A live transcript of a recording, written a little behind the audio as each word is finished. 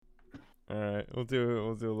All right, we'll do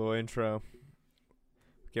a little intro.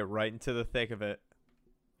 Get right into the thick of it.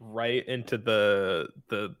 Right into the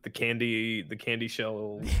candy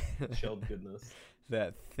shelled goodness.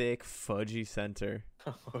 That thick fudgy center.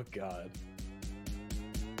 Oh God.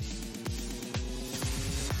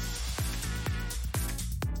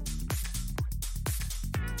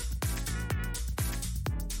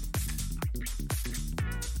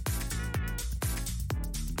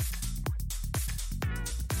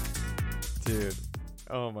 Dude.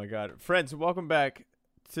 Oh my God. Friends, welcome back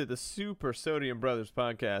to the Super Sodium Brothers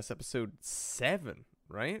podcast, episode 7,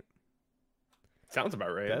 right? Sounds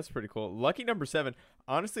about right. That's pretty cool. Lucky number 7.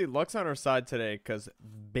 Honestly, luck's on our side today because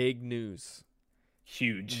big news.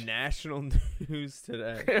 Huge. National news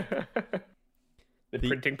today. The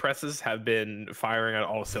printing presses have been firing on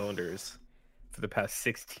all cylinders for the past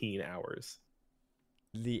 16 hours.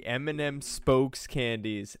 The M&M spokes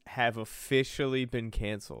candies have officially been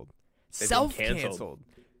canceled. They've been Self-canceled.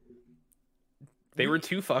 They were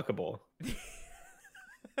too fuckable.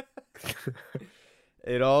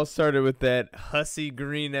 It all started with that hussy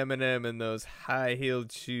green M&M and those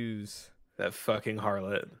high-heeled shoes. That fucking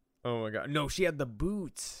harlot. Oh my God. No, she had the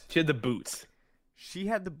boots. She had the boots. She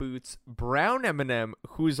had the boots. Brown M&M,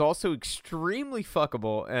 who is also extremely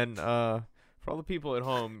fuckable. And for all the people at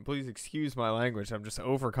home, please excuse my language. I'm just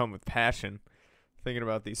overcome with passion thinking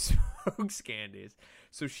about these spokes candies.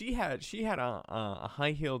 So she had a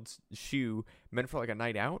high-heeled shoe meant for like a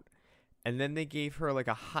night out. And then they gave her like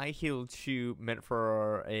a high-heeled shoe meant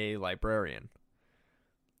for a librarian.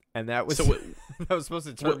 And that was that was supposed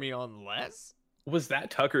to turn me on less? Was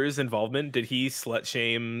that Tucker's involvement? Did he slut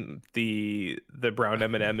shame the brown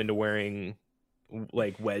M&M into wearing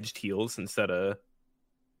like wedged heels instead of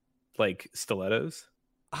like stilettos?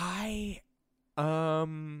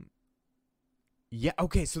 Yeah,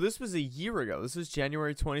 okay, so this was a year ago. This was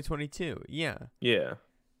January 2022. Yeah. Yeah.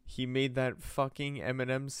 He made that fucking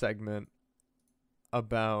M&M segment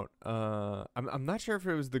about I'm not sure if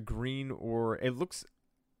it was the green or it looks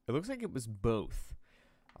like it was both.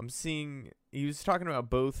 I'm seeing he was talking about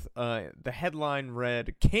both. The headline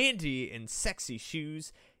read, "Candy in sexy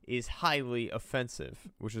shoes is highly offensive,"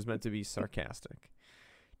 which is meant to be sarcastic.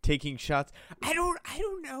 Taking shots. I don't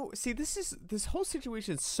know. See, this whole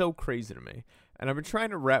situation is so crazy to me, and I've been trying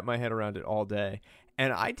to wrap my head around it all day.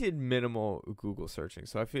 And I did minimal Google searching,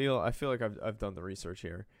 so I feel like I've done the research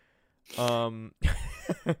here. I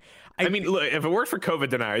mean, look, if it worked for COVID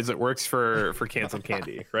deniers, it works for canceled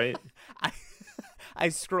candy, right? I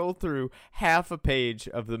scrolled through half a page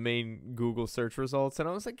of the main Google search results, and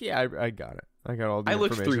I was like, yeah, I got it. I got all the I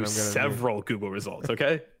looked information through I'm gonna several Google results.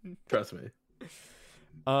 Okay, trust me.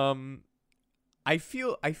 I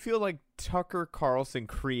feel like Tucker Carlson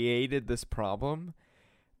created this problem,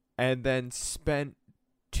 and then spent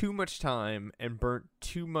too much time and burnt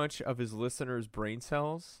too much of his listeners' brain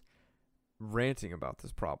cells ranting about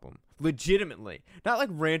this problem. Legitimately. Not like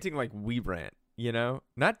ranting like we rant, you know?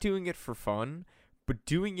 Not doing it for fun, but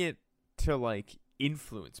doing it to like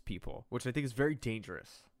influence people, which I think is very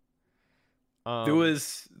dangerous. There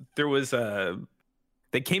was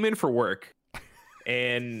they came in for work,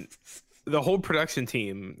 and the whole production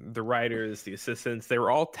team, the writers, the assistants, they were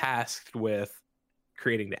all tasked with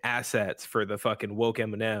creating the assets for the fucking woke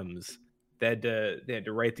M&Ms. They had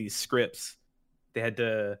to write these scripts. They had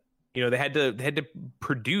to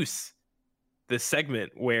produce this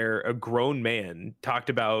segment where a grown man talked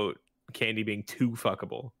about candy being too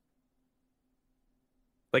fuckable.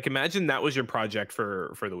 Like, imagine that was your project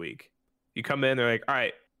for the week. You come in, they're like, all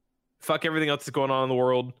right, fuck everything else that's going on in the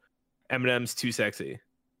world. M&M's too sexy.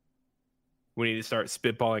 We need to start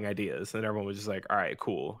spitballing ideas. And everyone was just like, all right,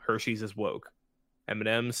 cool. Hershey's is woke.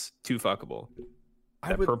 M&M's too fuckable.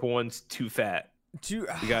 That purple one's too fat. You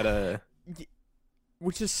gotta...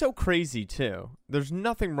 Which is so crazy, too. There's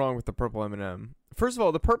nothing wrong with the purple M&M. First of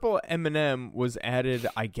all, the purple M&M was added,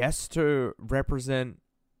 I guess, to represent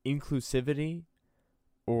inclusivity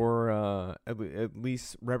or at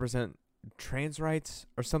least represent trans rights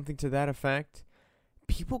or something to that effect.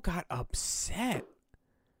 People got upset.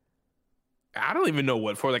 I don't even know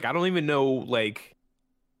what for. Like, I don't even know, like...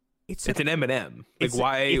 It's an M&M. Like,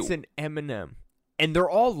 why? It's an M&M. And they're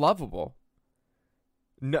all lovable.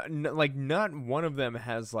 Like, not one of them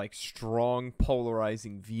has, like, strong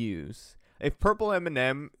polarizing views. If purple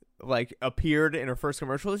M&M, like, appeared in her first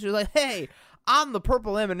commercial, she was like, hey, I'm the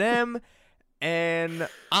purple M&M, and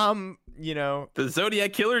I'm, you know... The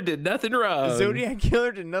Zodiac Killer did nothing wrong. The Zodiac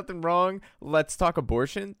Killer did nothing wrong. Let's talk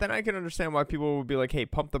abortion. Then I can understand why people would be like, hey,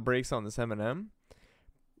 pump the brakes on this M&M.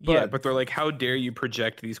 Yeah, but they're like, how dare you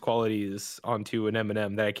project these qualities onto an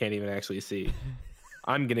M&M that I can't even actually see?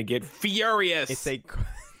 I'm gonna get furious. It's a.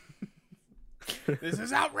 This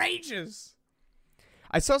is outrageous.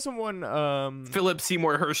 I saw someone. Philip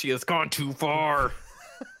Seymour Hershey has gone too far.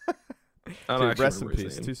 Dude, rest in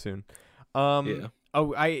peace. Too soon. Yeah.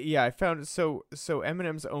 Oh, I found it. So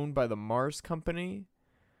M&M's owned by the Mars Company.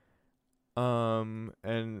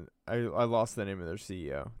 And I lost the name of their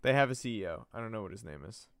CEO. They have a CEO. I don't know what his name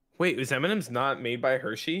is. Wait, is M&M's not made by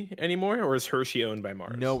Hershey anymore, or is Hershey owned by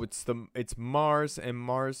Mars? No, it's Mars, and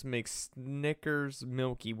Mars makes Snickers,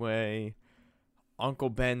 Milky Way, Uncle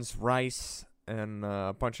Ben's rice, and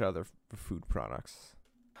a bunch of other food products.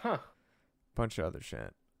 Huh. Bunch of other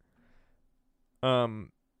shit.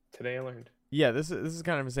 Today I learned. Yeah, this is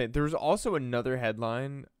kind of insane. There was also another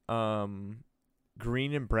headline.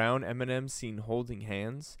 Green and brown M&Ms seen holding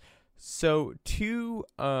hands. So two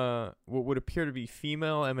what would appear to be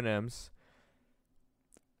female M&Ms.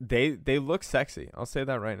 They look sexy. I'll say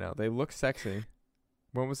that right now. They look sexy.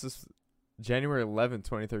 When was this? January 11th,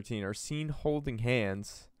 2013. Are seen holding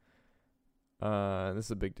hands. This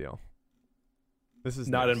is a big deal. This is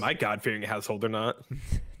not nice. in my God-fearing household. They're not.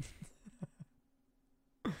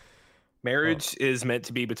 Marriage is meant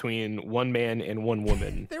to be between one man and one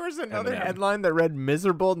woman. There was another M&M. headline that read,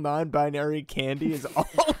 "Miserable non-binary candy is all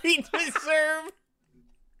we deserve."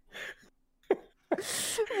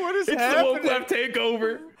 What is It's happening? the woke left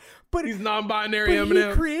takeover. But These non-binary but M&M.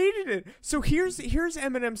 he created it. So here's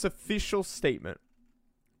Eminem's official statement.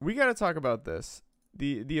 We got to talk about this.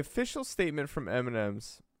 The official statement from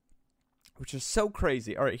Eminem's, which is so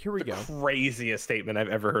crazy. All right, here we go. Craziest statement I've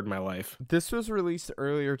ever heard in my life. This was released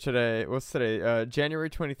earlier today. What's today? January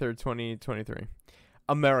 23rd, 2023.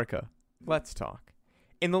 America, let's talk.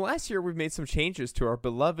 In the last year, we've made some changes to our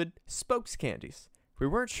beloved Spokes candies. We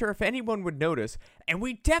weren't sure if anyone would notice, and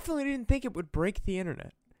we definitely didn't think it would break the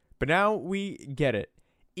internet. But now we get it.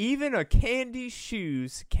 Even a candy's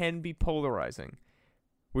shoes can be polarizing,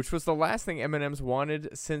 which was the last thing M&M's wanted,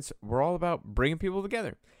 since we're all about bringing people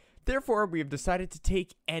together. Therefore, we have decided to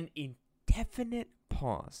take an indefinite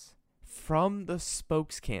pause from the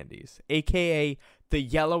Spokes candies, aka the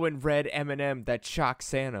yellow and red M&M that shocks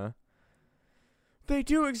Santa. They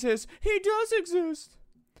do exist. He does exist.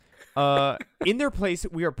 In their place,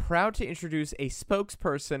 we are proud to introduce a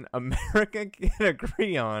spokesperson America can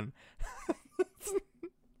agree on.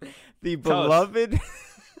 The beloved.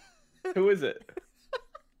 Who is it?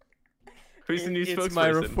 Who's the new spokesperson? It's my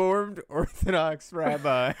Reformed Orthodox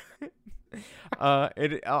rabbi.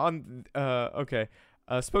 Okay.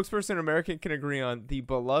 Spokesperson American can agree on the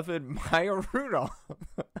beloved Maya Rudolph.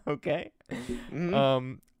 Okay.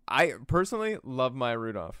 Mm-hmm. I personally love Maya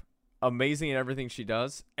Rudolph. Amazing in everything she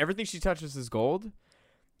does. Everything she touches is gold.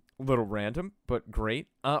 A little random, but great.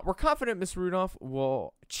 We're confident Miss Rudolph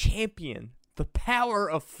will champion the power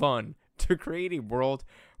of fun to create a world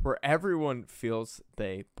where everyone feels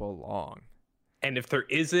they belong. And if there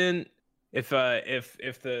isn't, if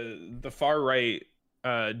the far right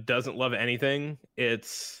doesn't love anything,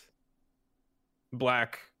 it's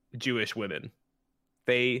Black Jewish women.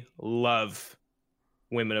 They love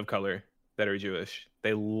women of color that are Jewish.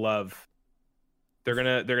 They're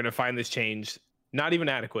gonna find this change not even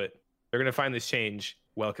adequate. They're gonna find this change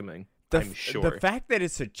welcoming. I'm sure. The fact that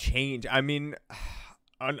it's a change, I mean,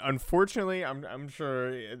 unfortunately, I'm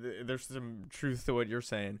sure there's some truth to what you're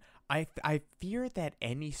saying. I fear that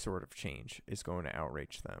any sort of change is going to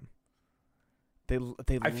outrage them. They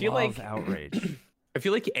love outrage. I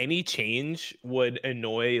feel like any change would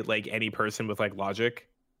annoy like any person with like logic.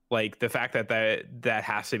 Like the fact that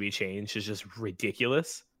has to be changed is just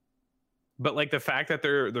ridiculous. But like the fact that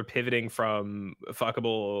they're pivoting from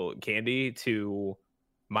fuckable candy to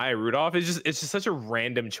Maya Rudolph it's just such a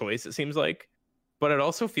random choice, it seems like. But it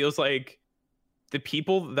also feels like the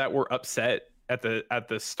people that were upset at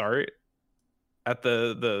the start at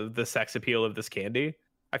the sex appeal of this candy,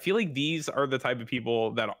 I feel like these are the type of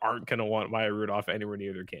people that aren't gonna want Maya Rudolph anywhere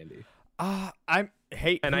near their candy. I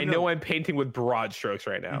know I'm painting with broad strokes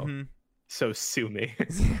right now. Mm-hmm. So sue me.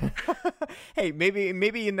 Hey, maybe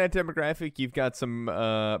in that demographic you've got some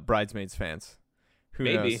Bridesmaids fans. Who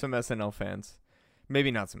knows? Some SNL fans. Maybe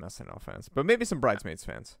not some SNL fans, but maybe some Bridesmaids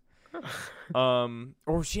fans.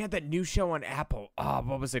 Or she had that new show on Apple.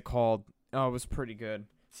 What was it called? Oh, it was pretty good.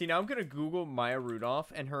 See, now I'm gonna Google Maya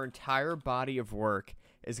Rudolph, and her entire body of work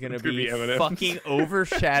is gonna be fucking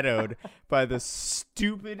overshadowed by the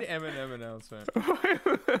stupid M&M announcement.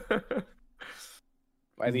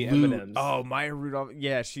 By the M&Ms. Oh, Maya Rudolph.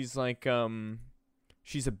 Yeah, she's like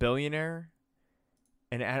she's a billionaire,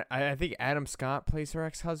 and I think Adam Scott plays her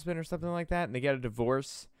ex-husband or something like that, and they get a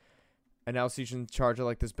divorce, and now she's in charge of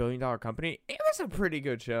like this $1 billion company. It was a pretty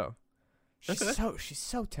good show. She's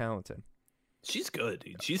so talented. She's good,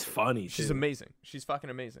 dude. She's funny. She's too. amazing. She's fucking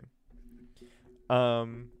amazing. I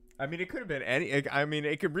mean, it could have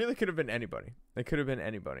been really could have been anybody. It could have been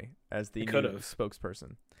anybody as the new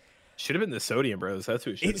spokesperson. Should have been the Sodium Bros. That's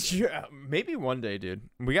who it should have been. Maybe one day, dude.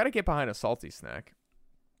 We got to get behind a salty snack.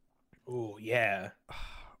 Oh, yeah.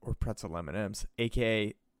 Or pretzel M&Ms,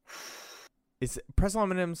 aka is pretzel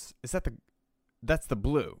M&Ms, that's the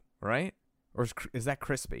blue, right? Or is that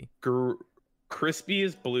crispy? Crispy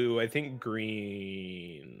is blue. I think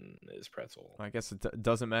green is pretzel. I guess it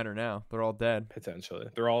doesn't matter now. They're all dead. Potentially.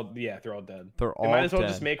 They're all dead. They're all they might as well dead.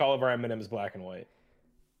 just make all of our M&Ms black and white.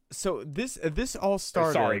 So this all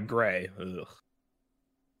started. Sorry, gray. Ugh.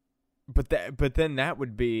 But then that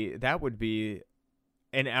would be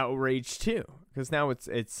an outrage too, because now it's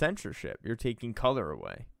censorship. You're taking color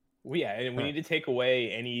away. Well, yeah, and we need to take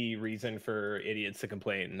away any reason for idiots to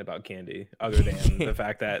complain about candy other than the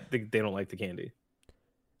fact that they don't like the candy.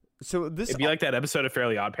 So it'd be like that episode of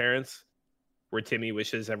Fairly Odd Parents where Timmy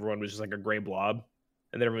wishes everyone was just like a gray blob,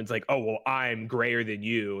 and then everyone's like, "Oh, well, I'm grayer than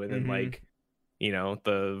you," and then like, you know,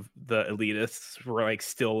 the elitists were like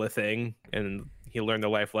still a thing, and he learned the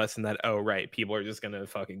life lesson that, oh right, people are just gonna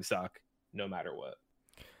fucking suck no matter what.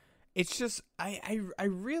 It's just I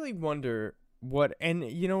really wonder what, and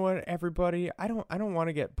you know what, everybody, I don't want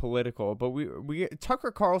to get political, but we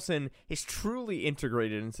Tucker Carlson is truly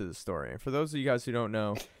integrated into the story. And for those of you guys who don't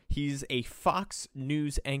know, he's a Fox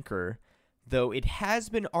News anchor, though it has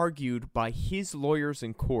been argued by his lawyers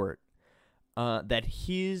in court that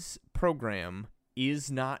his program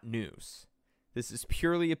is not news. This is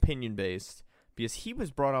purely opinion based because he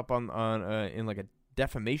was brought up on in like a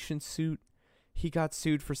defamation suit. He got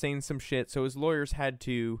sued for saying some shit, so his lawyers had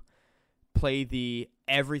to play the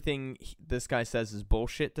everything this guy says is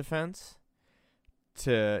bullshit defense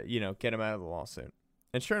to, you know, get him out of the lawsuit.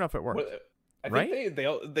 And sure enough, it worked. Well, I think they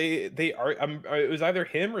are. It was either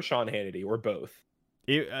him or Sean Hannity or both.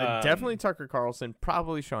 Definitely Tucker Carlson,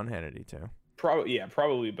 probably Sean Hannity too.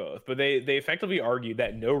 Probably both. But they effectively argued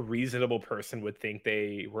that no reasonable person would think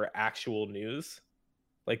they were actual news.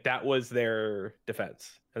 Like that was their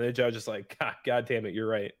defense. And the judge is like, God damn it, you're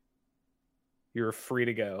right. You're free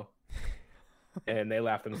to go. And they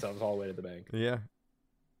laughed themselves all the way to the bank. Yeah.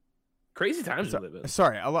 Crazy times we live in.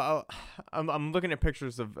 Sorry, I'm looking at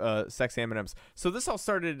pictures of sexy M&Ms. So this all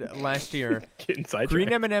started last year.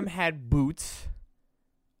 Green M&M had boots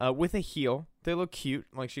with a heel. They look cute,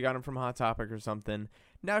 like she got them from Hot Topic or something.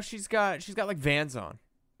 Now she's got like Vans on.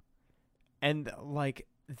 And like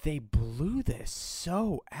they blew this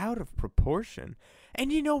so out of proportion.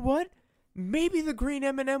 And you know what? Maybe the green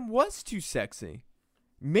M&M was too sexy.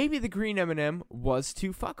 Maybe the green M&M was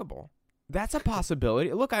too fuckable. That's a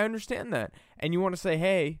possibility. Look, I understand that. And you want to say,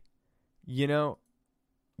 hey, you know,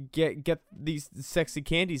 get these sexy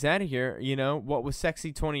candies out of here. You know, what was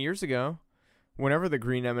sexy 20 years ago, whenever the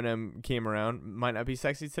green M&M came around, might not be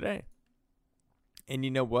sexy today. And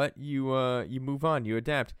you know what? You move on. You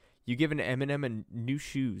adapt. You give an M&M and new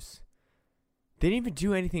shoes. They didn't even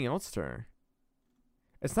do anything else to her.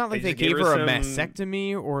 It's not like they gave her a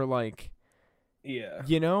mastectomy or like, yeah,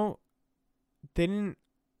 you know, they didn't.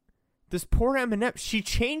 This poor M&M, she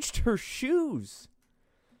changed her shoes,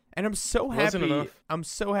 and I'm so happy. I'm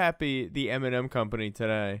so happy the M&M company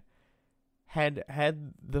today had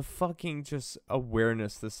the fucking just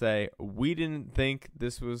awareness to say we didn't think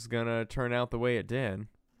this was gonna turn out the way it did.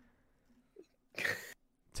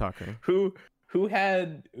 Tucker, who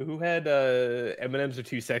had M&Ms are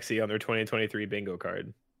too sexy on their 2023 bingo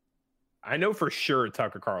card? I know for sure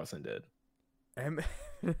Tucker Carlson did.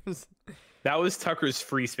 That was Tucker's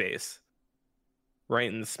free space, right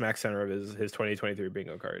in the smack center of his 2023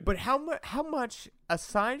 bingo card. But how much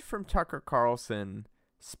aside from Tucker Carlson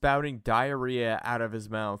spouting diarrhea out of his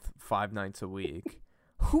mouth 5 nights a week,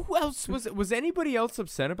 who else was anybody else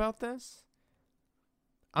upset about this?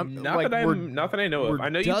 Not that I know of. I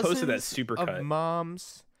know you posted that supercut. Of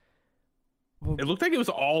moms. Well, it looked like it was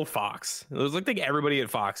all Fox. It looked like everybody at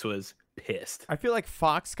Fox was pissed. I feel like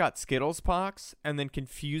Fox got Skittles pox and then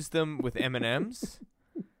confused them with M&Ms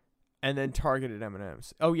and then targeted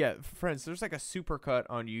M&Ms. Oh yeah, friends, there's like a supercut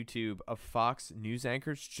on YouTube of Fox news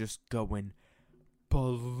anchors just going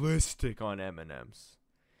ballistic on M&Ms.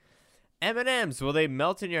 M&Ms, will they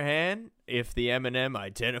melt in your hand if the M&M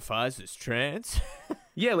identifies as trans?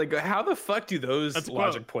 Yeah, like how the fuck do those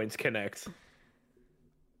logic points connect?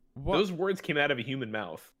 What? Those words came out of a human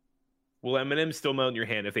mouth. Will M&M still melt in your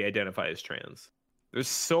hand if they identify as trans? There's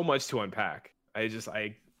so much to unpack. I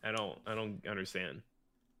don't understand.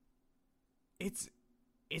 It's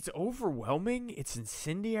overwhelming. It's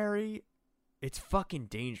incendiary. it's fucking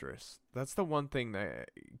dangerous. That's the one thing that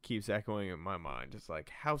keeps echoing in my mind. It's like,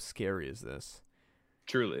 how scary is this?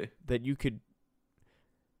 Truly. That you could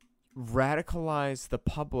radicalize the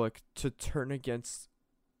public to turn against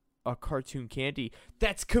a cartoon candy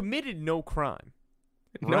that's committed no crime.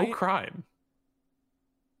 No Right? crime.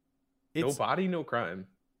 It's No body, no crime.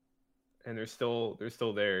 And they're still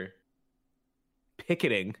there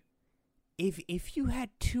picketing. if you had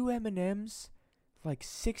two M&Ms like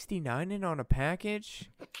 69 on a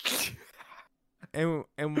package, and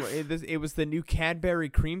it was the new Cadbury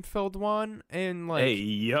cream filled one, and like, hey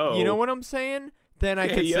yo, you know what I'm saying? Then I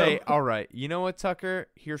Hey, could yo. say, all right, you know what, Tucker?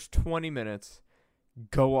 Here's 20 minutes.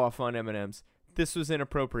 Go off on M&Ms. This was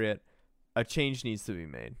inappropriate. A change needs to be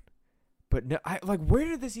made. But no, where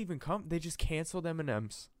did this even come? They just canceled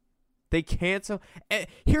M&Ms. They cancel.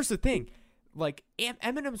 Here's the thing, like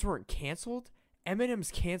M&Ms weren't canceled.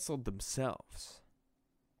 M&Ms canceled themselves.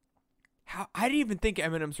 How I didn't even think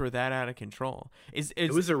M&Ms were that out of control.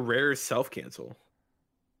 It was a rare self-cancel.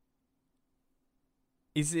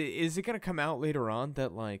 Is it gonna come out later on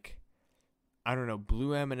that, like, I don't know,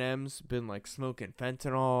 blue M&M's been like smoking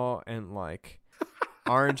fentanyl, and like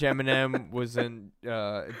orange M&M was in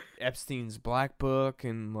Epstein's black book,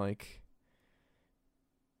 and like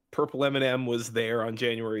Purple M&M was there on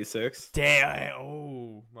January 6th. damn,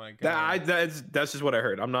 oh my god, That's just what I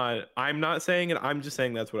heard. I'm not saying it. I'm just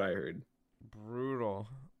saying that's what I heard. brutal.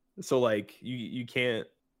 So like you can't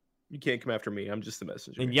come after me. I'm just the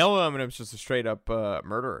messenger. And yellow M&M's just a straight up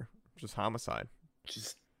murder, just homicide,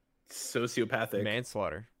 Just sociopathic.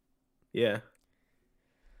 manslaughter. Yeah.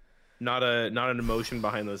 Not an emotion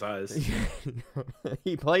behind those eyes.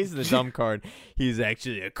 He plays the dumb card. He's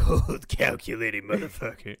actually a cold, calculating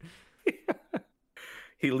motherfucker.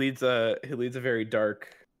 He leads a very dark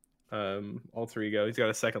alter ego. He's got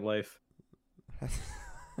a second life.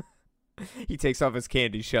 He takes off his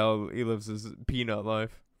candy shell. He lives his peanut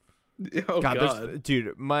life. Oh God, god.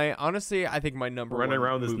 dude, honestly, I think my number Running one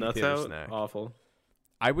around with his movie nuts theater out. snack. Awful.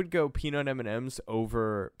 I would go peanut M&Ms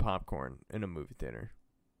over popcorn in a movie theater.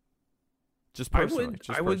 Just personally.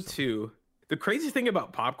 I would too. The crazy thing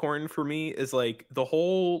about popcorn for me is like the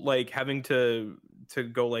whole like having to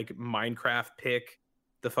go like Minecraft pick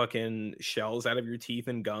the fucking shells out of your teeth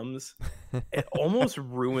and gums. It almost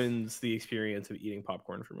ruins the experience of eating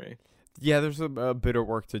popcorn for me. Yeah, there's a bit of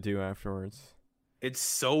work to do afterwards. It's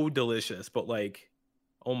so delicious, but like,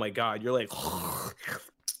 oh my god, you're like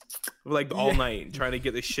like all night trying to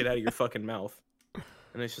get this shit out of your fucking mouth.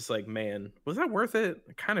 And it's just like, man, was that worth it?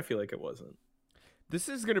 I kind of feel like it wasn't. This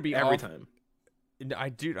is gonna be Every time.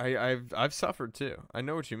 I've suffered too. I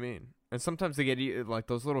know what you mean. And sometimes they get like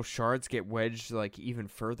those little shards get wedged like even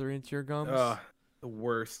further into your gums. The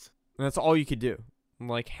worst. And that's all you could do.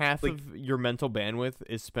 Like half Like- of your mental bandwidth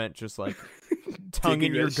is spent just like tongue in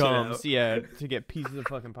Digging your that shit out. gums, yeah, to get pieces of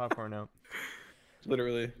fucking popcorn out.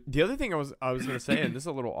 Literally. The other thing I was gonna say, and this is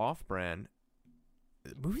a little off-brand,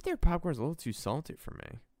 movie theater popcorn is a little too salty for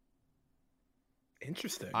me.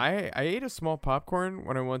 Interesting. I ate a small popcorn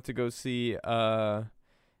when I went to go see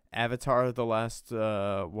Avatar: The Last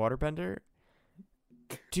Waterbender.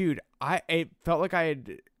 Dude, it felt like I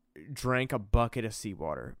had drank a bucket of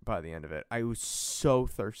seawater by the end of it. I was so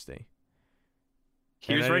thirsty.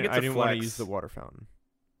 Here's where I get to didn't want to flex. use the water fountain.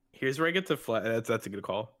 Here's where I get to flex. That's a good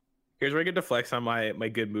call. Here's where I get to flex on my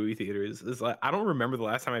good movie theaters. Is like I don't remember the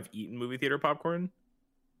last time I've eaten movie theater popcorn,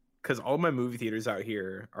 because all my movie theaters out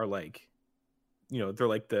here are like, they're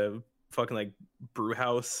like the fucking like brew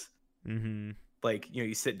house. Mm-hmm. Like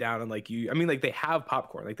you sit down and like like they have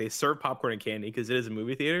popcorn, like they serve popcorn and candy because it is a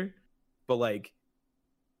movie theater, but like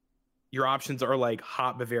your options are like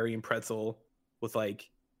hot Bavarian pretzel with like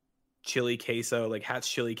chili queso, like Hat's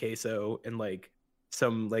chili queso, and like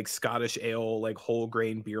some like Scottish ale, like whole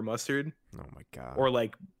grain beer mustard, Oh my god. or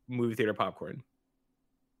like movie theater popcorn,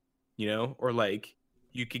 or like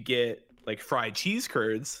you could get like fried cheese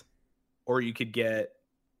curds, or you could get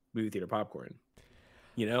movie theater popcorn,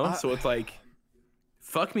 so it's like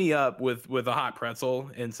fuck me up with a hot pretzel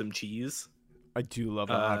and some cheese. I do love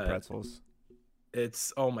the hot pretzels.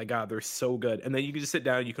 It's, oh my god, they're so good. And then you can just sit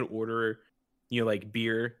down and you can order like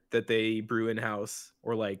beer that they brew in house,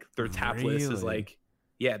 or like their tap list is Really? like,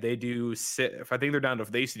 yeah, they do six. I think they're down to,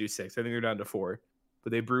 they used to do 6, I think they're down to 4,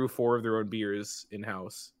 but they brew 4 of their own beers in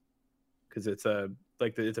house because it's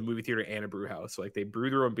it's a movie theater and a brew house. So like they brew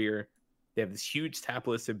their own beer. They have this huge tap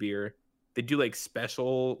list of beer. They do like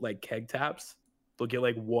special like keg taps. They'll get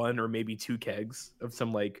like 1 or maybe 2 kegs of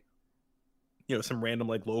some like some random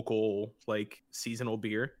like local like seasonal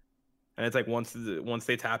beer, and it's like once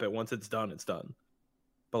they tap it, once it's done, it's done.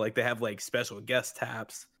 But like they have like special guest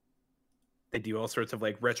taps, They do all sorts of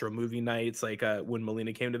like retro movie nights. Like when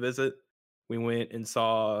Melina came to visit, we went and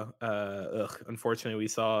saw. Unfortunately, we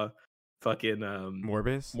saw fucking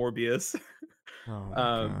Morbius. Morbius. Oh my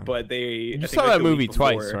god. But they. You I think saw like that the week movie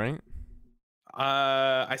twice, before- right?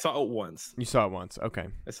 I saw it once. You saw it once. Okay.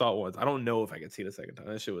 I saw it once. I don't know if I could see it a second time.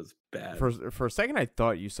 That shit was bad. For a second, I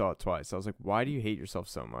thought you saw it twice. I was like, why do you hate yourself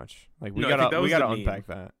so much? Like we No, I think that gotta was the unpack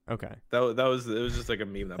that. Okay. That was it was just like a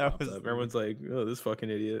meme that, That popped was up. the Everyone's like, "Oh, this fucking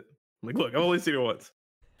idiot." I'm like, look, I've only seen it once.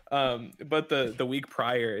 But the week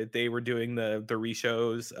prior, they were doing the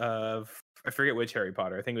re-shows of I forget which Harry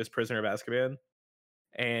Potter. I think it was Prisoner of Azkaban,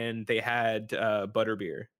 and they had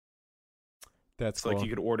butterbeer. That's So cool. like you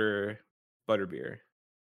could order butterbeer.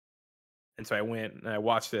 And so I went and I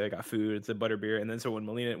watched it. I got food. It's a butterbeer. And then so when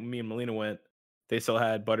me and Melina went, they still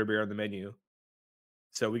had butterbeer on the menu.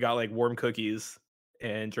 So we got like warm cookies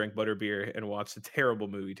and drank butterbeer and watched a terrible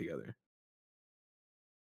movie together.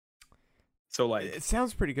 So like, It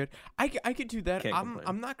sounds pretty good. I could do that. Can't I'm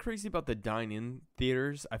complain. not crazy about the dine-in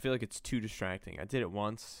theaters. I feel like it's too distracting. I did it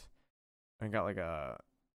once. I got like a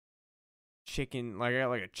chicken, like I got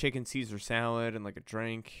like a chicken Caesar salad and like a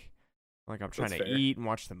drink. Like I'm trying That's to fair. eat and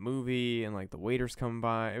watch the movie, and like the waiters come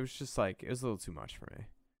by. It was just like it was a little too much for me.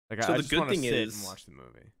 Like So I the just good want to thing sit is- and watch the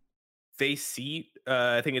movie. they seat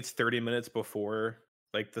I think it's 30 minutes before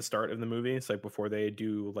like the start of the movie. It's like before they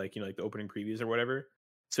do like like the opening previews or whatever.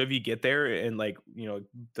 So if you get there and like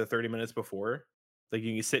the 30 minutes before, like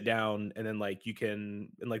you can sit down and then like you can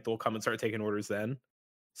and like they'll come and start taking orders then.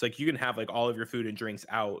 So like you can have like all of your food and drinks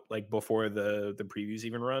out like before the previews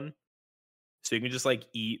even run. So you can just like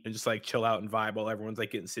eat and just like chill out and vibe while everyone's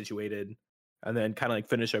like getting situated, and then kind of like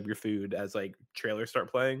finish up your food as like trailers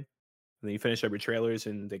start playing. And then you finish up your trailers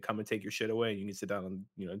and they come and take your shit away and you can sit down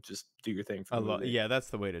and just do your thing for the movie. Yeah,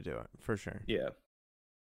 that's the way to do it for sure. Yeah.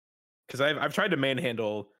 Because I've tried to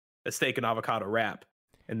manhandle a steak and avocado wrap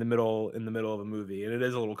in the middle of a movie, and it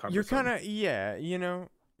is a little cumbersome. You're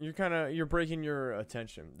kind of you're breaking your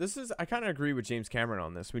attention. I kind of agree with James Cameron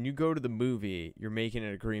on this. When you go to the movie, you're making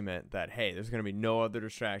an agreement that hey, there's gonna be no other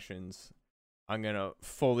distractions. I'm gonna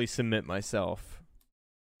fully submit myself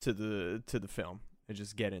to the film and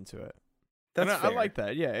just get into it. That's And I fair. like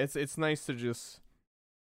that. Yeah, it's nice to just,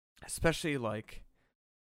 especially like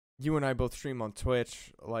you and I both stream on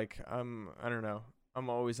Twitch. Like I don't know. I'm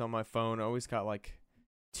always on my phone. I always got like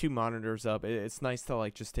 2 monitors up. It's nice to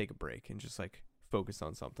like just take a break and just like focus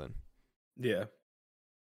on something. Yeah.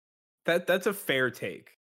 That's a fair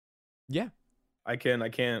take. Yeah. I can't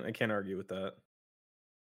argue with that.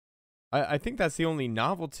 I think that's the only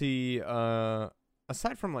novelty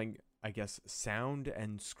aside from like I guess sound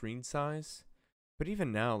and screen size. But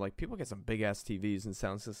even now, like people get some big ass TVs and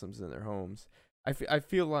sound systems in their homes. I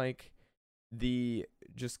feel like the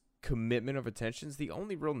just commitment of attention is the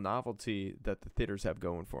only real novelty that the theaters have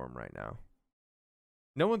going for them right now.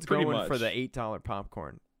 No one's Pretty going for much. the $8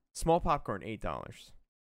 popcorn. Small popcorn, $8.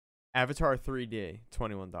 Avatar 3D,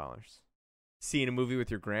 $21. Seeing a movie with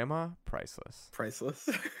your grandma, priceless. Priceless.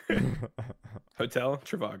 Hotel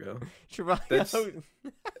Trivago. Trivago,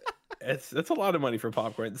 That's a lot of money for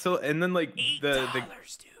popcorn. So and then like the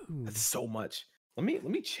dude. that's so much. Let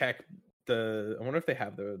me check I wonder if they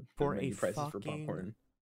have the For menu a prices for fucking- popcorn.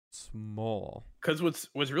 Small. Because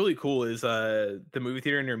what's really cool is the movie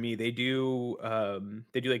theater near me, they do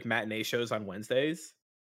like matinee shows on Wednesdays.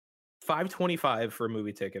 $5.25 for a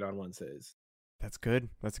movie ticket on Wednesdays. That's good.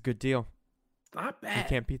 That's a good deal. Not You bad.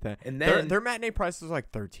 can't beat that. And Their then their matinee price is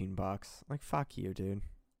like $13. Like fuck you, dude.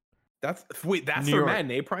 that's New their York.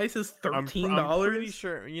 matinee price is I'm $13. pretty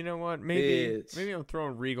sure. You know what? Maybe Bitch. I'm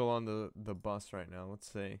throwing Regal on the bus right now. Let's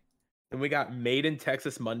see. And we got Made in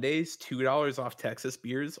Texas Mondays, $2 off Texas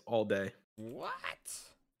beers all day. What?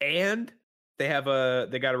 And they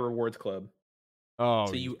got a rewards club. Oh,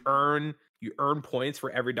 So you earn points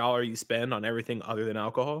for every dollar you spend on everything other than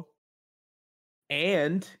alcohol.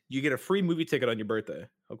 And you get a free movie ticket on your birthday.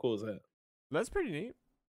 How cool is that? that's pretty neat.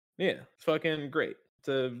 Yeah, it's fucking great. It's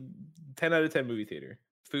a 10 out of 10 movie theater.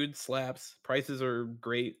 Food slaps, prices are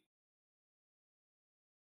great.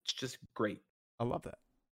 It's just great. I love that.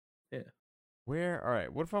 Yeah. Where? All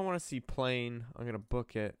right. What if I want to see Plane? I'm gonna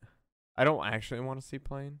book it. I don't actually want to see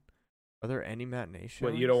Plane. Are there any matinee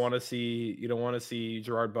shows? What you don't want to see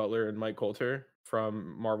Gerard Butler and Mike Coulter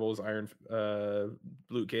from Marvel's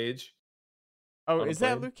Luke Cage. Oh, on a is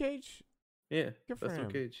that plane? Luke Cage? Yeah, Good for that's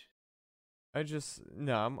Luke him. Cage.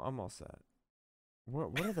 I'm all set.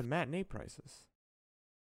 What are the matinee prices?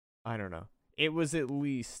 I don't know. It was at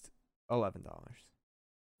least $11.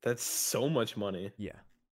 That's so much money. Yeah.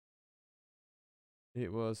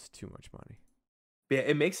 It was too much money. Yeah,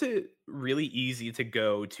 it makes it really easy to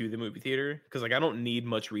go to the movie theater because like I don't need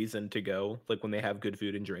much reason to go like when they have good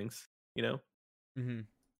food and drinks, you know. Mm-hmm.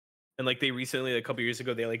 And like they recently, a couple years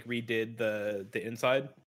ago, they like redid the inside,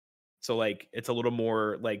 so like it's a little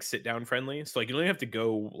more like sit down friendly. So like you don't even have to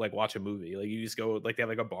go like watch a movie. Like you just go like they have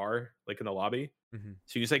like a bar like in the lobby, Mm-hmm.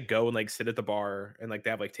 so you just like go and like sit at the bar and like they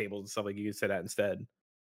have like tables and stuff like you can sit at instead.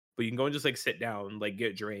 But you can go and just like sit down, like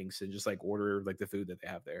get drinks and just like order like the food that they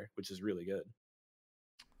have there, which is really good.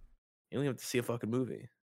 You don't even have to see a fucking movie.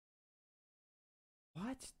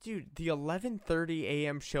 What, dude? The 11:30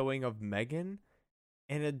 a.m. showing of Megan,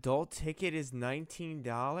 an adult ticket is $19.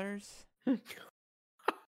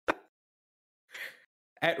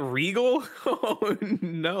 At Regal? Oh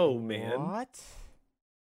no, man. What?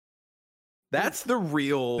 That's the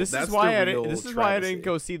real. This that's is why the I real didn't. This is why I travesty. didn't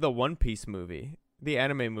go see the One Piece movie, the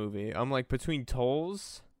anime movie. I'm like between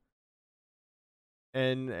tolls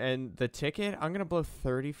and the ticket, I'm gonna blow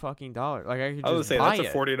 $30 fucking. Like I could I was just say buy that's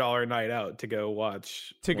a it $40 night out to go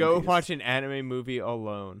watch. to One go Piece. watch an anime movie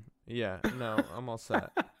alone. Yeah, no, I'm all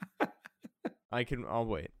set. I'll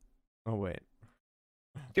wait. I'll wait.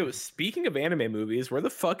 Yo, speaking of anime movies, where the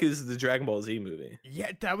fuck is the Dragon Ball Z movie?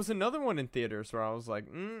 Yeah, that was another one in theaters where I was like,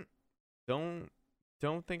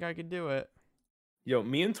 don't think I could do it. Yo,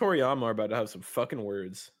 me and Toriyama are about to have some fucking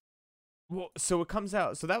words. Well, so it comes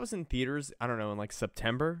out. So that was in theaters. I don't know, in like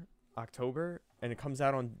September, October, and it comes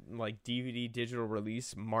out on like DVD digital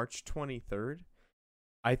release March 23rd.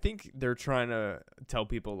 I think they're trying to tell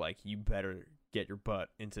people like you better get your butt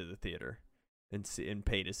into the theater and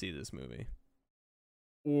pay to see this movie,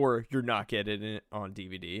 or you're not getting it on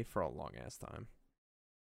DVD for a long ass time.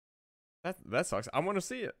 That sucks. I want to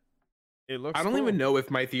see it. It looks. I don't cool. even know if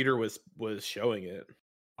my theater was showing it.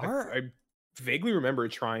 Our I vaguely remember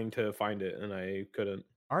trying to find it and I couldn't.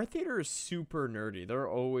 our theater is super nerdy.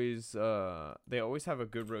 They always have a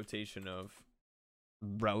good rotation of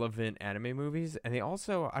relevant anime movies, and they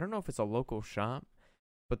also, I don't know if it's a local shop,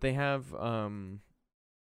 but they have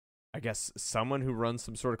I guess someone who runs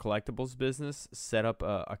some sort of collectibles business set up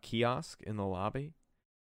a kiosk in the lobby,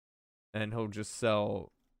 and he'll just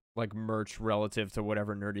sell like merch relative to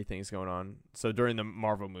whatever nerdy thing's going on. So during the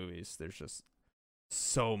Marvel movies, there's just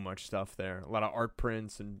so much stuff there. A lot of art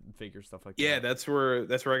prints and figure stuff like Yeah, that. that's where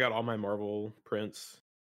I got all my Marvel prints.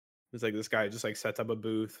 It's like this guy just like sets up a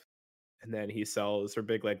booth and then he sells her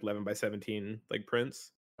big like 11 by 17 like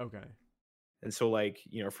prints. Okay. And so like,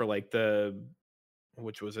 you know, for like the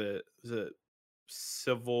which was it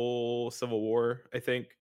Civil War, I think.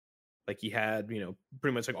 Like he had, you know,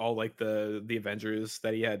 pretty much like all like the Avengers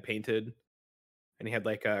that he had painted. And he had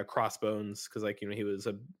like Crossbones because like, you know, he was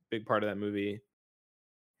a big part of that movie.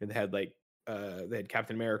 And they had like they had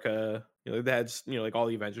Captain America, you know, they had just, you know, like all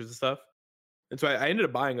the Avengers and stuff. And so I ended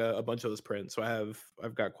up buying a bunch of those prints. So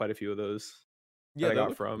I've got quite a few of those. Yeah, I got they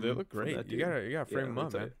look from great. that You dude. gotta frame them let me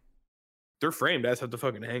up, tell man. you. They're framed. I just have to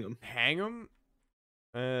fucking hang them. Hang them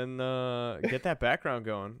and get that background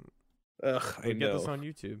going. Ugh, I Get know. this on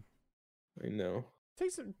YouTube. I know.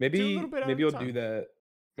 Take some. Do a Maybe little bit maybe at I'll a do time. that.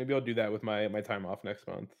 Maybe I'll do that with my time off next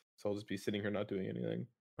month. So I'll just be sitting here not doing anything.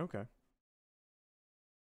 Okay,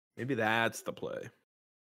 Maybe that's the play.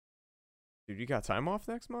 dude, you got time off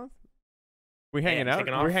next month? We hanging I'm out?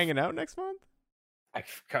 taking We're off. hanging out next month? I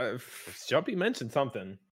kind of Jumpy mentioned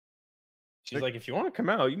something. She's Like- like, if you want to come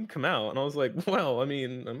out, you can come out. And I was like, well, I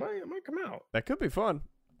mean, I might come out. That could be fun.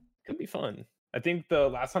 Could be fun. I think the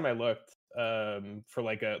last time I looked, for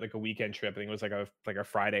like a weekend trip, I think it was like a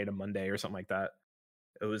Friday to Monday or something like that.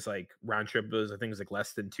 It was like round trip was I think it was like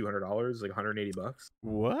less than $200, like $180.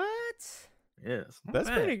 What? Yeah, it's not That's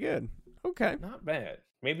bad. pretty good. Okay. Not bad.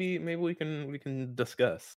 Maybe we can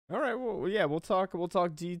discuss. All right. Well, yeah, we'll talk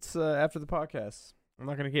deets after the podcast. I'm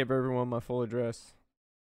not gonna give everyone my full address.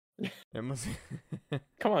 It must.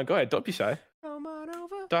 Come on, go ahead. Don't be shy. Come on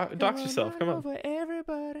over. Dox yourself. Come on. over,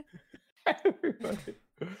 everybody. Everybody.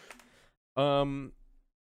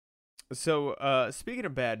 So, speaking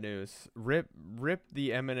of bad news, rip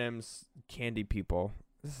the M&M's candy people.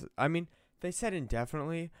 I mean, they said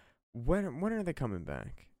indefinitely. When are they coming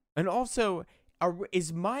back? And also,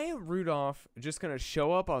 is Maya Rudolph just gonna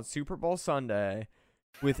show up on Super Bowl Sunday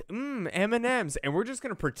with M&M's, and we're just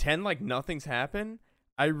gonna pretend like nothing's happened?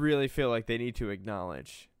 I really feel like they need to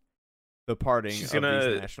acknowledge the parting She's of gonna-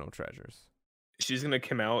 these national treasures. She's gonna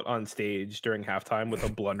come out on stage during halftime with a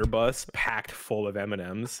blunderbuss packed full of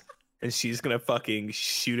M&Ms, and she's gonna fucking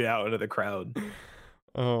shoot it out into the crowd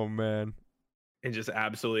Oh man. and just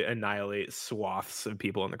absolutely annihilate swaths of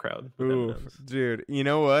people in the crowd. with Ooh, M&Ms. dude, you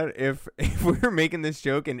know what? If we were making this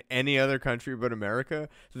joke in any other country but America,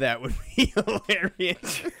 that would be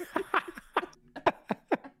hilarious.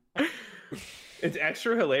 It's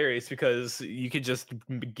extra hilarious because you could just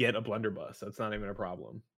get a blunderbuss. That's not even a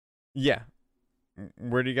problem. Yeah.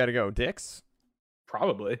 Where do you got to go? Dick's?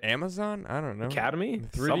 Probably. Amazon? I don't know. Academy?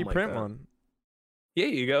 3D Something like print that. one. Yeah,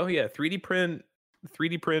 you go. Yeah, 3D print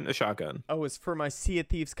a shotgun. Oh, it's for my Sea of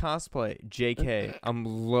Thieves cosplay. JK. I'm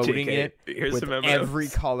loading JK, it here's with some M&Ms. every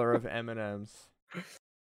color of M&Ms.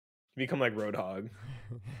 Become like Roadhog.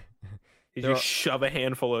 You They're just shove a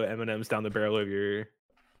handful of M&Ms down the barrel of your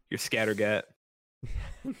scattergat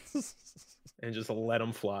and just let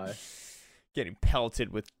them fly. Getting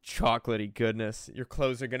pelted with chocolatey goodness. Your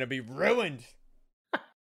clothes are going to be ruined.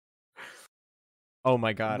 Oh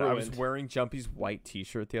my god, I was Ruined. wearing Jumpy's white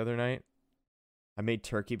t-shirt the other night. I made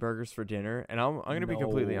turkey burgers for dinner, and I'm going to be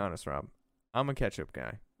completely No. honest, Rob. I'm a ketchup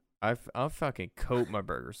guy. I'll fucking coat my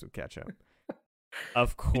burgers with ketchup.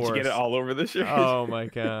 Of course. Did you get it all over the shirt? Oh my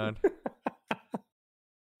god.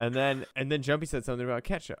 And then Jumpy said something about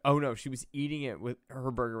ketchup. Oh no, she was eating it with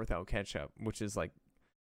her burger without ketchup, which is like,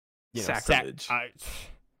 you know, Sacrilege.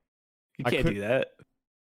 You I can't do that.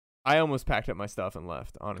 I almost packed up my stuff and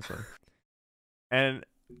left, honestly. And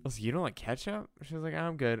I was like, you don't like ketchup? She was like,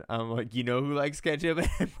 I'm good. I'm like, you know who likes ketchup? And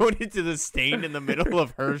I pointed to the stain in the middle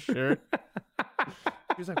of her shirt.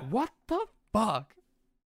 She was like, what the fuck?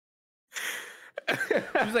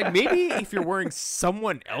 She was like, maybe if you're wearing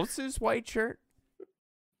someone else's white shirt,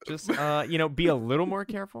 just be a little more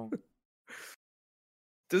careful.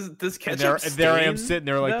 Does ketchup And there I am stain, sitting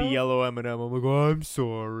there like the though? yellow M&M. I'm like, oh, I'm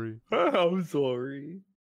sorry. I'm sorry.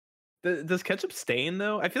 Does ketchup stain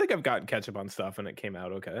though? I feel like I've gotten ketchup on stuff and it came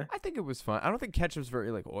out okay. I think it was fun. I don't think ketchup's very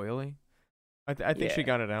like oily. I think she Yeah.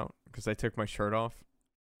 got it out because I took my shirt off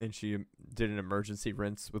and she did an emergency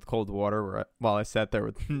rinse with cold water while I sat there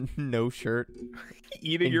with no shirt,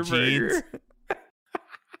 Eating in your jeans. burger.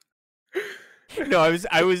 No,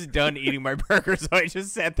 I was done eating my burger, so I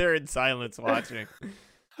just sat there in silence watching.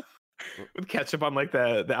 With ketchup on like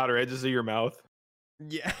the outer edges of your mouth.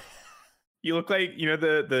 Yeah. You look like, you know,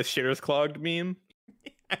 the shitter's clogged meme?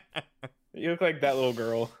 You look like that little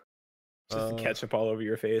girl. Just the ketchup all over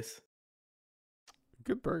your face.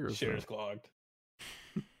 Good burgers. though. Shitter's clogged.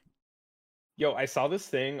 Yo, I saw this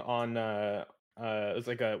thing on it was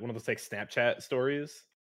like one of those like Snapchat stories.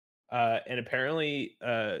 And apparently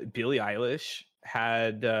Billie Eilish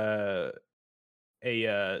had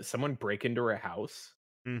someone break into her house.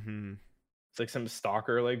 Mm-hmm. It's like some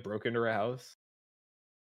stalker like broke into her house.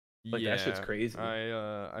 Like, that shit's crazy.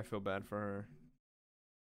 I feel bad for her.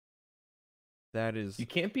 That is You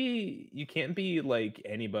can't be like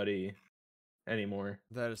anybody anymore.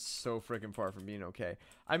 that is so freaking far from being okay.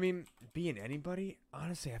 I mean, being anybody,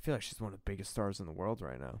 honestly, I feel like she's one of the biggest stars in the world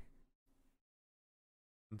right now.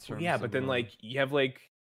 In terms Yeah, but of, then like you have like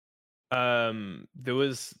there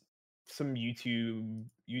was some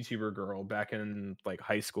YouTuber girl back in like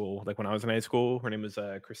high school, like when I was in high school. Her name was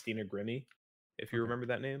Christina Grimmie, if you Okay. remember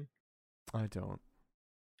that name. I don't.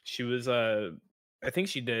 She was I think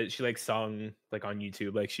she like sung like on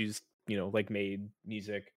YouTube, like she's, you know, like made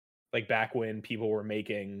music like back when people were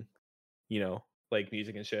making, you know, like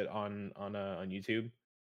music and shit on YouTube.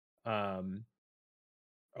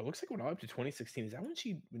 It looks like it went all up to 2016. Is that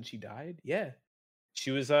when she died? Yeah.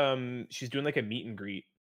 She was she's doing like a meet and greet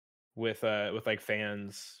with like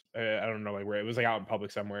fans. I don't know like where it was, like out in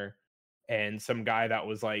public somewhere. And some guy that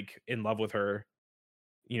was like in love with her,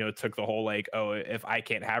 you know, took the whole like, oh, if I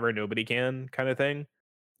can't have her, nobody can kind of thing.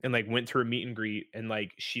 And like went to her meet and greet and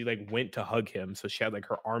like she like went to hug him. So she had like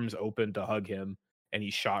her arms open to hug him and he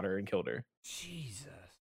shot her and killed her. Jesus.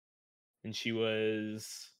 And she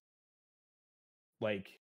was like,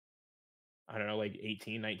 I don't know, like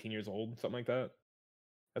 18, 19 years old, something like that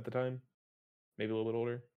at the time. Maybe a little bit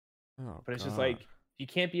older. Oh, But it's just God. like, you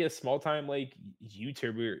can't be a small time like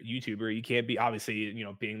YouTuber. You can't be, obviously, you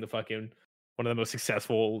know, being the fucking one of the most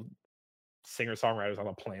successful singer songwriters on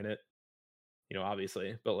the planet, you know,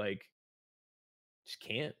 obviously, but like just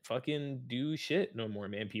can't fucking do shit no more,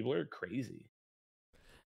 man. People are crazy.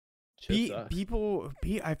 Shit sucks.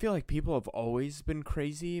 I feel like people have always been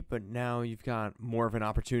crazy, but now you've got more of an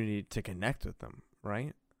opportunity to connect with them,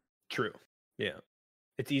 right? True. Yeah.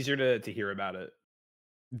 It's easier to hear about it.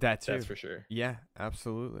 That's for sure. Yeah,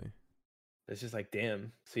 absolutely. It's just like,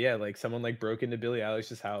 damn. So yeah, like someone like broke into Billie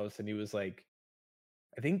Eilish's house and he was like,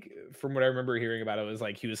 I think from what I remember hearing about it was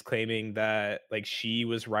like he was claiming that like she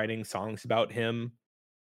was writing songs about him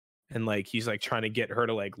and like he's like trying to get her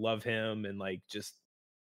to like love him and like just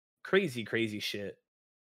crazy shit.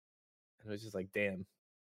 And it was just like, damn.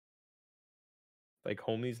 Like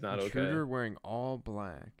homie's not Intruder okay. wearing all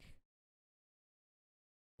black.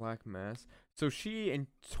 Black Mass. So she, in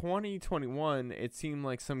 2021, it seemed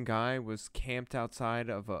like some guy was camped outside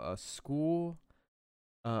of a school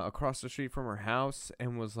across the street from her house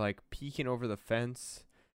and was like peeking over the fence,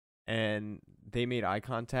 and they made eye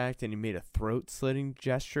contact and he made a throat slitting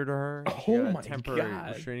gesture to her. She Oh got a my temporary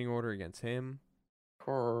God. restraining order against him.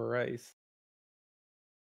 Christ.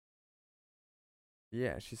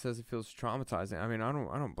 Yeah, she says it feels traumatizing. I mean, I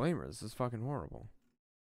don't blame her. This is fucking horrible.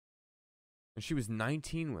 And she was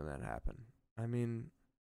 19 when that happened. I mean,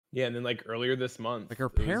 Yeah, and then like earlier this month, like her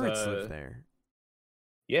it was, parents live there.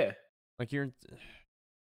 Yeah. Like you're.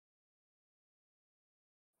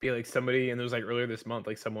 Yeah, like somebody, and it was like earlier this month,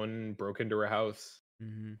 like someone broke into her house,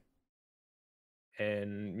 Mm-hmm.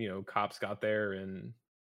 and cops got there and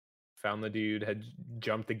found the dude had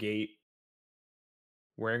jumped the gate,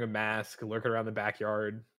 wearing a mask, lurking around the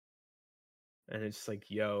backyard, and it's just like,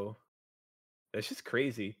 yo, that's just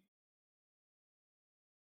crazy.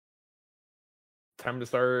 Time to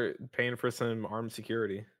start paying for some armed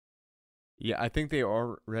security. Yeah, I think they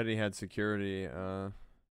already had security.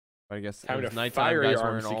 I guess Time it was to nighttime. fire Guys your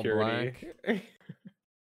armed wearing all security. black.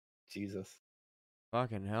 Jesus.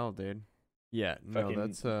 Fucking hell, dude. Yeah, no, Fucking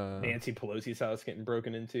that's Nancy Pelosi's house getting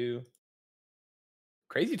broken into.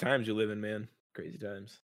 Crazy times you live in, man. Crazy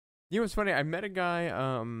times. You know what's funny? I met a guy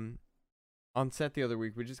on set the other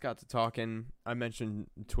week. We just got to talking. I mentioned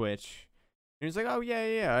Twitch. And he was like, "Oh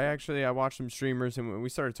yeah. I watched some streamers and we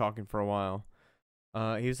started talking for a while."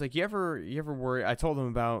 He was like, "You ever worry?" I told him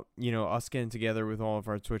about us getting together with all of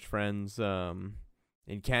our Twitch friends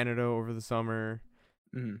in Canada over the summer,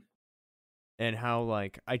 and how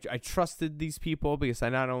like I trusted these people because I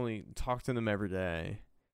not only talk to them every day,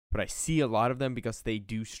 but I see a lot of them because they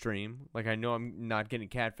do stream. Like I know I'm not getting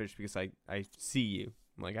catfish because I see you.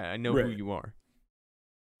 Like I know who you are.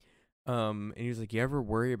 And he was like, "You ever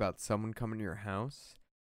worry about someone coming to your house?"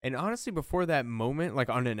 And honestly, before that moment, like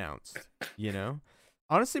unannounced,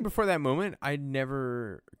 honestly, before that moment, I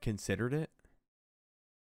never considered it.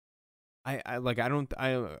 I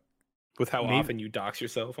with how often you dox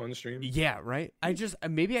yourself on stream. Yeah, right. I just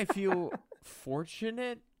maybe I feel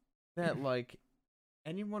fortunate that like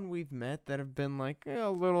anyone we've met that have been like a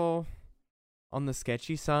little on the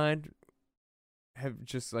sketchy side have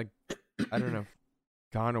just like I don't know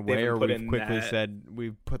gone away, or we've quickly said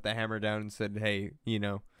we've put the hammer down and said, hey,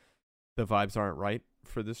 the vibes aren't right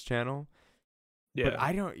for this channel. Yeah,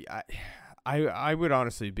 but I would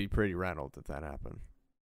honestly be pretty rattled if that happened.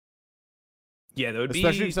 Yeah, that would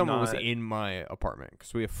especially be if someone was in my apartment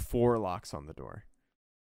because we have 4 locks on the door.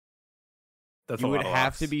 That's you would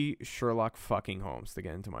have to be Sherlock fucking Holmes to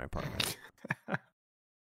get into my apartment.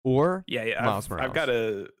 Or Miles Morales. I've got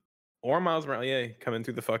Miles Morales. Yeah, coming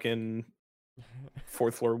through the fucking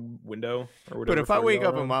 4th floor window or whatever. But if I wake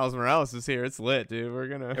up and Miles Morales is here, it's lit, dude. We're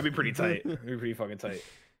gonna. It'd be pretty tight. It'd be pretty fucking tight.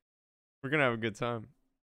 We're gonna have a good time.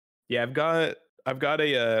 Yeah, I've got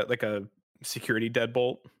a like a security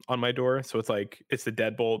deadbolt on my door, so it's the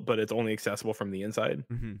deadbolt, but it's only accessible from the inside.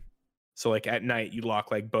 Mm-hmm. So like at night you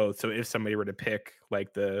lock like both. So if somebody were to pick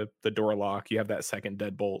like the door lock, you have that second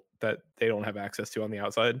deadbolt that they don't have access to on the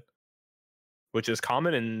outside, which is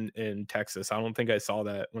common in Texas. I don't think I saw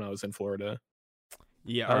that when I was in Florida.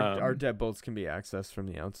 Yeah, our deadbolts can be accessed from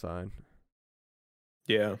the outside.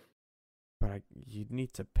 Yeah, but you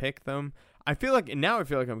need to pick them. I feel like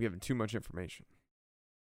I'm giving too much information.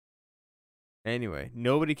 Anyway,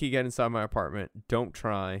 nobody can get inside my apartment. Don't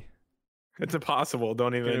try. It's impossible.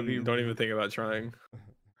 Don't even think about trying.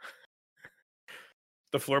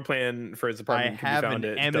 The floor plan for his apartment can be found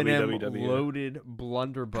at www. Loaded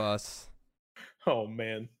blunderbuss. Oh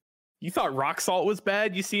man, you thought rock salt was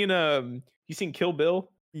bad? You seen Kill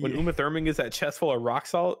Bill when Uma Thurman gets that chest full of rock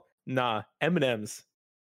salt? Nah, M&Ms.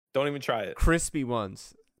 Don't even try it. Crispy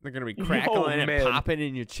ones. They're gonna be crackling and popping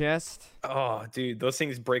in your chest. Oh, dude, those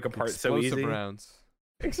things break apart so easy. Explosive rounds.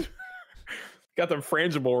 Got them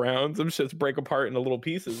frangible rounds. Them shits break apart into little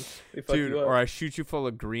pieces. Dude, or I shoot you full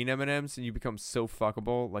of green M&Ms and you become so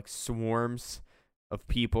fuckable. Like swarms of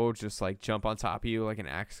people just like jump on top of you like an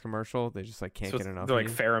Axe commercial. They just like can't get enough. They're like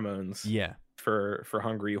pheromones. Yeah. For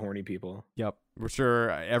hungry, horny people. Yep. Which are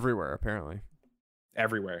everywhere apparently.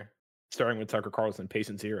 Everywhere. Starting with Tucker Carlson,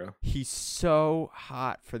 Patient Zero. He's so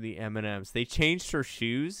hot for the M&Ms. They changed her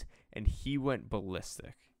shoes and he went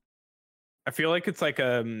ballistic. I feel like it's like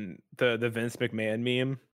the Vince McMahon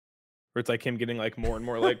meme where it's like him getting like more and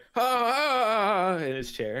more like in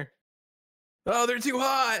his chair. Oh, they're too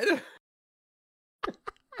hot.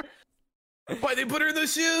 Why they put her in the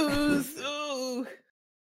shoes? Oh.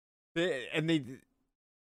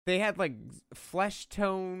 They had like flesh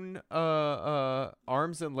tone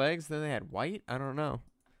arms and legs, then they had white. I don't know.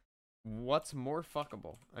 What's more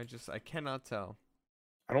fuckable? I cannot tell.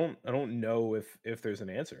 I don't know if there's an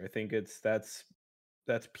answer. I think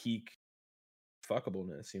that's peak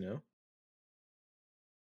fuckableness, you know?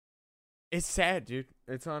 It's sad, dude.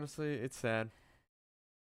 It's honestly, it's sad.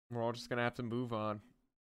 We're all just gonna have to move on.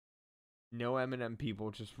 No Eminem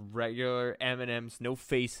people, just regular M&Ms, no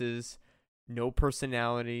faces, no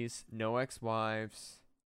personalities, no ex-wives,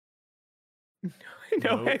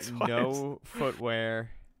 No ex-wives. no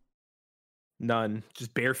footwear. None.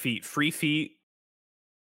 Just bare feet, free feet,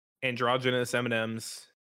 androgynous M&Ms,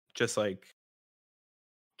 just like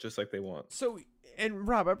they want. So, and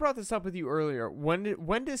Rob, I brought this up with you earlier.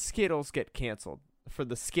 When does Skittles get canceled for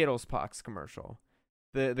the Skittles Pox commercial?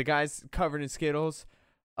 The guy's covered in Skittles.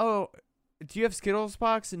 Oh, do you have Skittles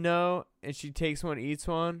Pox? No. And she takes one, eats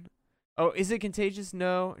one. Oh, is it contagious?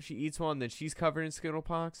 No. She eats one, then she's covered in Skittle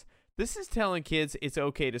Pox. This is telling kids it's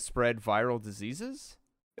okay to spread viral diseases.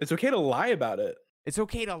 It's okay to lie about it. It's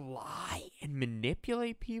okay to lie and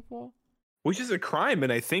manipulate people. Which is a crime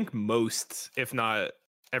in I think most, if not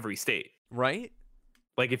every state. Right?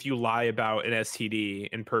 Like if you lie about an STD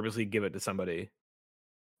and purposely give it to somebody,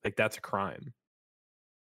 like that's a crime.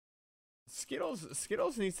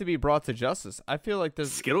 Skittles needs to be brought to justice. I feel like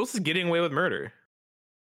there's Skittles is getting away with murder.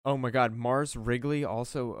 Oh my god, Mars Wrigley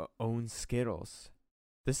also owns Skittles.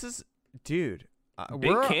 This is dude.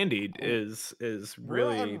 Big Candied is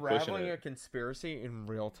really we're unraveling pushing a it. conspiracy in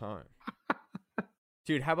real time.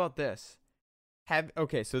 Dude, how about this?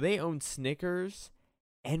 So they own Snickers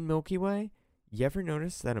and Milky Way. You ever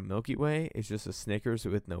notice that a Milky Way is just a Snickers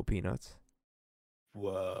with no peanuts?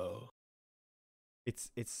 Whoa.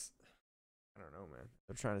 It's I don't know, man.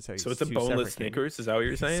 They're trying to tell you. So it's a boneless Snickers? Is that what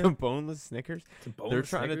you're saying? It's a boneless Snickers. They're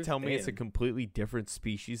trying Snickers? to tell me it's a Damn. completely different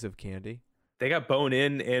species of candy. They got bone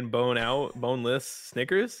in and bone out, boneless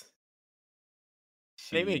Snickers.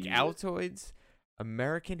 They make Shit. Altoids,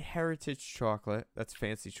 American Heritage chocolate. That's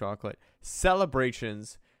fancy chocolate.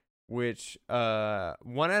 Celebrations, which 1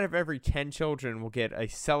 out of every 10 children will get a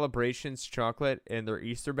Celebrations chocolate in their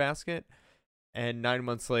Easter basket, and 9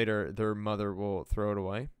 months later, their mother will throw it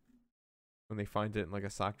away when they find it in like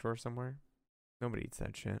a sock drawer somewhere. Nobody eats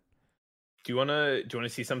that shit. Do you wanna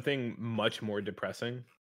see something much more depressing?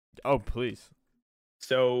 Oh, please.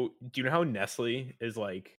 So, do you know how Nestle is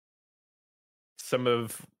like some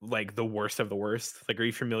of like the worst of the worst? Like, are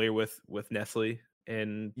you familiar with Nestle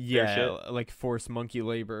and their shit? Like forced monkey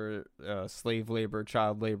labor, slave labor,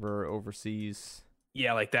 child labor overseas.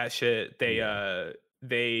 Yeah, like that shit.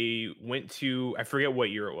 They went to, I forget what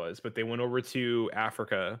year it was, but they went over to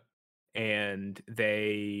Africa and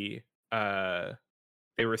they were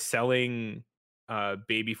selling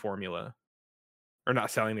baby formula. Or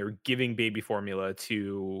not selling, they were giving baby formula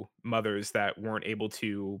to mothers that weren't able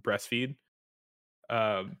to breastfeed.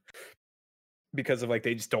 Because of like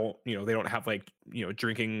they just don't, they don't have like,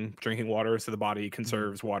 drinking water, so the body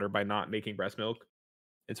conserves water by not making breast milk.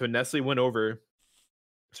 And so Nestle went over,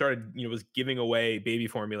 started, was giving away baby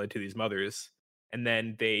formula to these mothers. And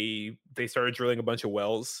then they started drilling a bunch of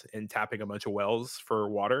wells and tapping a bunch of wells for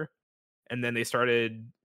water. And then they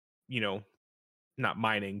started, not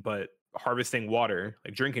mining, but harvesting water,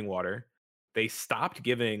 like drinking water. They stopped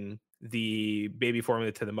giving the baby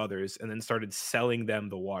formula to the mothers and then started selling them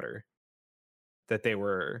the water that they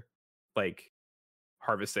were like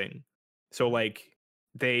harvesting. So like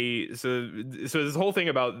so this whole thing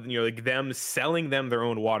about like them selling them their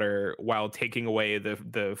own water while taking away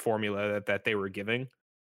the formula that they were giving.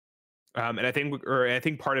 And I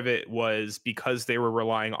think part of it was because they were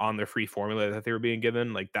relying on the free formula that they were being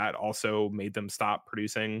given. Like that also made them stop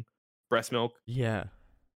producing breast milk. Yeah.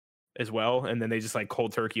 As well, and then they just like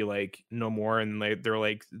cold turkey like no more, and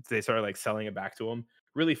they started like selling it back to them.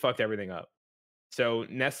 Really fucked everything up. So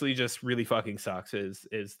Nestle just really fucking sucks. Is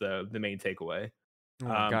the main takeaway? Oh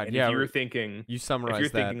my god! And Yeah, if you were thinking, you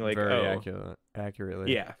summarized that like, very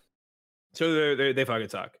accurately. Yeah. So they fucking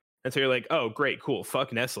suck. And so you're like, oh great, cool,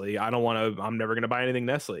 fuck Nestle. I'm never gonna buy anything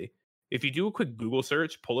Nestle. If you do a quick Google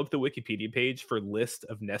search, pull up the Wikipedia page for list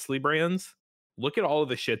of Nestle brands. Look at all of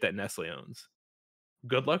the shit that Nestle owns.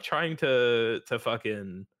 Good luck trying to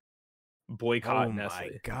fucking boycott Nestle. Oh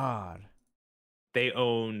my god. They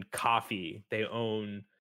own coffee. They own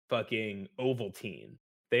fucking Ovaltine.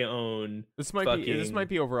 They own this might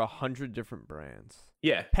be over 100 different brands.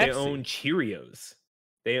 Yeah, Pepsi. They own Cheerios.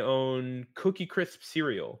 They own Cookie Crisp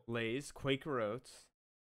cereal. Lay's, Quaker Oats.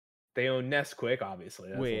 They own Nesquik, obviously.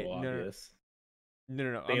 That's a little obvious.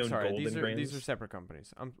 No. They I'm own sorry. Golden These are Brands. separate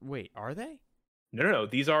companies. Wait, are they? No.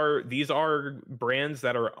 These are brands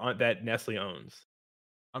that are that Nestle owns.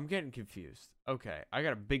 I'm getting confused. Okay, I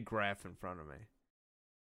got a big graph in front of me.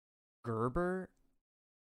 Gerber.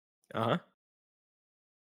 Uh-huh.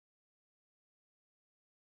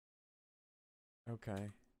 Okay.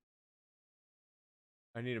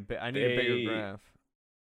 I need I need a bigger They graph.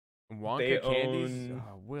 they Wonka candies. own,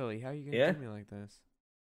 Oh, Willie, how you gonna yeah, do me like this?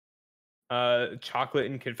 chocolate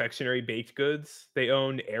and confectionery baked goods. They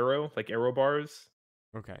own Aero, like Aero bars.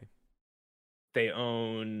 Okay. They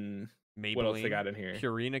own, what else they Maybelline, got in here?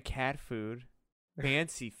 Purina cat food,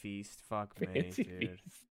 Fancy Feast. Fuck me, Fancy dude.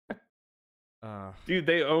 Feast. Uh, Dude,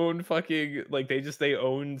 they own fucking, like, they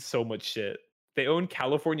own so much shit. They own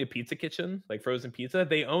California Pizza Kitchen, like frozen pizza.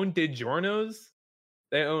 They own DiGiorno's.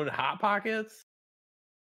 They own Hot Pockets.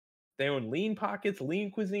 They own Lean Pockets,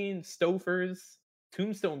 Lean Cuisine, Stouffer's,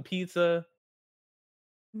 Tombstone Pizza.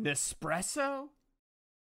 Nespresso?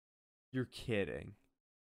 You're kidding.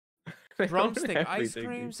 They own Drumstick ice everything, dude.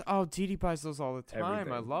 creams? Oh, Didi buys those all the time. I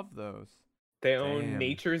Everything. love those. They own Damn.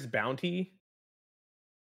 Nature's Bounty.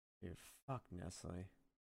 Dude, fuck Nestle.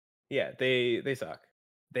 Yeah, they suck.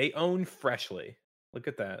 They own Freshly. Look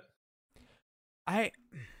at that. I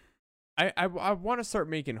want to start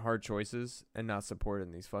making hard choices and not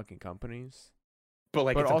supporting these fucking companies. But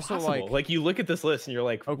like, But it's also, impossible. Like, you look at this list and you're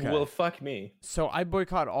like, Okay. well, fuck me. So I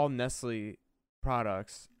boycott all Nestle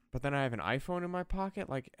products, but then I have an iPhone in my pocket.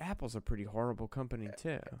 Like, Apple's a pretty horrible company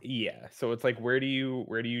too. Yeah. So it's like, where do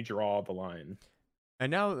you draw the line?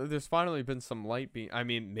 And now there's finally been some light being. I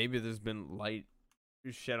mean, maybe there's been light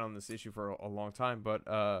shed on this issue for a long time, but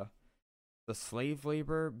the slave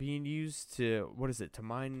labor being used to, what is it, to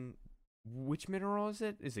mine, which mineral is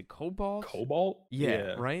it? Is it cobalt? Cobalt?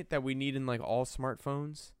 Yeah, right? That we need in like all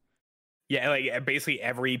smartphones. Yeah, like basically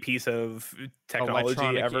every piece of technology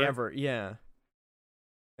Electronic ever. yeah.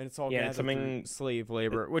 And it's all Yeah, gathered it's something- through slave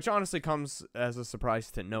labor, which honestly comes as a surprise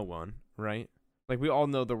to no one, right? Like, we all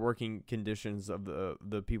know the working conditions of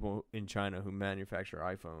the people in China who manufacture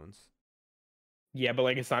iPhones. Yeah, but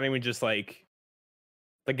like, it's not even just like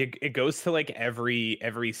it goes to like every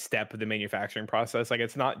step of the manufacturing process. Like,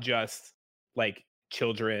 it's not just like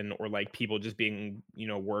children or like people just being,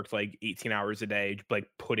 worked like 18 hours a day, like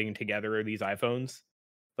putting together these iPhones.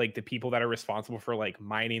 Like, the people that are responsible for like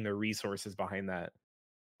mining the resources behind that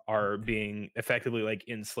are being effectively like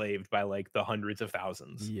enslaved by like the hundreds of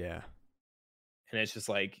thousands. Yeah. And it's just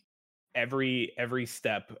like every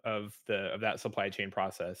step of that supply chain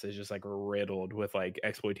process is just like riddled with like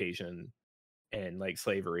exploitation and like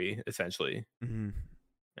slavery, essentially. Mm-hmm.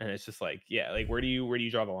 And it's just like, yeah, like, where do you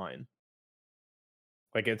draw the line?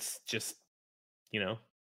 Like, it's just,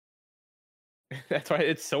 that's why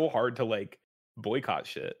it's so hard to like boycott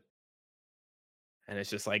shit. And it's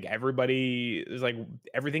just like, everybody is like,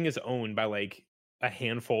 everything is owned by like a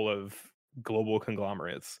handful of global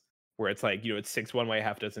conglomerates, where it's like, it's six one way,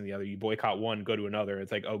 half dozen the other. You boycott one, go to another.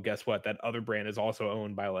 It's like, oh, guess what? That other brand is also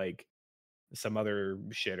owned by like some other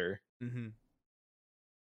shitter. Mm-hmm.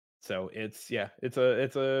 So it's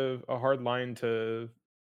a hard line to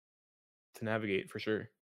navigate for sure.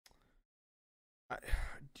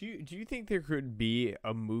 Do you think there could be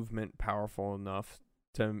a movement powerful enough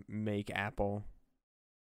to make Apple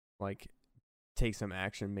like take some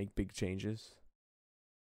action, make big changes?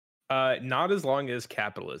 Not as long as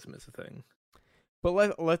capitalism is a thing.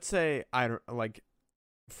 But let's say, I don't, like,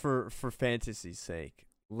 for fantasy's sake,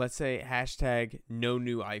 let's say hashtag no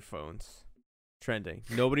new iPhones trending.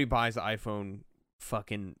 Nobody buys iPhone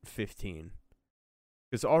fucking 15.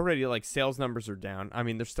 Because already, like, sales numbers are down. I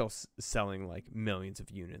mean, they're still selling like millions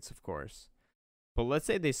of units, of course. But let's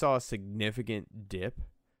say they saw a significant dip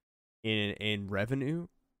in revenue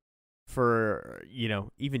for,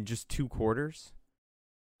 even just 2 quarters.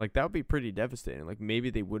 Like, that would be pretty devastating. Like, maybe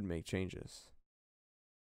they would make changes.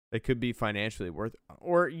 They could be financially worth,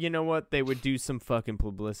 or you know what? They would do some fucking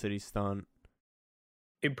publicity stunt.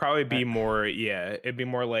 It'd probably be more, yeah. It'd be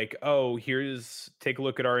more like, oh, take a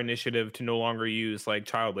look at our initiative to no longer use like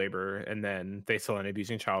child labor, and then they still end up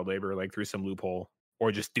using child labor like through some loophole,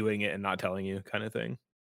 or just doing it and not telling you, kind of thing.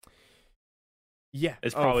 Yeah,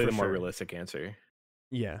 it's probably the for more sure. realistic answer.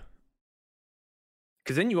 Yeah,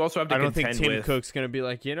 because then you also have to. I don't think Tim Cook's gonna be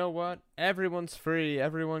like, you know what? Everyone's free.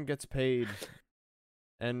 Everyone gets paid.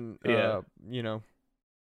 And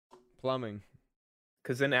plumbing.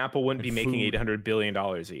 Because then Apple wouldn't And be making food. $800 billion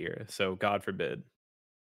a year. So God forbid.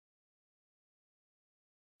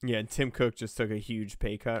 Yeah, and Tim Cook just took a huge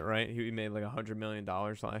pay cut, right? He made like $100 million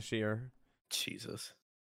last year Jesus.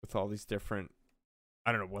 with all these different,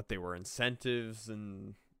 I don't know what they were, incentives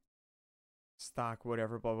and stock,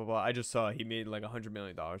 whatever, blah blah blah. I just saw he made like $100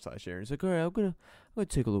 million last year. And he's like, all right, I'm gonna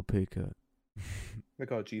take a little pay cut.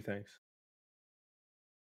 Like, oh, gee, thanks.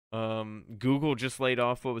 Google just laid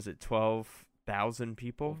off, what was it, 12,000 1,000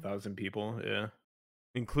 people, 1,000 people. Yeah.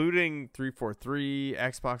 including 343,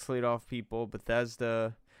 Xbox laid off people,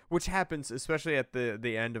 Bethesda, which happens especially at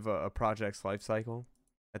the end of a project's life cycle.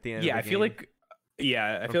 At the end, Yeah, of the I feel game, like.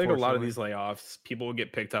 Yeah, I feel like a lot of unfortunately. these layoffs, people will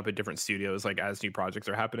get picked up at different studios like as new projects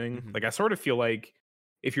are happening. Mhm. Like I sort of feel like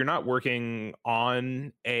if you're not working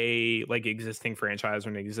on a like existing franchise or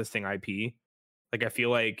an existing IP, like I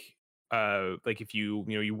feel like if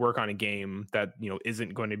you work on a game that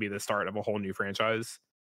isn't going to be the start of a whole new franchise,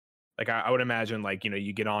 like I would imagine like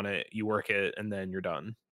you get on it, you work it, and then you're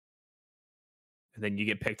done, and then you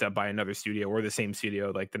get picked up by another studio or the same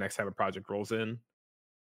studio like the next time a project rolls in.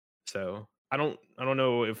 So I don't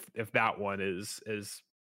know if that one is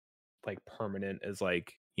like permanent as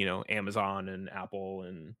like Amazon and Apple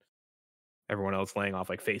and everyone else laying off,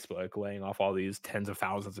 like Facebook laying off all these tens of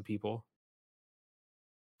thousands of people.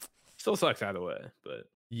 Still sucks either way, but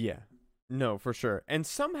Yeah, no, for sure. And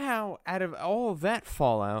somehow, out of all of that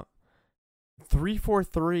fallout,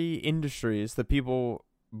 343 Industries, the people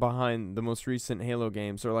behind the most recent Halo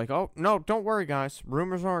games, are like, oh no, don't worry, guys.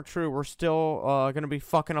 Rumors aren't true. We're still gonna be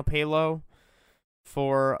fucking up Halo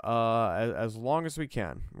for as long as we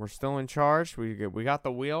can. We're still in charge. We got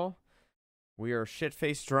the wheel. We are shit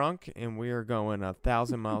faced drunk, and we are going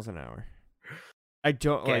 1,000 miles an hour. I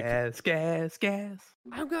don't like. gas.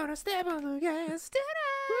 I'm gonna step on the gas.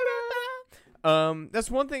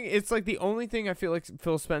 That's one thing. It's like the only thing I feel like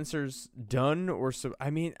Phil Spencer's done, or so.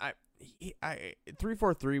 I mean, I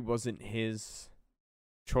 343 wasn't his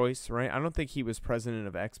choice, right? I don't think he was president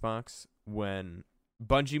of Xbox when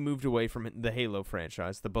Bungie moved away from the Halo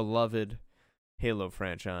franchise, the beloved Halo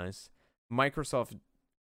franchise. Microsoft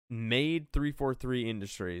made 343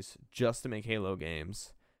 Industries just to make Halo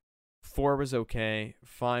games. 4 was okay,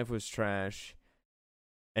 5 was trash,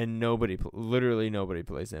 and literally nobody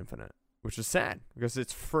plays Infinite, which is sad because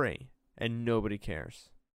it's free and nobody cares.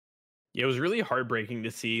 Yeah, it was really heartbreaking to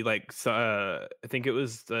see. Like, I think it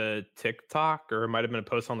was the TikTok, or it might have been a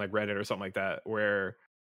post on like Reddit or something like that, where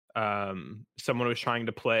someone was trying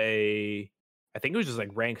to play. I think it was just like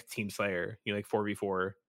ranked Team Slayer, like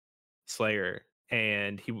 4v4 Slayer,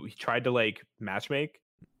 and he tried to like matchmake,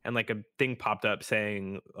 and like a thing popped up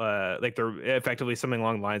saying like there effectively something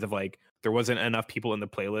along the lines of like there wasn't enough people in the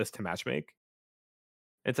playlist to matchmake.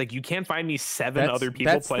 It's like you can't find me seven other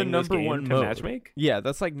people playing this game to matchmake. Yeah,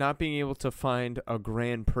 that's like not being able to find a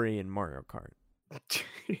Grand Prix in Mario Kart.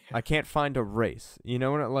 I can't find a race. You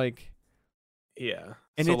know what? Like, yeah,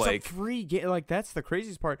 and so it's like, a free game. Like that's the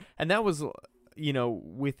craziest part. And that was,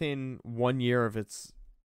 within 1 year of its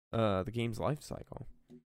the game's life cycle.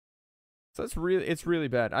 So it's really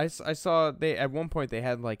bad. I saw they at one point they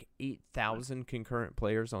had like 8,000 concurrent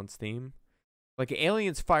players on Steam. Like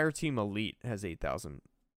Aliens Fireteam Elite has 8,000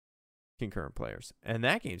 concurrent players, and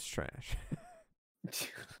that game's trash.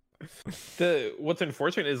 What's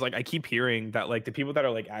unfortunate is like I keep hearing that like the people that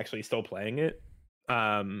are like actually still playing it,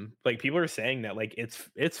 like people are saying that like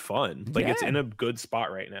it's fun, like it's in a good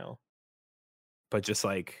spot right now, but just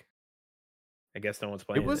like I guess no one's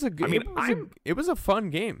playing. It was a fun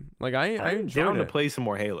game. Like I enjoyed down it. to play some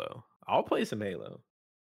more Halo. I'll play some Halo.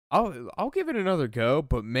 I'll give it another go,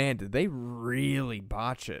 but man, did they really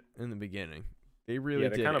botch it in the beginning. They really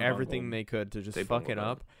did everything they could to just fuck it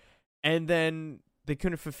up. And then they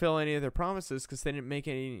couldn't fulfill any of their promises because they didn't make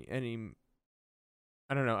any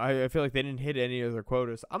I don't know. I feel like they didn't hit any of their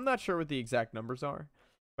quotas. I'm not sure what the exact numbers are,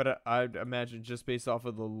 but I'd imagine just based off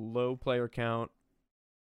of the low player count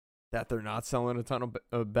that they're not selling a ton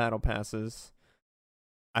of battle passes.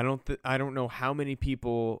 I don't know how many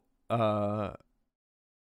people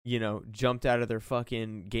jumped out of their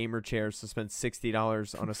fucking gamer chairs to spend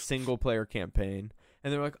 $60 on a single player campaign.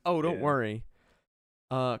 And they're like, oh, don't worry.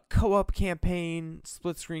 Co-op campaign,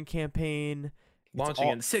 split screen campaign. Launching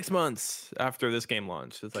in 6 months after this game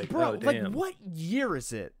launched. It's like, bro, oh, damn. like what year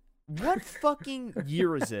is it? What fucking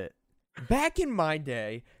year is it? Back in my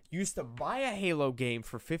day, you used to buy a Halo game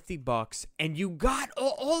for $50 and you got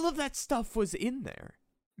all of that stuff was in there.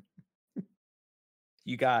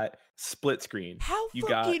 You got split screen. How you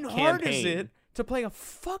fucking got hard campaign. is it to play a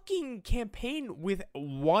fucking campaign with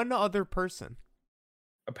one other person?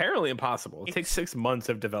 Apparently impossible. It takes 6 months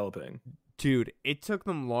of developing. Dude, it took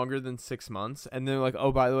them longer than 6 months. And they're like,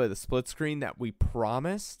 oh, by the way, the split screen that we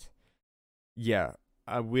promised, yeah,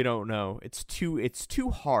 we don't know. It's too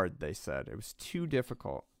hard, they said. It was too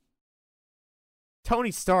difficult.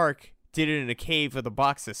 Tony Stark did it in a cave with a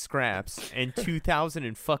box of scraps in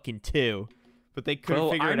 2002. But they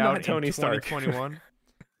couldn't figure it out in 2021.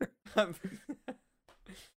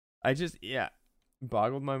 I just,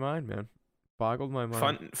 boggled my mind, man. Boggled my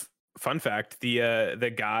mind. Fun fact: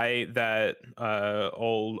 the guy that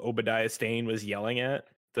old Obadiah Stane was yelling at,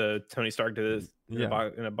 the Tony Stark did this Yeah.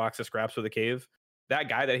 in a box of scraps with a cave. That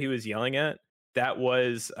guy that he was yelling at, that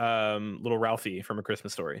was little Ralphie from A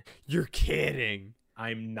Christmas Story. You're kidding.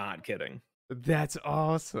 I'm not kidding. That's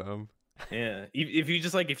awesome. Yeah, if you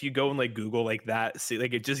just like if you go and like Google like that, see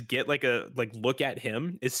like it just get like a like look at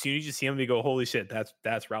him as soon as you see him, you go, holy shit,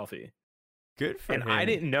 that's Ralphie. Good for And him. I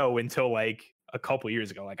didn't know until like a couple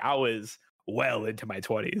years ago. Like I was well into my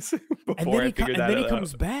 20s before And then I figured that and then he out.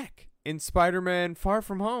 comes back in Spider-Man Far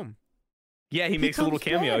From Home. Yeah, he makes a little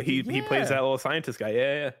comes cameo. back, He plays yeah. that little scientist guy.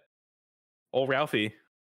 Yeah. Old Ralphie.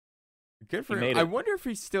 Good for He him. made I it. wonder if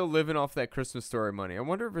he's still living off that Christmas Story money. I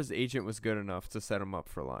wonder if his agent was good enough to set him up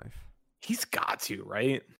for life. He's got to,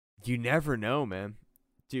 right? You never know, man.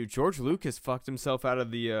 Dude, George Lucas fucked himself out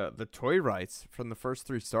of the toy rights from the first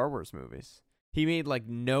 3 Star Wars movies. He made like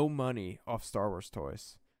no money off Star Wars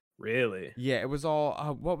toys. Really? Yeah, it was all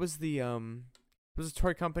what was the it was a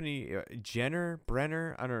toy company,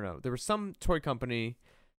 Brenner, I don't know. There was some toy company.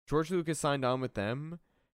 George Lucas signed on with them.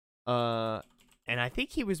 And I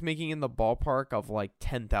think he was making in the ballpark of like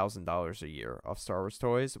 $10,000 a year off Star Wars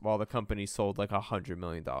toys, while the company sold like $100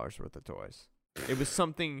 million worth of toys. It was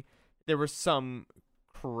something. There was some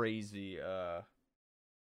crazy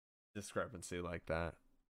discrepancy like that.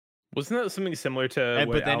 Wasn't that something similar to And,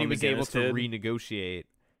 what but then he Alan was able McGinnis to did? renegotiate,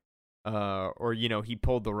 or he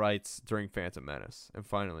pulled the rights during Phantom Menace, and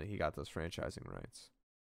finally he got those franchising rights.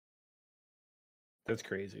 That's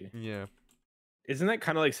crazy. Yeah. Isn't that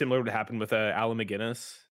kind of like similar to what happened with Alan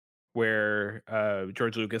McGinnis, where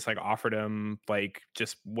George Lucas like offered him like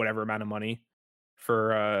just whatever amount of money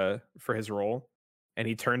for his role, and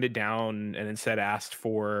he turned it down and instead asked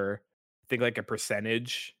for I think like a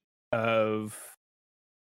percentage of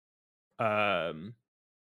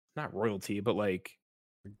not royalty but like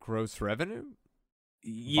Gross revenue?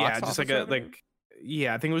 yeah, Box just like office a revenue? like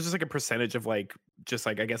yeah, I think it was just like a percentage of like just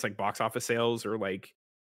like I guess like box office sales or like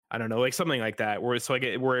I don't know, like something like that. Where it's like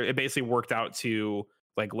where it basically worked out to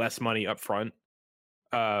like less money up front.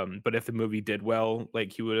 But if the movie did well,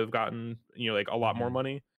 like he would have gotten like a lot more Mhm.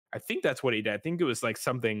 money. I think that's what he did. I think it was like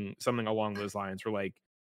something along those lines where like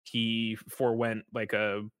he forewent like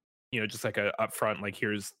a just like a upfront like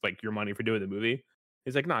here's like your money for doing the movie.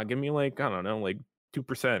 He's like, nah, give me like I don't know like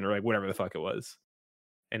 2% or like whatever the fuck it was,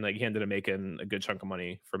 and like he ended up making a good chunk of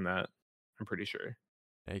money from that. I'm pretty sure.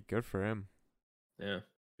 Hey, good for him. Yeah.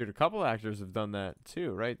 Dude, a couple actors have done that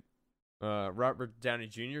too, right? Robert Downey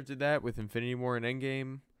Jr. did that with Infinity War and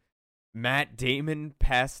Endgame. Matt Damon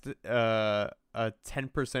passed a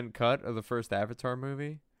 10% cut of the first Avatar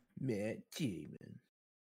movie. Matt Damon.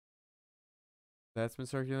 That's been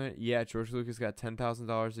circulating. Yeah, George Lucas got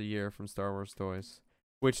 $10,000 a year from Star Wars toys,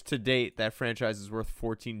 which to date that franchise is worth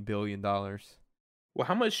 $14 billion. Well,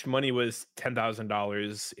 how much money was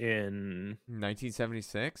 $10,000 in?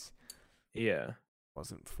 1976 Yeah.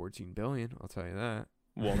 wasn't 14 billion. I'll tell you that.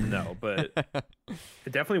 Well, no, but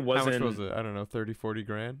it definitely How wasn't. much was it? I don't know, 30, 40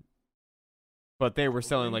 grand. But they were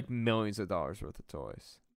selling Probably. like millions of dollars worth of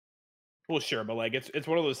toys. Well, sure, but like it's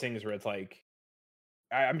one of those things where it's like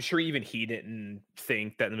I'm sure even he didn't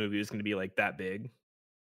think that the movie was going to be like that big.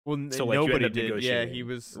 Well, So like you nobody end up did. Yeah, negotiating. he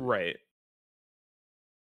was. Right.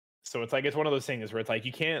 So it's like it's one of those things where it's like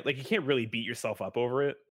you can't really beat yourself up over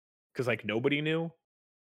it because like nobody knew.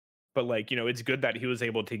 But like it's good that he was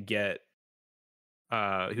able to get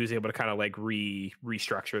he was able to kind of like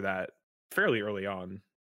restructure that fairly early on.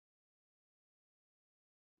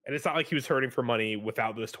 And it's not like he was hurting for money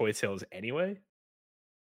without those toy sales anyway.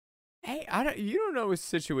 Hey, you don't know his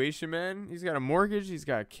situation, man. He's got a mortgage. He's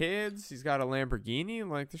got kids. He's got a Lamborghini.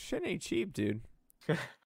 Like, the shit ain't cheap, dude.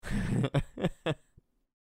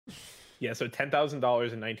 Yeah, so $10,000 in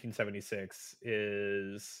 1976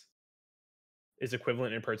 is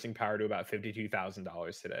equivalent in purchasing power to about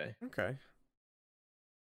 $52,000 today. Okay.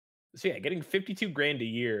 So yeah, getting 52 grand a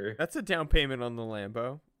year. That's a down payment on the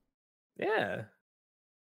Lambo. Yeah.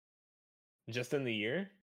 Just in the year?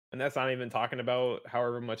 And that's not even talking about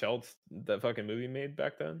however much else the fucking movie made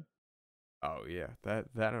back then. Oh yeah, that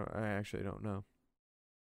I actually don't know.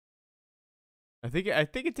 I think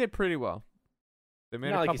it did pretty well. They made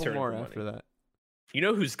Not a like he's couple hurting more for after money. that. You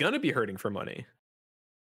know who's gonna be hurting for money?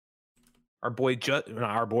 Our boy, not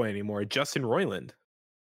our boy anymore, Justin Roiland.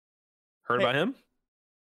 Heard Hey. about him?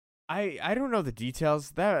 I don't know the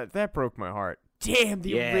details. That broke my heart. Damn,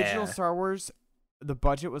 the original Yeah. Star Wars, the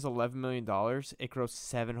budget was $11 million. It grossed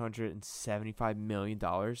 $775 million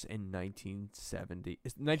in 1977.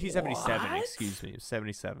 What? Excuse me,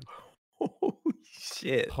 77. Holy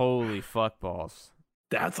shit. Holy fuck balls.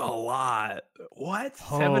 That's a lot. What?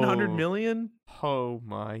 700 Oh, million? oh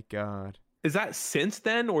my God. Is that since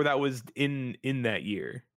then, or that was in that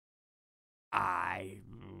year? I,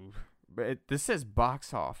 but this says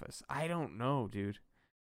box office. I don't know, dude.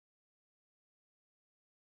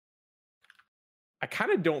 I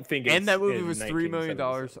kind of don't think And it's that movie in was $3 million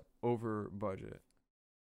 1977. over budget.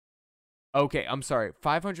 Okay, I'm sorry.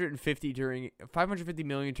 550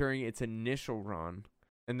 million during its initial run,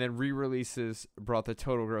 and then re-releases brought the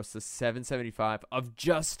total gross to 775 of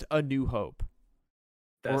just A New Hope.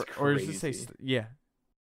 That's or crazy. does it say yeah,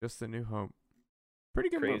 just A New Hope. Pretty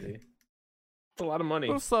good Crazy. movie. It's a lot of money.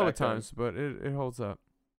 A little slow at back then. times, but it holds up.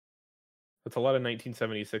 That's a lot of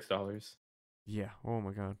 $1976. Yeah. Oh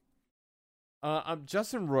my God. I'm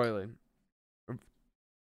Justin Roiland.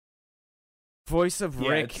 Voice of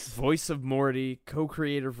Rick, voice of Morty,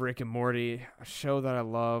 co-creator of Rick and Morty, a show that I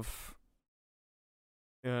love.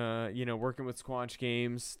 Working with Squanch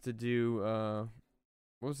Games to do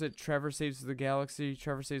what was it? Trevor Saves the Galaxy,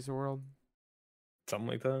 Trevor Saves the World, Something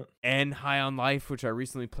like that. and High on Life, which I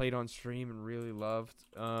recently played on stream and really loved.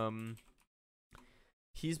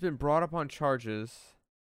 He's been brought up on charges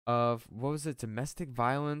of domestic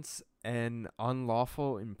violence and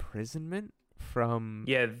unlawful imprisonment from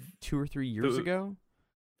 2 or 3 years ago.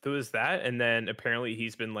 There was that, and then apparently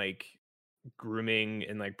he's been like grooming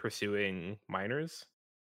and like pursuing minors.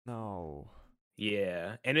 No.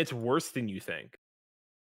 Yeah, and it's worse than you think.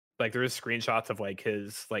 Like there's screenshots of like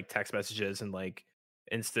his like text messages and like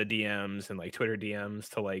Insta DMs and like Twitter DMs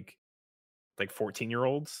to like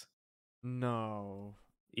 14-year-olds. No.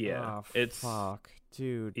 Yeah, Oh, it's fuck,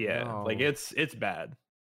 dude. yeah, no. like it's bad.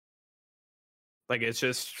 Like it's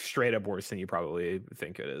just straight up worse than you probably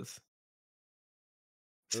think it is.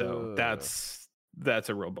 So Ugh. that's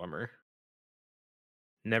a real bummer.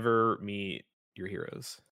 Never meet your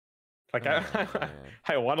heroes. Like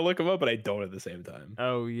I want to look them up, but I don't at the same time.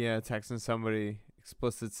 Oh yeah, texting somebody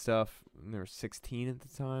explicit stuff. And they were 16 at the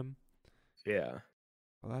time. Yeah.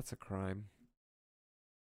 Well, that's a crime,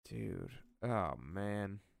 dude. Oh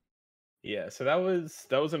man. Yeah. So that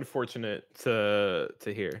was unfortunate to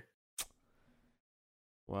hear.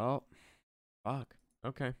 Well, fuck.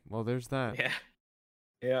 Okay. Well, there's that. Yeah.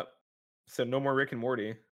 Yep. So no more Rick and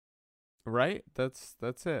Morty. Right? That's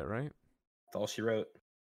it, right? That's all she wrote.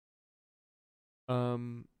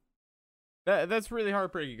 That's really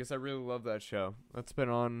heartbreaking because I really love that show. That's been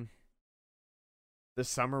on. This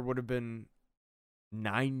summer would have been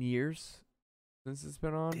 9 years since it's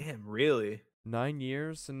been on. Damn, really? 9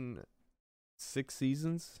 years and 6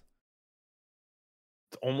 seasons.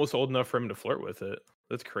 It's almost old enough for him to flirt with it.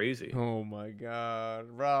 That's crazy. Oh my God,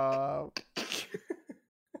 Rob.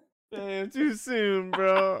 Damn, too soon,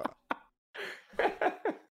 bro.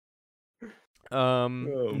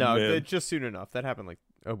 No, just soon enough. That happened like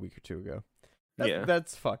a week or two ago.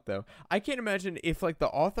 That's fucked though. I can't imagine if like the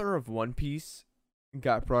author of One Piece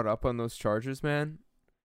got brought up on those charges, man.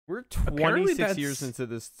 We're 26 years into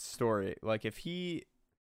this story. Like if he,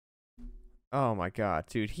 oh my God,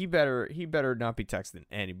 dude, he better not be texting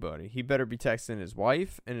anybody. He better be texting his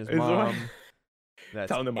wife and his mom. That's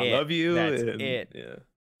telling them I love you. That's it. Yeah.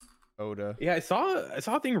 Oda. Yeah, I saw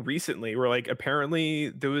a thing recently where like apparently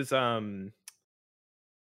there was who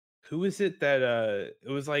is it that it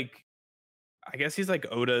was like, I guess he's like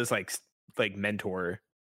Oda's like mentor.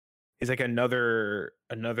 He's like another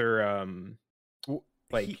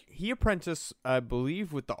like he apprenticed, I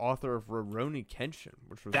believe, with the author of Rurouni Kenshin,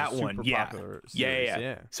 which was that a super one. popular series.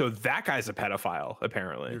 Yeah. So that guy's a pedophile,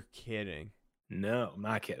 apparently. You're kidding. No, I'm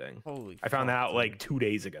not kidding. Holy I found that out like 2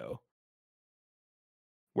 days ago.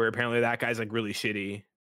 Where apparently that guy's like really shitty.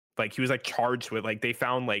 Like he was like charged with like they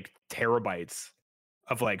found like terabytes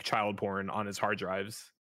of like child porn on his hard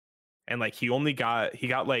drives. And like he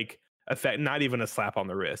got like not even a slap on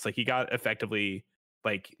the wrist. Like he got effectively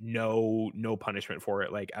like no punishment for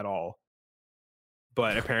it like at all.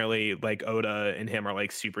 But apparently like Oda and him are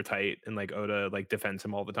like super tight and like Oda like defends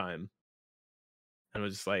him all the time. And it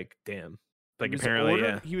was just like, damn. Like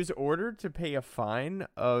apparently he was ordered to pay a fine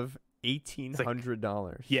of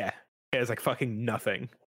 $1,800. Yeah. It was like fucking nothing.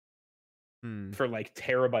 For like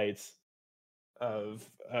terabytes of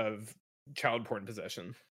child porn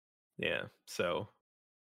possession. Yeah. So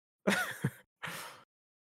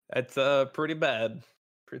that's pretty bad.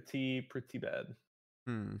 Pretty bad.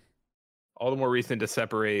 All the more reason to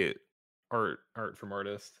separate art from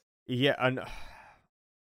artist. Yeah,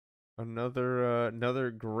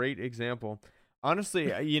 another great example. Honestly,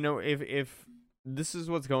 if this is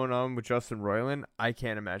what's going on with Justin Roiland, I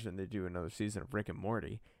can't imagine they do another season of Rick and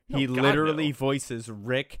Morty. He literally voices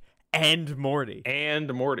Rick and Morty.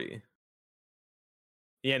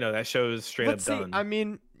 Yeah, no, that show's straight Let's up see. done. I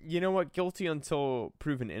mean, you know what? Guilty until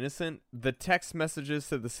proven innocent. The text messages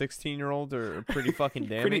to the 16-year-old are pretty fucking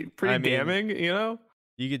damning. pretty I mean, damning, you know?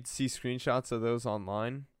 you could see screenshots of those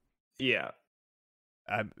online. Yeah.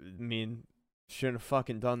 I mean, shouldn't have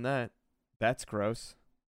fucking done that. That's gross.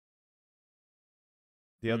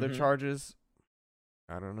 The other Mhm. charges,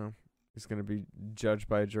 I don't know. He's going to be judged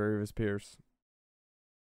by a jury of his peers.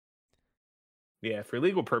 Yeah, for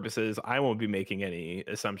legal purposes, I won't be making any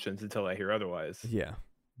assumptions until I hear otherwise. Yeah.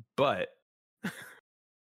 But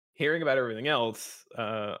hearing about everything else,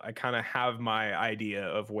 I kind of have my idea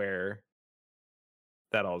of where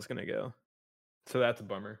that all is going to go. So that's a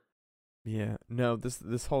bummer. Yeah. No,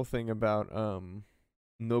 this whole thing about Nobuhiro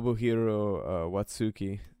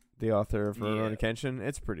Watsuki, the author of Rurouni Kenshin,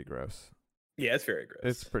 it's pretty gross. Yeah, it's very gross.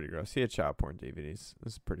 It's pretty gross. He had child porn DVDs.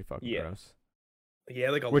 It's pretty fucking gross.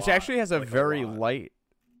 Yeah, like a Which lot, actually has a like very lot. light.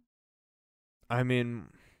 I mean,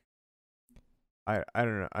 I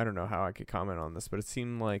don't know how I could comment on this, but it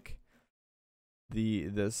seemed like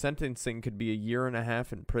the sentencing could be 1.5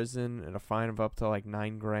 years in prison and a fine of up to like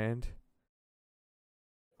 $9,000.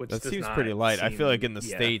 Which That does seems not pretty light. I feel like seem- in the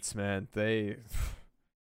yeah. States, man, they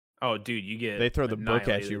Oh, dude, you get they throw the book at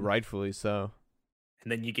you, annihilated. rightfully so.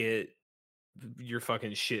 And then you get your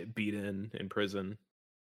fucking shit beat in prison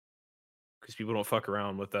because people don't fuck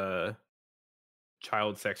around with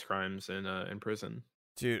child sex crimes in prison.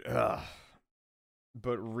 Dude,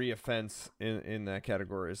 but reoffense in that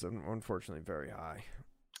category is unfortunately very high.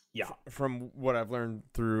 Yeah. From what I've learned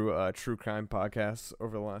through true crime podcasts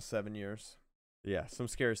over the last 7 years. Yeah, some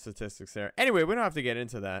scary statistics there. Anyway, we don't have to get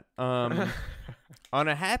into that. On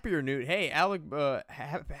a happier note, hey, Alec,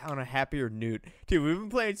 on a happier note, dude, we've been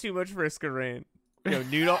playing too much Friska Rain. Yo,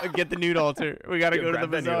 get the nude altar. We gotta go to the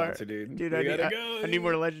bazaar. Dude, I need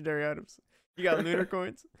more legendary items. You got lunar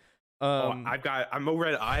coins? I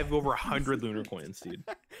have over 100 lunar coins, dude.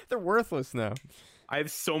 They're worthless now. I have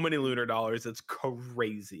so many lunar dollars. It's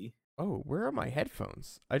crazy. Oh, where are my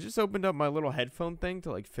headphones? I just opened up my little headphone thing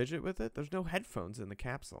to like fidget with it. There's no headphones in the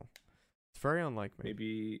capsule. It's very unlike me.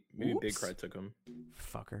 Maybe Big Cry took them.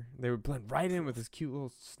 Fucker. They would blend right in with his cute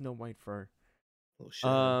little snow white fur. Little shit.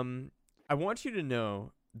 I want you to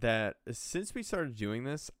know that since we started doing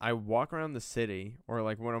this, I walk around the city or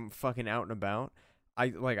like when I'm fucking out and about,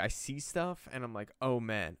 I see stuff and I'm like, oh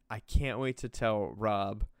man, I can't wait to tell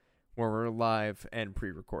Rob when we're live and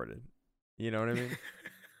pre-recorded. You know what I mean?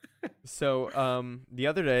 So, the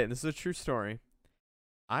other day, and this is a true story,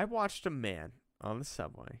 I watched a man on the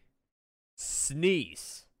subway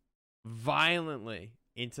sneeze violently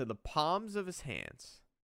into the palms of his hands.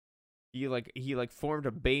 He formed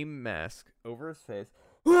a BAME mask over his face.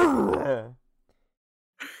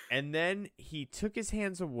 And then he took his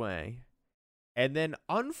hands away and then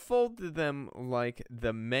unfolded them like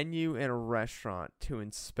the menu in a restaurant to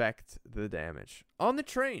inspect the damage on the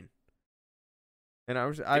train. And I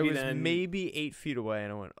was maybe 8 feet away,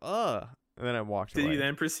 and I went, ugh. And then I walked away. Did you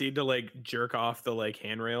then proceed to like jerk off the like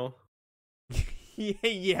handrail?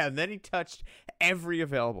 Yeah. And then he touched every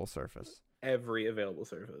available surface. Every available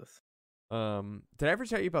surface. Did I ever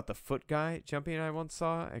tell you about the foot guy Jumpy and I once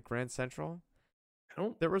saw at Grand Central?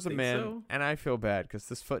 There was a man, so. and I feel bad because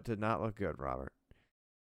this foot did not look good, Robert.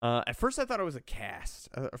 At first I thought it was a cast.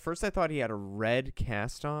 At first I thought he had a red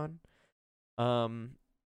cast on.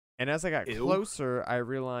 And as I got closer, I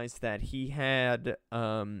realized that he had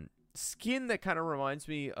skin that kind of reminds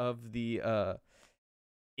me of the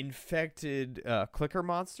infected clicker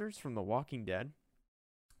monsters from The Walking Dead.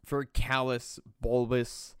 Very callous,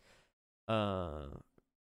 bulbous,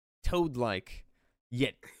 toad-like,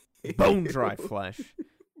 yet bone-dry flesh.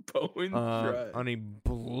 Bone-dry. On a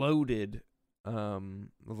bloated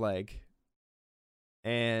leg.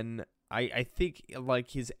 And I think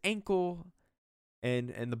like his ankle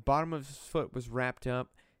and the bottom of his foot was wrapped up,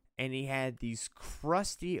 and he had these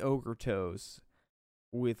crusty ogre toes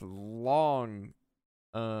with long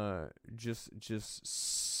just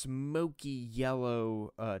smoky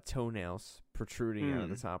yellow toenails protruding out of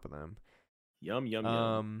the top of them.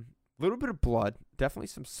 Yum. Little bit of blood, definitely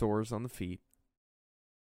some sores on the feet.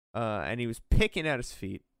 And he was picking at his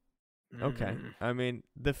feet. Okay. I mean,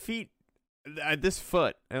 the feet, this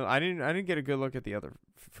foot, I didn't get a good look at the other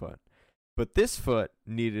foot, but this foot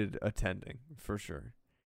needed attending for sure.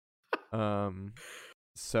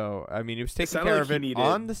 So I mean, he was taking care of it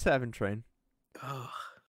on the 7 train. Ugh.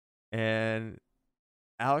 And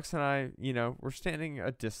Alex and I, we're standing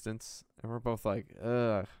a distance, and we're both like,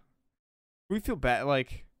 ugh. We feel bad,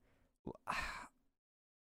 like,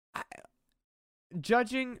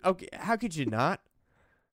 judging. Okay, how could you not?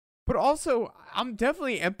 But also, I'm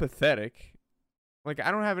definitely empathetic. Like,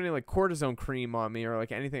 I don't have any like cortisone cream on me or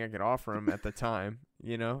like anything I could offer him at the time.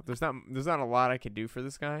 You know, there's not a lot I could do for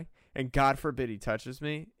this guy. And God forbid he touches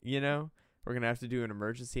me. You know, we're gonna have to do an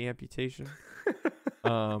emergency amputation.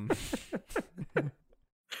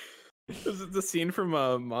 This is the scene from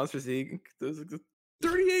Monsters Inc. There's like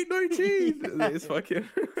 3819. It's fucking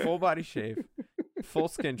full body shave, full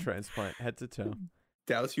skin transplant, head to toe.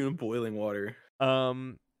 Douse you in boiling water.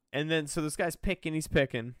 And then so this guy's picking, he's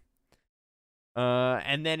picking.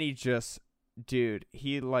 And then he just, dude,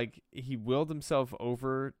 he willed himself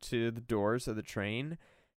over to the doors of the train.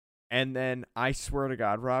 And then I swear to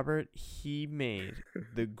God, Robert, he made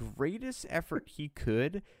the greatest effort he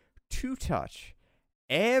could to touch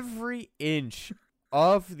every inch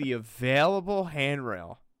of the available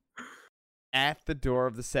handrail at the door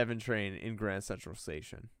of the 7 train in Grand Central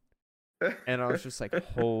Station. And I was just like,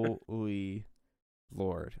 holy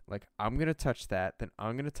Lord. Like, I'm going to touch that. Then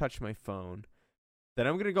I'm going to touch my phone. Then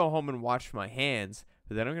I'm going to go home and wash my hands.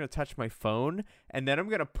 But then I'm going to touch my phone. And then I'm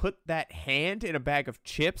going to put that hand in a bag of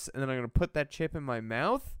chips. And then I'm going to put that chip in my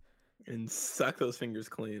mouth. And suck those fingers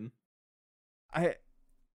clean.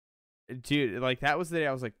 Dude, like, that was the day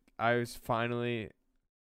I was like, I was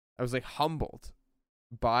like humbled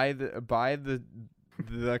by the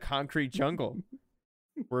concrete jungle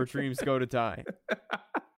where dreams go to die.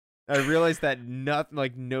 I realized that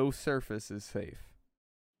no surface is safe.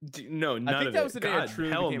 No, none of it. I think that was the day I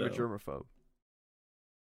truly became a germaphobe.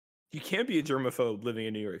 You can't be a germaphobe living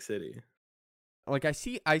in New York City. Like, I've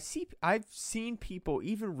seen people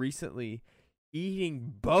even recently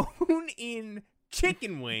eating bone-in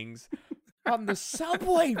chicken wings on the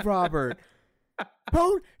subway, Robert.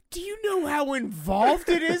 Bro, do you know how involved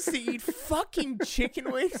it is to eat fucking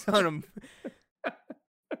chicken wings on them?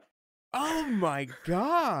 Oh my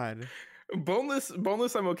God. Boneless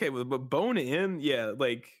I'm okay with, but bone in, yeah,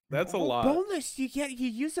 like that's a lot. Boneless, you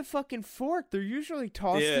use a fucking fork. They're usually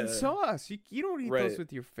tossed in sauce. You don't eat those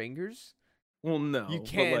with your fingers. Well, no, you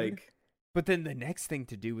can. But then the next thing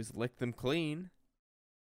to do is lick them clean.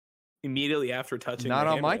 Immediately after touching. Not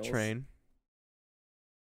the on my handrails. train.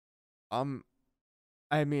 I'm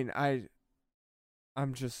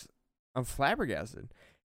flabbergasted.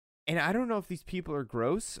 And I don't know if these people are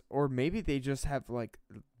gross or maybe they just have like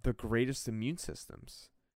the greatest immune systems.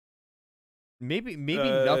 Maybe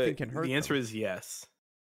nothing can hurt them. The answer is yes.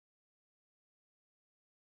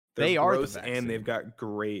 They are gross the vaccine. And they've got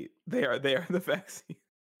great. They are the vaccine.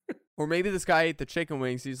 Or maybe this guy ate the chicken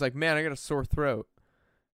wings. He's like, man, I got a sore throat.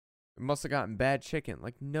 It must have gotten bad chicken.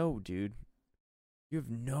 Like, no, dude. You have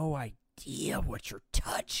no idea what you're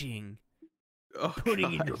touching.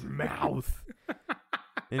 Putting in your mouth.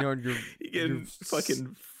 You know, you're getting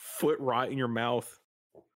fucking foot rot in your mouth.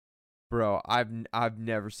 Bro, I've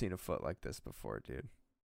never seen a foot like this before, dude.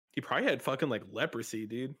 He probably had fucking like leprosy,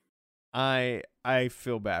 dude. I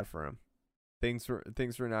feel bad for him. Things were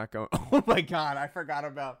not going. Oh my God, I forgot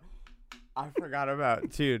about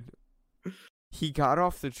dude. He got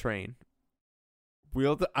off the train.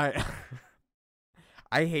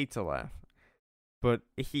 I hate to laugh, but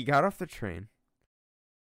he got off the train,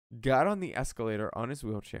 got on the escalator on his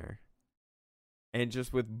wheelchair, and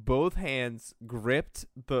just with both hands gripped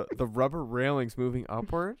the rubber railings moving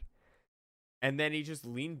upward, and then he just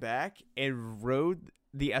leaned back and rode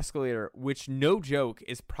the escalator, which, no joke,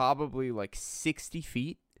 is probably like 60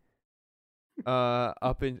 feet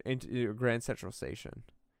up into Grand Central Station.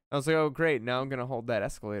 I was like, oh, great. Now I'm going to hold that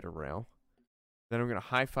escalator rail. Then I'm going to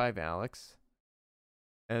high-five Alex.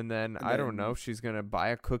 And then, I don't know, she's going to buy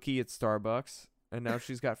a cookie at Starbucks. And now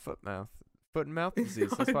she's got foot and mouth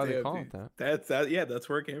disease. That's why they call it that. That's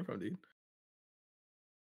where it came from, dude.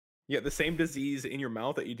 Yeah, the same disease in your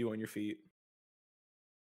mouth that you do on your feet.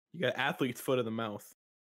 You got athlete's foot in the mouth.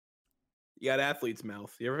 You got athlete's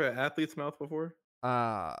mouth. You ever had athlete's mouth before?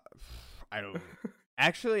 I don't.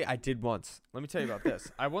 Actually, I did once. Let me tell you about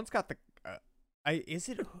this. I once got is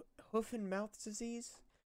it hoof and mouth disease?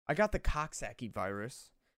 I got the Coxsackie virus,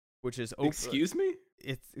 which is Excuse me?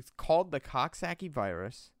 It's called the Coxsackie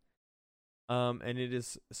virus. And it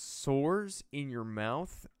is sores in your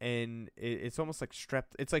mouth, and it's almost like strep.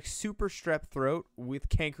 It's like super strep throat with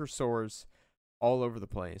canker sores all over the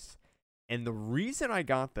place. And the reason I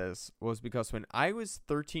got this was because when I was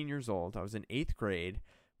 13 years old, I was in 8th grade.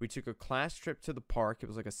 We took a class trip to the park. It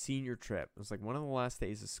was like a senior trip. It was like one of the last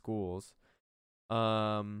days of schools.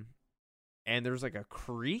 And there was like a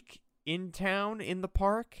creek in town in the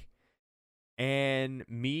park. And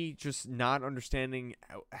me just not understanding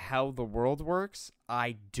how the world works,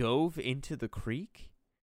 I dove into the creek,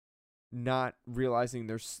 not realizing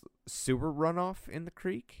there's sewer runoff in the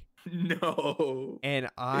creek. No. And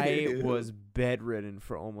I Ew. was bedridden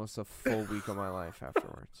for almost a full week of my life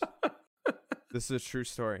afterwards. This is a true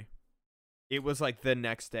story. It was like the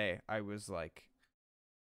next day I was like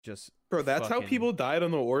just Bro, that's how fucking- people died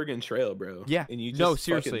on the Oregon Trail, bro. Yeah. And you just No, fucking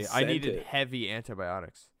seriously, I sent needed it. heavy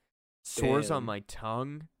antibiotics. Sores on Damn. my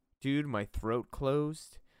tongue, dude, my throat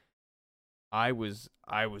closed. I was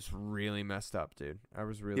really messed up, dude. I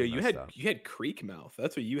was really Yeah, messed up. you had creek mouth.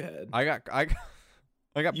 That's what you had. I got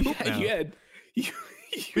you poop had, mouth. you had you,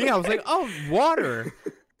 Yeah, I was like, "Oh, water."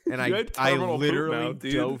 And you I had terminal poop literally mouth,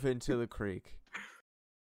 dude. dove into the creek.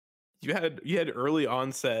 You had early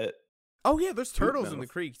onset. Oh yeah, there's Poop turtles in the mouth.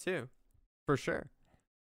 creek too. For sure.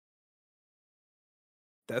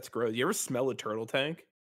 That's gross. You ever smell a turtle tank?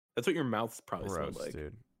 That's what your mouth probably Gross, smells like.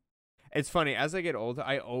 dude. It's funny, as I get older,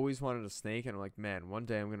 I always wanted a snake, and I'm like, man, one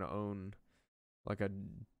day I'm gonna own like a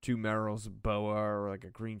Dumerils boa or like a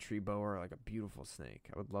green tree boa or like a beautiful snake.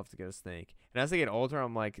 I would love to get a snake. And as I get older,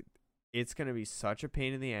 I'm like, it's gonna be such a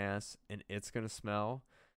pain in the ass, and it's gonna smell.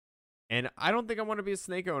 And I don't think I want to be a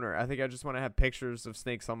snake owner. I think I just want to have pictures of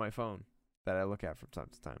snakes on my phone that I look at from time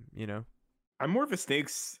to time. You know? I'm more of a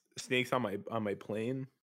snakes on my plane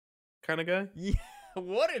kind of guy. Yeah.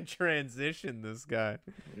 What a transition, this guy.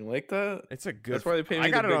 You like that? It's a good. That's why they pay me I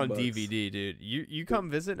got the it big on bucks. DVD, dude. You come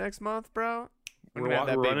visit next month, bro. I'm We're gonna have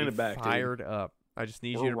that running baby it back, dude. fired up. I just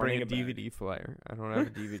need We're you to bring a running it back. DVD player. I don't have a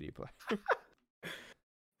DVD player.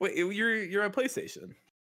 Wait, you're on PlayStation.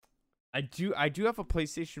 I do have a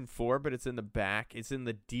PlayStation 4, but it's in the back. It's in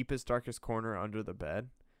the deepest, darkest corner under the bed,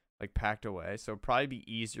 like packed away. So it'd probably be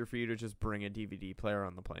easier for you to just bring a DVD player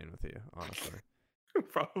on the plane with you, honestly.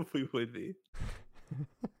 Probably would be.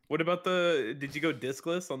 What about did you go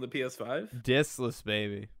discless on the PS5? Discless,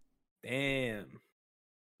 baby. Damn.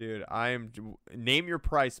 Dude, name your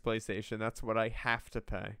price, PlayStation. That's what I have to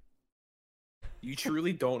pay. You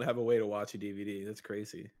truly don't have a way to watch a DVD. That's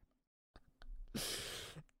crazy.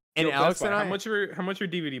 And Yo, Alex Best Buy, and I, how much are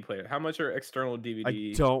DVD player? How much are external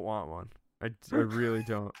DVD? I don't want one. I really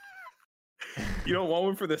don't. You don't want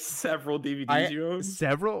one for the several DVDs you own?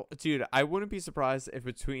 Several, dude. I wouldn't be surprised if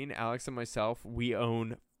between Alex and myself, we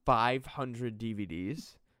own 500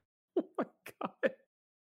 DVDs Oh my god.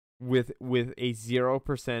 with a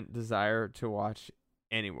 0% desire to watch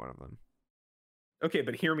any one of them. Okay,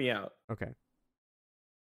 but hear me out. Okay.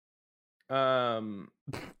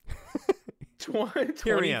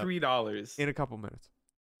 $23 In a couple minutes.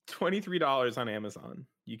 $23 on Amazon.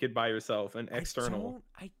 You could buy yourself an external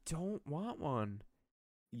I don't want one.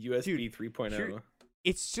 USB 3.0. here-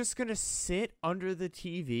 It's just gonna sit under the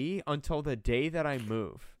TV until the day that I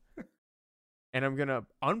move. And I'm gonna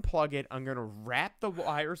unplug it. I'm gonna wrap the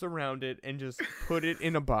wires around it and just put it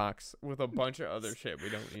in a box with a bunch of other shit we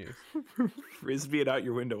don't use. Frisbee it out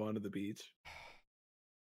your window onto the beach.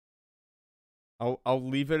 I'll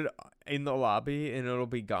leave it in the lobby and it'll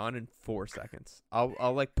be gone in 4 seconds. I'll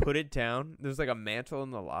like put it down. There's like a mantle in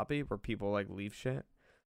the lobby where people like leave shit,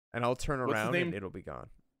 and I'll turn What's his around name? and it'll be gone.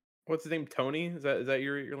 What's his name? Tony? Is that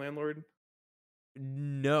your landlord?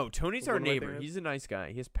 No, Tony's What our am I thinking neighbor. of? He's a nice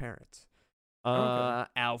guy. He has parents. Okay.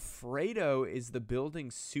 Alfredo is the building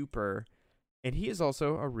super, and he is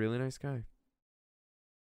also a really nice guy.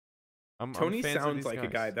 I'm Tony fans of sounds these like a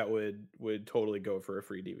guys. guy that would totally go for a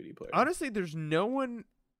free DVD player. Honestly, there's no one.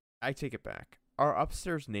 I take it back. Our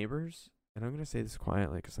upstairs neighbors, and I'm gonna say this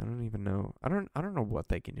quietly because I don't even know. I don't know what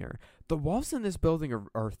they can hear. The walls in this building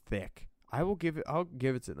are thick. I'll give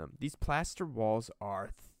it to them. These plaster walls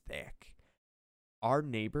are thick. Our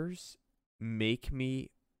neighbors make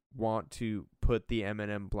me want to put the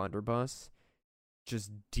M&M blunderbuss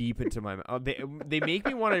just deep into my mouth. They make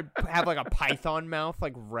me want to have like a python mouth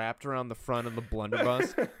like wrapped around the front of the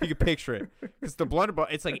blunderbuss. You can picture it, because the blunderbuss,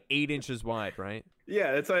 it's like 8 inches wide, right?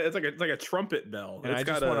 Yeah, it's like a trumpet bell. And It's I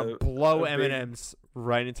just got want to blow a big- M&Ms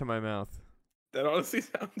right into my mouth, That honestly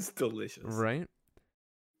sounds delicious. right?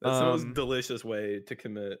 That's the most delicious way to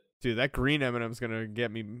commit. Dude, that green M&M's gonna get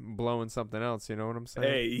me blowing something else. You know what I'm saying?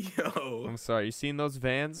 Hey, yo. I'm sorry. You seen those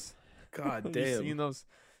Vans? God You damn. seen those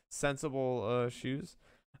sensible shoes?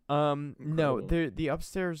 No, Incredible. the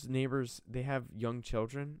upstairs neighbors, they have young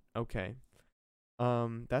children. Okay.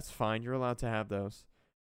 That's fine. You're allowed to have those.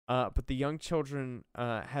 But the young children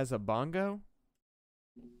has a bongo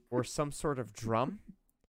or some sort of drum.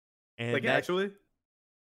 And Like, actually?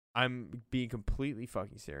 I'm being completely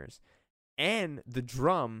fucking serious. And the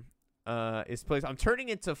drum is placed. I'm turning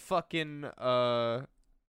into fucking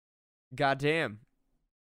goddamn.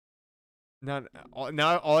 Now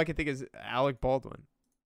all I can think is Alec Baldwin.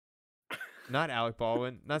 Not Alec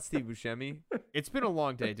Baldwin. Not Steve Buscemi. It's been a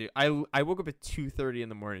long day, dude. I woke up at 2:30 in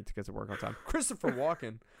the morning to get to work on time. Christopher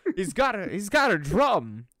Walken. He's got a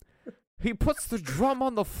drum. He puts the drum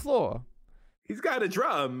on the floor. He's got a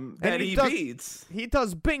drum that he beats. He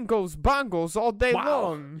does bingos, bongos all day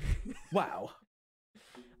long. Wow.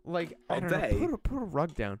 Like, all I don't day. know, put a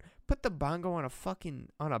rug down. Put the bongo on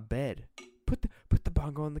a bed. Put the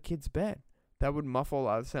bongo on the kid's bed. That would muffle a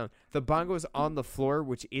lot of sound. The bongo is on the floor,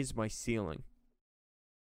 which is my ceiling.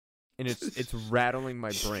 And it's rattling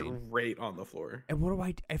my brain. Straight on the floor. And what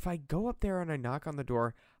do if I go up there and I knock on the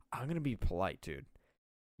door, I'm going to be polite, dude.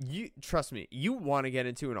 You trust me, you want to get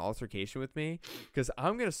into an altercation with me because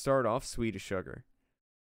I'm going to start off sweet as sugar.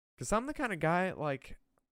 Because I'm the kind of guy, like,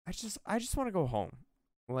 I just want to go home.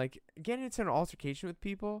 Like, getting into an altercation with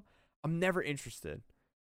people, I'm never interested.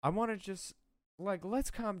 I want to just, like, let's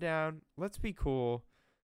calm down. Let's be cool.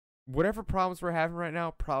 Whatever problems we're having right now,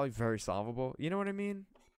 probably very solvable. You know what I mean?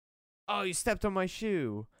 Oh, you stepped on my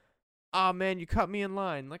shoe. Oh, man, you cut me in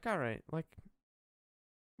line. Like, all right. Like,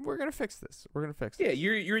 we're going to fix this. We're going to fix this. Yeah,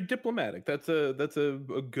 you're diplomatic. That's a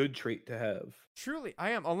good trait to have. Truly,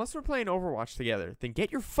 I am. Unless we're playing Overwatch together, then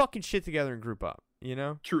get your fucking shit together and group up, you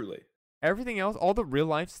know? Truly. Everything else, all the real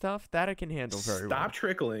life stuff, that I can handle very well. Stop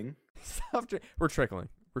trickling. We're trickling.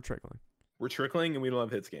 We're trickling and we don't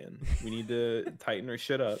have hit scan. We need to tighten our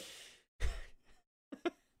shit up.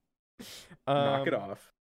 Knock it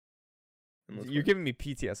off. You're giving me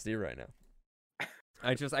PTSD right now.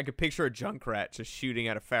 I could picture a Junkrat just shooting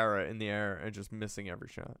at a Pharah in the air and just missing every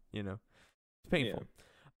shot, you know? It's painful.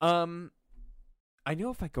 Yeah. I know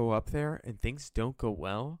if I go up there and things don't go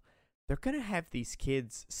well, they're going to have these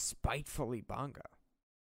kids spitefully bongo.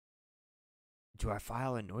 Do I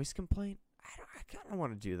file a noise complaint? I kind of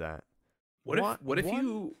want to do that. What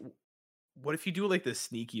if you do like the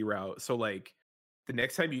sneaky route? So like the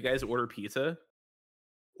next time you guys order pizza,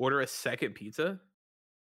 order a second pizza,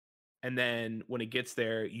 and then when it gets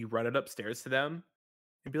there, you run it upstairs to them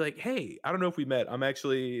and be like, "Hey, I don't know if we met. I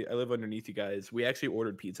live underneath you guys. We actually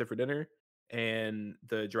ordered pizza for dinner, and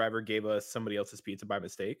the driver gave us somebody else's pizza by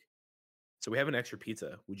mistake. So we have an extra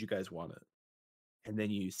pizza. Would you guys want it?" And then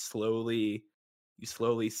you slowly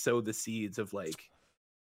sow the seeds of like,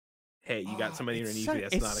 hey, you got somebody underneath you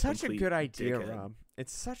that's not a complete It's such a good idea, dickhead. Rob.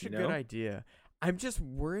 It's such a good idea. I'm just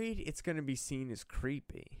worried it's going to be seen as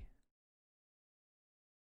creepy.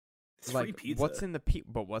 It's like, free pizza. What's in the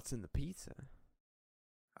pizza?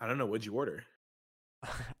 I don't know. What'd you order?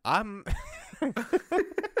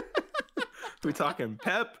 We talking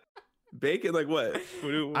pep, bacon, like what?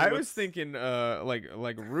 I was thinking like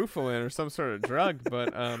Rufalin or some sort of drug,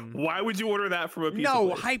 but why would you order that from a pizza No,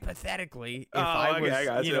 place? Hypothetically, if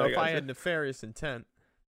if I had nefarious intent.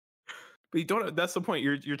 But you don't. That's the point.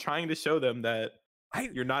 You're trying to show them that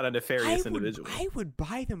you're not a nefarious individual. I would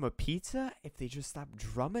buy them a pizza if they just stopped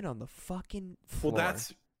drumming on the fucking floor. Well,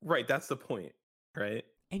 that's right. That's the point, right?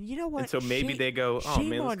 And you know what? And so maybe they go, "Oh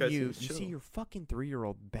man, this guy's you see your fucking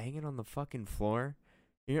 3-year-old banging on the fucking floor.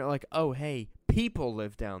 And you're like, oh hey, people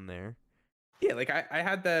live down there." Yeah, like I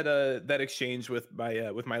had that exchange with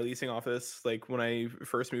my leasing office. Like when I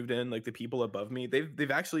first moved in, like the people above me,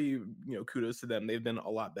 they've actually, kudos to them. They've been a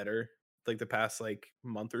lot better like the past like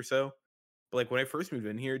month or so. But like when I first moved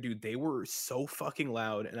in here, dude, they were so fucking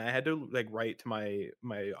loud, and I had to like write to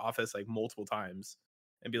my office like multiple times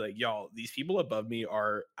and be like, "Y'all, these people above me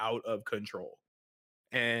are out of control."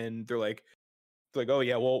 And they're like, "Oh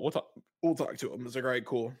yeah, well we'll talk to them." It's like, "All right,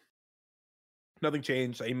 cool." Nothing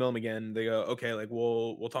changed. I email them again. They go, "Okay, like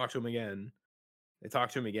we'll talk to him again." They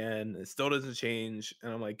talk to him again. It still doesn't change.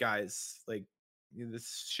 And I'm like, "Guys, like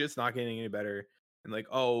this shit's not getting any better." And like,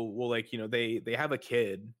 "Oh, well, like, they have a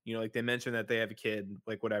kid, like they mentioned that they have a kid,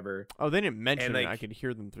 like whatever." Oh, they didn't mention and, it. like, I could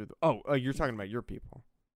hear them through the. Oh, you're talking about your people.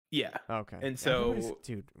 Yeah. Okay. And so,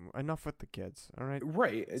 dude, enough with the kids. All right.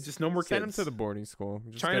 Right. It's just no more Send kids. them to the boarding school.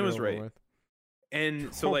 Just China was right. With.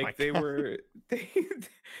 And so like they were and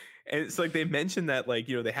it's like they mentioned that like,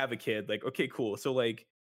 they have a kid. Like, okay, cool. So like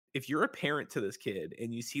if you're a parent to this kid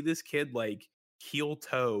and you see this kid like heel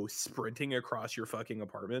toe sprinting across your fucking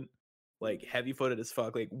apartment, like heavy footed as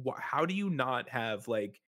fuck, like how do you not have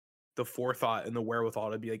like the forethought and the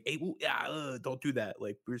wherewithal to be like, "Hey, well, yeah, don't do that.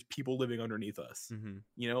 Like there's people living underneath us."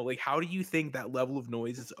 Mm-hmm. Like how do you think that level of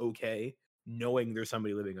noise is okay knowing there's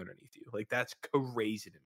somebody living underneath you? Like that's crazy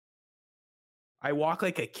to me. I walk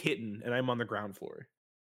like a kitten and I'm on the ground floor.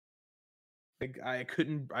 Like I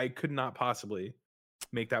could not possibly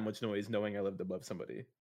make that much noise knowing I lived above somebody.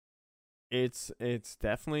 It's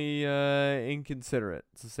definitely inconsiderate,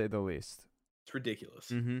 to say the least. It's ridiculous.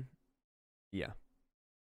 Mm-hmm. Yeah.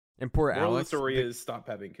 And poor Moral Alex. of the story is stop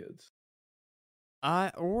having kids.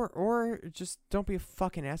 Or just don't be a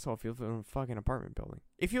fucking asshole if you live in a fucking apartment building.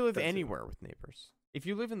 If you live That's it. anywhere with neighbors. If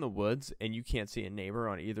you live in the woods and you can't see a neighbor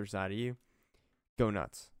on either side of you, go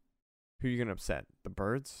nuts. Who are you gonna upset? The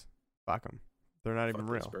birds? Fuck them. They're not even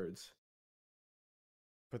Fuck those real. birds.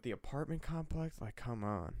 But the apartment complex, like, come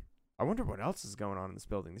on. I wonder what else is going on in this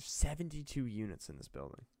building. There's 72 units in this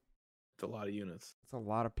building. It's a lot of units. It's a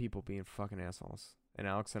lot of people being fucking assholes. And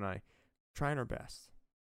Alex and I trying our best.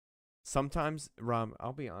 Sometimes, Rob,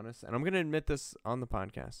 I'll be honest, and I'm going to admit this on the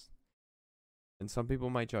podcast, and some people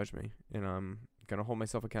might judge me, and I'm going to hold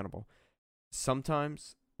myself accountable.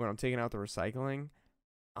 Sometimes, when I'm taking out the recycling,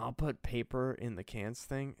 I'll put paper in the cans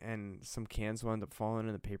thing, and some cans will end up falling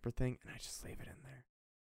in the paper thing, and I just leave it in there.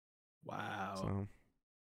 Wow. So,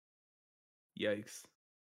 Yikes.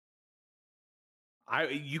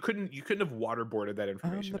 You couldn't have waterboarded that I'm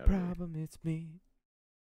information. the problem, it's me.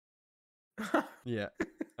 Yeah.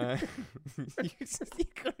 You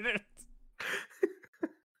couldn't.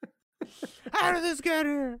 How did this get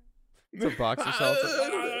here? It's a box of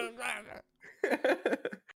salsa.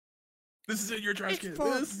 This is in your trash It's can.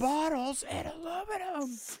 for bottles and aluminum.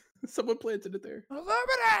 Someone planted it there.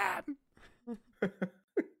 Aluminum.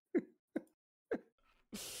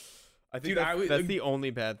 I think that's the only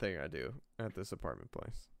bad thing I do at this apartment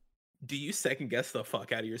place. Do you second guess the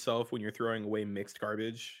fuck out of yourself when you're throwing away mixed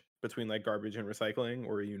garbage between like garbage and recycling,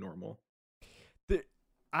 or are you normal?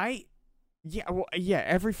 Yeah,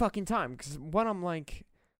 every fucking time. Because when I'm like,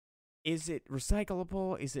 is it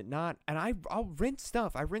recyclable? Is it not? And I'll rinse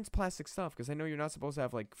stuff. I rinse plastic stuff because I know you're not supposed to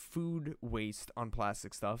have like food waste on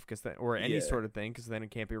plastic stuff, or any sort of thing, because then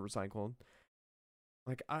it can't be recycled.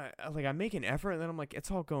 Like I make an effort, and then I'm like,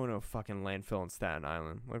 it's all going to a fucking landfill in Staten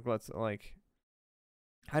Island. Like,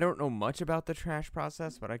 I don't know much about the trash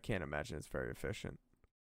process, but I can't imagine it's very efficient.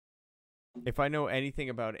 If I know anything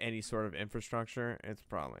about any sort of infrastructure, it's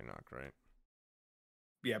probably not great.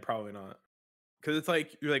 Yeah, probably not. Because it's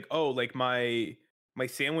like, you're like, oh, like my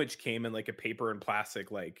sandwich came in like a paper and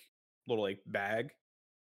plastic like little like bag.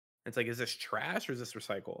 It's like, is this trash or is this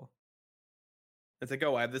recycle? It's like,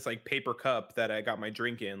 oh, I have this like paper cup that I got my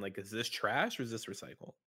drink in. Like, is this trash or is this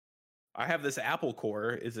recycle? I have this apple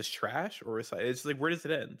core. Is this trash or recycle? It's like, where does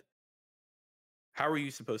it end? How are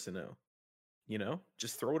you supposed to know? You know,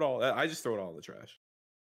 just throw it all. I just throw it all in the trash.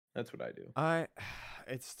 That's what I do.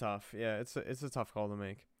 It's tough. Yeah, it's a tough call to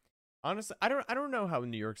make. Honestly, I don't know how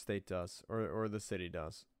New York State does or the city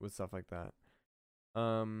does with stuff like that.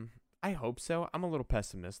 I hope so. I'm a little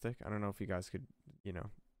pessimistic. I don't know if you guys could,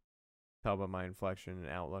 tell by my inflection and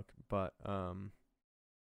outlook, but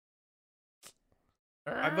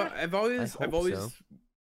I've always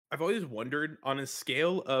wondered, on a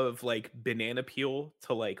scale of like banana peel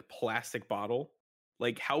to like plastic bottle,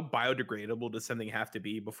 like how biodegradable does something have to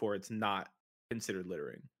be before it's not considered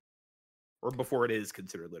littering, or before it is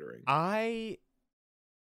considered littering? I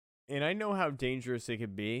know how dangerous it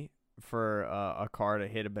could be for a car to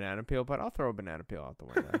hit a banana peel, but I'll throw a banana peel out the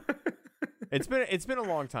window. It's been a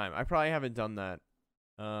long time. I probably haven't done that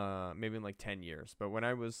maybe in like 10 years, but when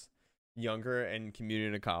I was younger and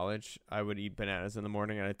commuting to college, I would eat bananas in the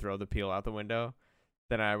morning and I'd throw the peel out the window.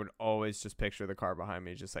 Then I would always just picture the car behind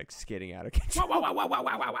me just like skidding out of control.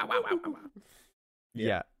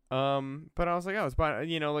 Yeah. But I was like, it's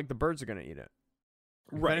like the birds are gonna eat it.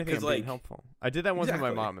 Right, because like, being helpful. I did that once with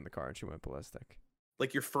my mom in the car and she went ballistic.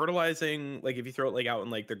 Like, you're fertilizing, like if you throw it like out in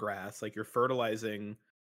like the grass, like you're fertilizing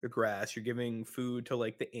the grass, you're giving food to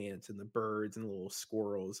like the ants and the birds and the little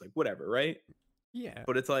squirrels, like whatever, right? Yeah.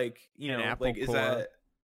 But it's like, like is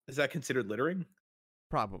that considered littering?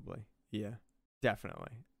 Probably. Yeah.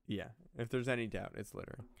 Definitely. Yeah. If there's any doubt, it's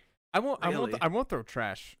littering. I won't throw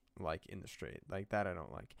trash like in the street. Like that I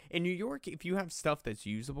don't like. In New York, if you have stuff that's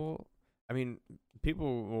usable, I mean,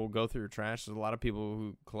 people will go through your trash. There's a lot of people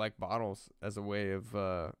who collect bottles as a way of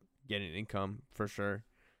getting income, for sure.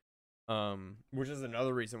 Which is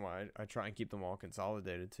another reason why I try and keep them all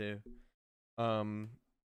consolidated too.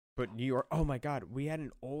 But New York, oh my God, we had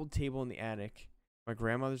an old table in the attic, my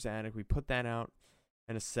grandmother's attic. We put that out,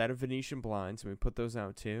 and a set of Venetian blinds, and we put those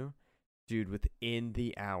out too. Dude, within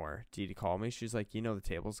the hour, Didi called me. She's like, the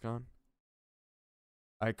table's gone.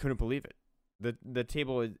 I couldn't believe it. The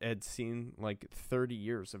table had seen like 30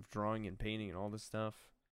 years of drawing and painting and all this stuff,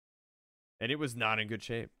 and it was not in good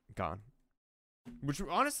shape. Gone. Which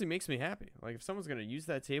honestly makes me happy. Like, if someone's gonna use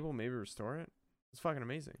that table, maybe restore it. It's fucking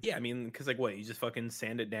amazing. Yeah, I mean, because like what, you just fucking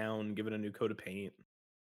sand it down, give it a new coat of paint.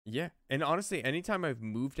 Yeah, and honestly, anytime I've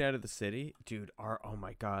moved out of the city, dude, oh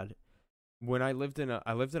my God, when I lived in a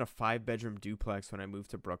 5-bedroom duplex when I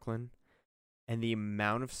moved to Brooklyn, and the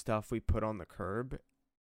amount of stuff we put on the curb,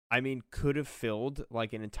 I mean, could have filled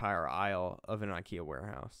like an entire aisle of an IKEA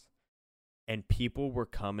warehouse. And people were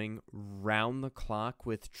coming round the clock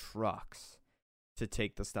with trucks to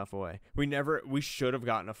take the stuff away. We should have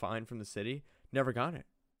gotten a fine from the city. Never got it.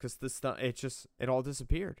 Because the stuff, it all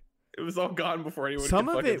disappeared. It was all gone before anyone Some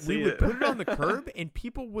could of fucking it, see we would it. put it on the curb, and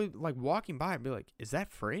people would, like, walking by and be like, is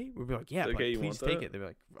that free? We'd be like, yeah, Okay, like, you please want take that? it. They'd be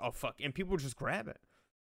like, oh, fuck. And people would just grab it.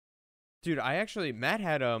 Dude, Matt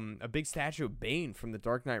had a big statue of Bane from The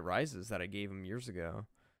Dark Knight Rises that I gave him years ago.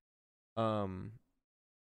 And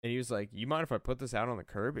he was like, you mind if I put this out on the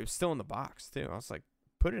curb? It was still in the box, too. I was like,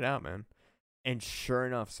 put it out, man. And sure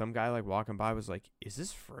enough, some guy, like, walking by was like, is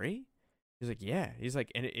this free? He's like, yeah. He's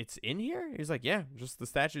like, and it's in here? He's like, yeah, just the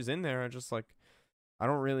statue's in there. I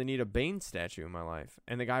don't really need a Bane statue in my life.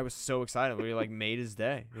 And the guy was so excited. We, like, made his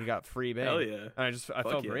day. He got free Bane. Hell yeah. And I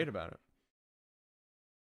felt yeah. great about it.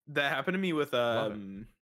 That happened to me with Love it.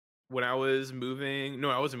 when I was moving. No,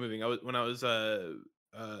 I wasn't moving. When I was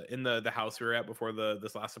in the house we were at before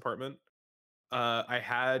this last apartment. I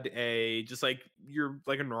had just like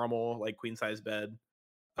a normal like queen size bed.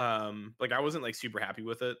 Like I wasn't like super happy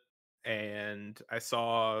with it, and I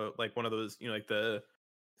saw like one of those, like the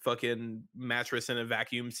fucking mattress in a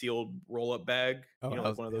vacuum sealed roll up bag. Oh,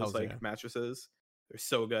 Like one of those like yeah. mattresses. They're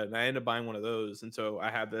so good, and I ended up buying one of those, and so I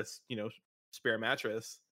had this spare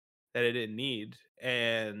mattress that I didn't need,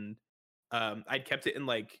 and I'd kept it in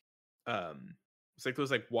like it's like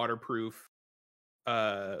those like waterproof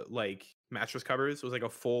like mattress covers. It was like a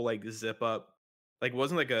full like zip up, like it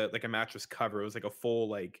wasn't like a mattress cover, it was like a full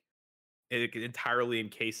like it entirely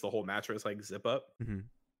encased the whole mattress like zip up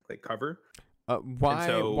like cover.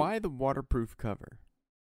 Why the waterproof cover?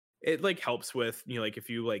 It like helps with like if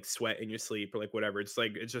you like sweat in your sleep or like whatever, it's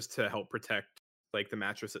just to help protect like the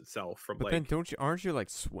mattress itself from But then aren't you like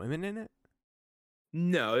swimming in it?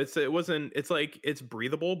 No, it's like it's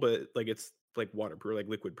breathable, but like it's like waterproof, like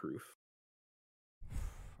liquid proof.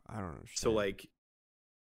 I don't know. So like,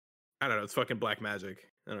 I don't know. It's fucking black magic.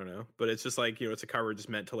 I don't know, but it's just like it's a cover just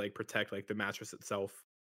meant to like protect like the mattress itself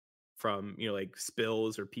from like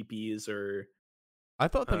spills or pee-pees or. I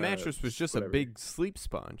thought the mattress was just whatever. a big sleep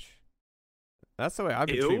sponge. That's the way I've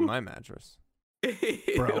been Ew. treating my mattress.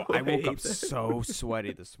 Bro, I woke up so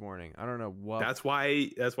sweaty this morning. I don't know what. That's why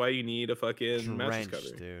you need a fucking mattress drenched,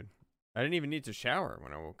 cover, dude. I didn't even need to shower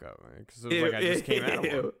when I woke up because it was like I just came out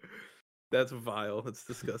of one. That's vile. That's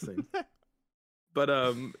disgusting. But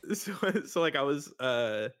so like I was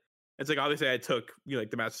it's like obviously I took like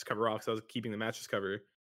the mattress cover off, so I was keeping the mattress cover,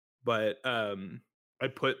 but I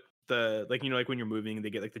put the like like when you're moving they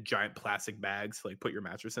get like the giant plastic bags to like put your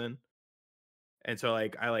mattress in, and so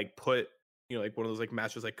like I like put like one of those like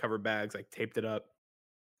mattress like cover bags, like taped it up,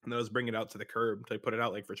 and then I was bringing it out to the curb to like put it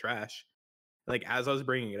out like for trash. Like as I was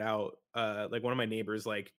bringing it out, like one of my neighbors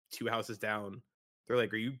like 2 houses down, they're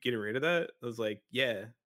like, "Are you getting rid of that?" I was like, "Yeah."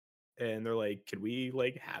 And they're like, "Could we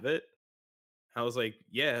like have it?" I was like,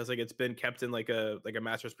 "Yeah." I was like, "It's been kept in like a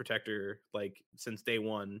mattress protector like since day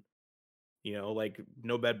one. Like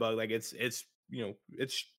no bed bug. Like it's it's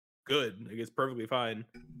good. Like it's perfectly fine."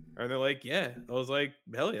 And they're like, "Yeah." I was like,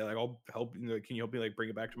 "Hell yeah! Like I'll help. Can you help me like bring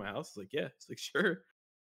it back to my house?" I was like, "Yeah." It's like sure.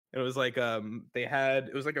 And it was like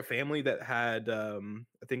it was like a family that had I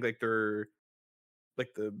think like their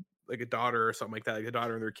like the like a daughter or something like that. Like the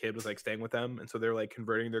daughter and their kid was like staying with them, and so they're like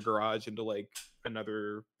converting their garage into like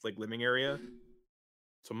another like living area.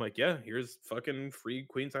 So I'm like, yeah, here's fucking free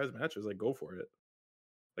queen size mattress. Like, go for it.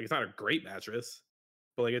 Like, it's not a great mattress,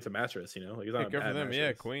 but like it's a mattress, like it's not a Good bad for them, mattress.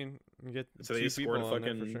 yeah. Queen, you get So two they scored people a on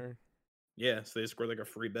there fucking for sure. Yeah. So they scored like a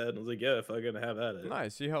free bed. And I was like, yeah, fucking have at it.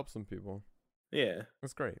 Nice, you help some people. Yeah,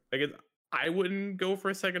 That's great. like I wouldn't go for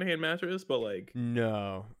a secondhand mattress, but like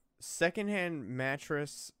No, secondhand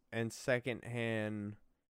mattress and secondhand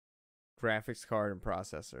graphics card and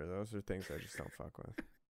processor. Those are things I just don't fuck with.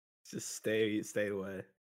 just stay away.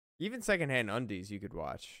 Even secondhand undies you could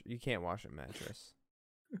wash. You can't wash a mattress.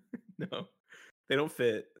 No, they don't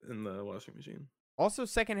fit in the washing machine. Also,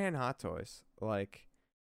 secondhand hot toys. Like,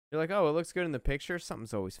 you're like, oh, it looks good in the picture.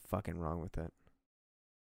 Something's always fucking wrong with it.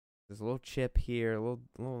 There's a little chip here, a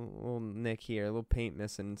little nick here, a little paint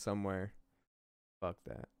missing somewhere. Fuck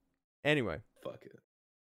that. Anyway. Fuck it.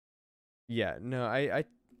 Yeah, no,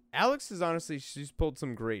 Alex is honestly, she's pulled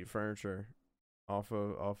some great furniture off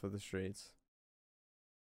of the streets.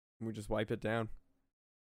 We just wipe it down.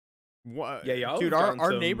 What? Yeah, dude,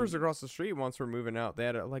 our neighbors across the street once were moving out. They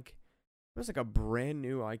had it was like a brand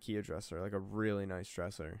new IKEA dresser, like a really nice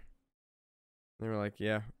dresser. They were like,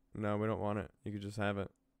 yeah, no, we don't want it. You could just have it.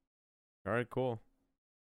 All right, cool.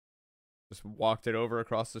 Just walked it over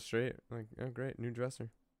across the street. Like, oh, great, new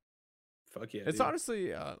dresser. Fuck yeah. It's dude.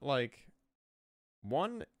 honestly like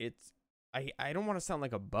one. I don't want to sound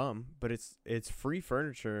like a bum, but it's free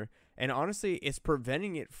furniture, and honestly, it's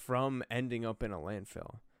preventing it from ending up in a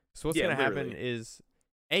landfill. So what's Yeah, gonna happen literally. is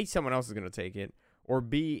A, someone else is gonna take it, or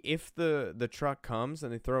B, if the truck comes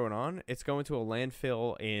and they throw it on, it's going to a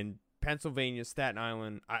landfill in Pennsylvania, Staten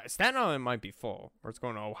Island. Staten Island might be full, or it's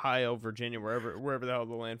going to Ohio, Virginia, wherever the hell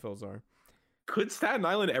the landfills are. Could Staten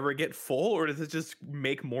Island ever get full, or does it just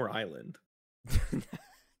make more island?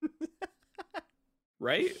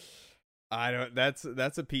 Right? I don't.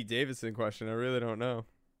 That's a Pete Davidson question. I really don't know.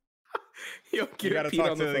 Yo, You get gotta Pete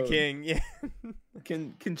talk on to the the phone. king. Yeah.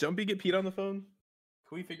 Can Jumpy get Pete on the phone?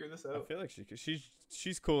 Can we figure this I out? feel like she could.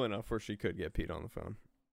 She's cool enough where she could get Pete on the phone.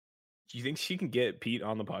 Do you think she can get Pete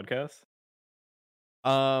on the podcast?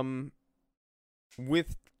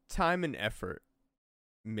 With time and effort,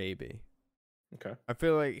 maybe. Okay. I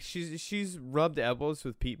feel like she's rubbed elbows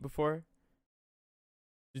with Pete before.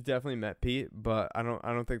 She's definitely met Pete, but I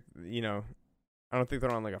don't think I don't think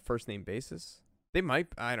they're on like a first name basis. They might.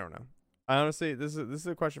 I don't know. I honestly, this is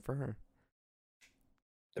a question for her.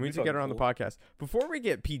 We need to get her on the podcast. Before we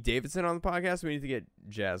get Pete Davidson on the podcast, we need to get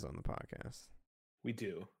Jazz on the podcast. We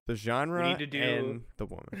do. The genre We need to do- and the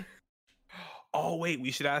woman. Oh wait,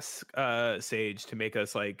 we should ask Sage to make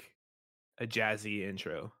us like a jazzy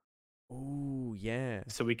intro, Ooh, yeah.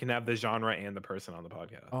 so we can have the genre and the person on the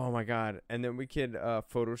podcast. Oh my god. And then we could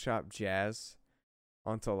Photoshop Jazz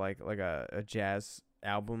onto like a jazz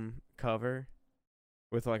album cover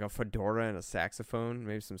with like a fedora and a saxophone,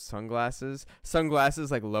 maybe some sunglasses.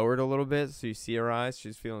 Sunglasses like lowered a little bit so you see her eyes.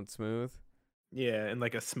 She's feeling smooth. Yeah, and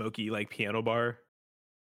like a smoky like piano bar.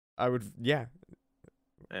 I would, yeah.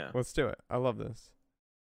 Yeah. Let's do it. I love this.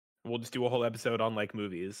 We'll just do a whole episode on like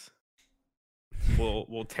movies.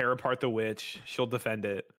 We'll tear apart the witch. She'll defend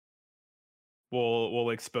it. We'll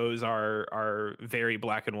expose our very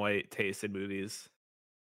black and white taste in movies.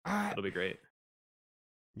 It'll be great.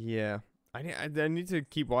 Yeah. I need to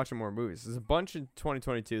keep watching more movies. There's a bunch in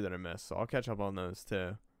 2022 that I missed, so I'll catch up on those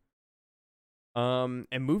too. And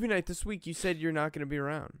movie night this week, you said you're not going to be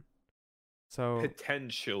around. So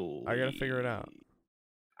Potential. I got to figure it out.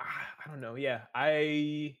 I don't know. Yeah.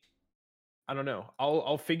 I don't know.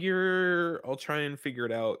 I'll try and figure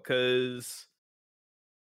it out, cuz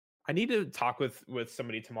I need to talk with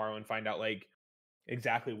somebody tomorrow and find out like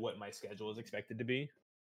exactly what my schedule is expected to be.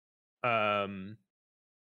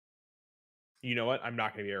 You know what? I'm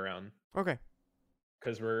not going to be around Okay.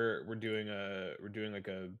 cuz we're doing like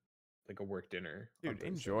a work dinner. on Dude, Thursday.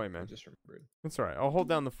 enjoy, I man. just remembered. That's all right. I'll hold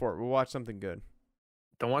down the fort. We'll watch something good.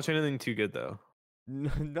 Don't watch anything too good though.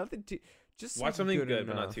 Nothing too. Just Watch something good, enough.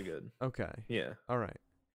 but not too good. Okay. Yeah. All right.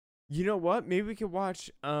 You know what? Maybe we could watch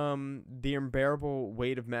The Unbearable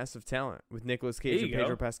Weight of Massive Talent with Nicolas Cage There and you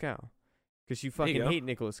Pedro go. Pascal. Because you There you fucking go. hate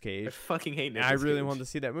Nicolas I Cage. fucking hate And Nicolas I really Cage. wanted to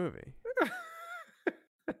see that movie.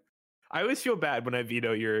 I always feel bad when I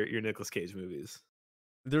veto your Nicolas Cage movies.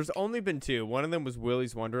 There's only been two. One of them was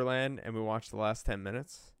Willy's Wonderland, and we watched the last 10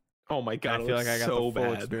 minutes. Oh my And god, I feel like I got so the full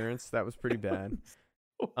bad. experience. That was pretty bad.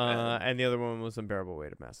 So bad. And the other one was Unbearable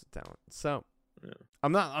Weight of Massive Talent. So Yeah.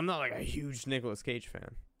 I'm not like a huge Nicolas Cage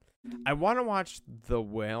fan. I want to watch The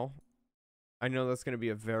Whale. I know that's gonna be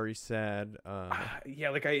a very sad. Yeah,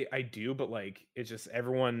 like I do, but like it's just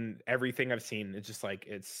everything I've seen, it's just like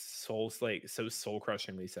it's so soul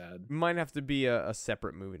crushingly sad. Might have to be a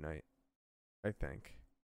separate movie night. I think.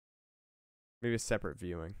 Maybe a separate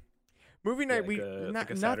viewing. Movie night. like a Not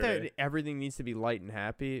that Saturday. everything needs to be light and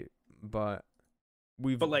happy, but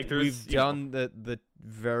we've there's, we've you know. done the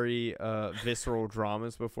very visceral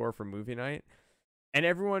dramas before for movie night, and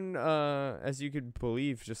everyone, as you could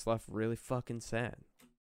believe, just left really fucking sad.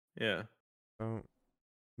 Yeah. So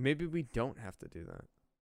maybe we don't have to do that.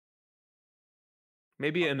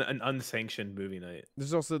 Maybe an unsanctioned movie night.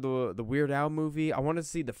 There's also the Weird Al movie. I want to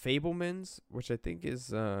see The Fablemans, which I think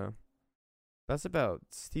is that's about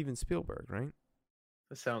Steven Spielberg, right?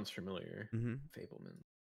 That sounds familiar. Mm-hmm. Fableman.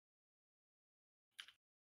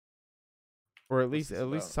 Or at What's least this at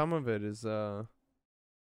least about? some of it is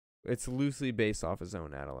it's loosely based off his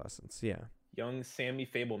own adolescence. Yeah. Young Sammy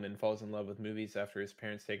Fableman falls in love with movies after his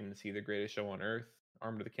parents take him to see the greatest show on earth.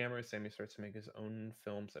 Armed with a camera, Sammy starts to make his own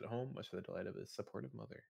films at home, much to the delight of his supportive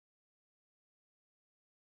mother.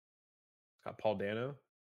 It's got Paul Dano.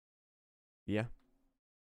 Yeah.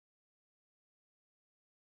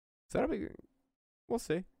 So that'll be. We'll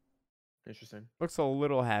see. Interesting. Looks a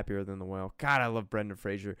little happier than The Whale. God, I love Brendan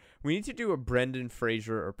Fraser. We need to do a Brendan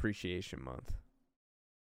Fraser Appreciation Month.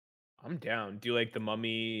 I'm down. Do you like The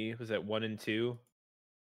Mummy? Was that 1 and 2?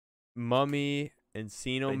 Mummy,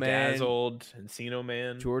 Encino Man, Bedazzled, Encino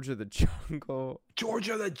Man, George of the Jungle. George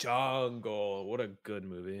of the Jungle. What a good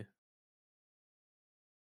movie.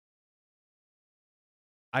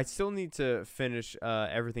 I still need to finish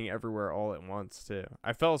Everything Everywhere All at Once too.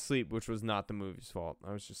 I fell asleep, which was not the movie's fault.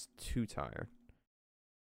 I was just too tired.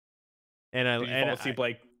 And Did you fall asleep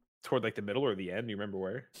like toward like the middle or the end? Do you remember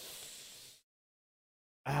where?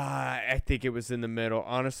 I think it was in the middle.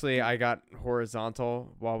 Honestly, I got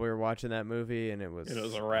horizontal while we were watching that movie, and it was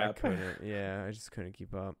a wrap. I just couldn't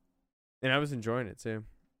keep up, and I was enjoying it too.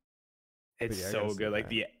 It's so good. Like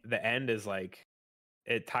the end is like,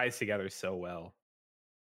 it ties together so well.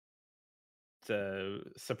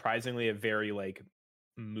 It's surprisingly a very like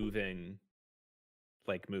moving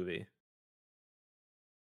like movie.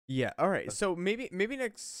 Yeah. All right. So maybe in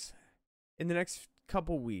the next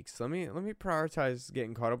couple weeks, let me prioritize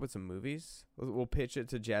getting caught up with some movies. We'll pitch it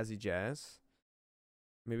to Jazzy Jazz.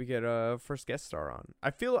 Maybe get a first guest star on.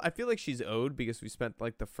 I feel like she's owed because we spent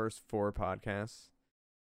like the first 4 podcasts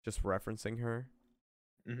just referencing her.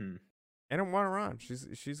 Mm-hmm. I don't want her on.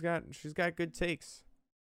 She's got good takes.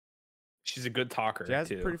 She's a good talker. Jazz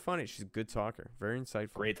too. is pretty funny. She's a good talker. Very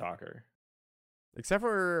insightful. Great talker. Except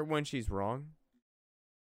for when she's wrong.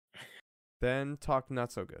 Then talk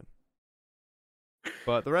not so good.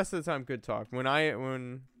 But the rest of the time, good talk.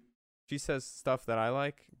 When she says stuff that I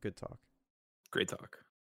like, good talk. Great talk.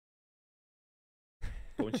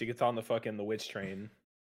 But when she gets on the witch train,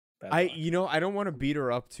 I don't want to beat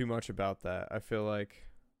her up too much about that. I feel like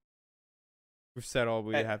we've said all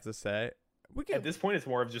we have to say. At this point, it's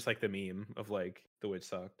more of just like the meme of like the witch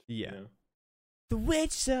sucked. Yeah. You know? The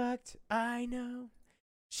witch sucked. I know.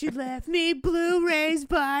 She left me Blu-rays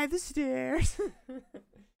by the stairs.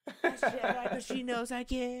 But she knows I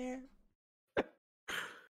care.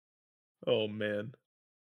 Oh man.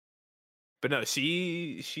 But no,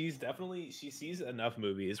 she sees enough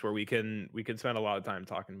movies where we can spend a lot of time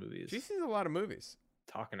talking movies. She sees a lot of movies.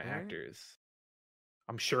 Talking to actors.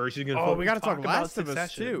 I'm sure she's gonna. Oh, we gotta talk Last of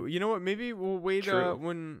Us Succession. too. You know what? Maybe we'll wait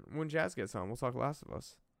when Jazz gets on. We'll talk Last of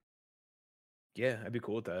Us. Yeah, I'd be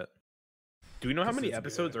cool with that. Do we know how many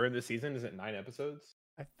episodes are in this season? Is it 9 episodes?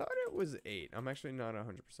 I thought it was 8. I'm actually not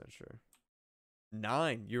 100% sure.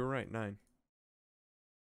 9. You were right. 9.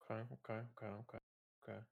 Okay.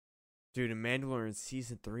 Dude, and Mandalorian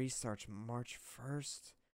season 3 starts March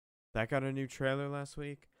 1st. That got a new trailer last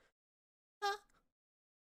week.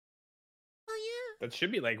 That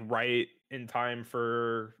should be like right in time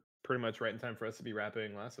for us to be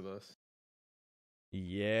wrapping Last of Us.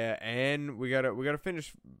 Yeah, and we gotta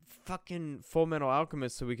finish fucking Full Metal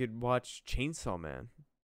Alchemist so we could watch Chainsaw Man.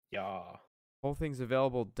 Yeah. Whole thing's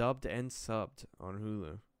available dubbed and subbed on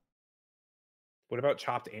Hulu. What about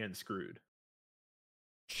Chopped and Screwed?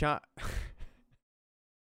 I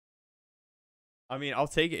mean, I'll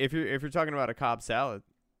take it if you're talking about a Cobb salad.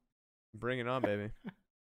 Bring it on, baby.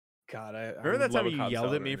 God, remember that time you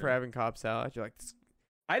yelled at me for having Cobb salad? You're like,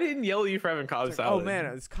 I didn't yell at you for having Cobb salad. Oh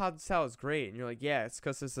man, this Cobb salad's great, and you're like, yeah, it's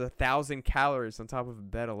because it's 1,000 calories on top of a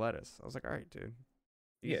bed of lettuce. I was like, all right, dude.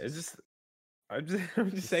 Yeah, it's just, I'm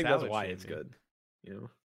just saying that's why it's good. You know.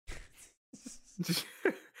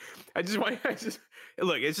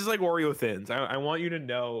 Look. It's just like Oreo Thins. I want you to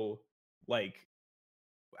know, like,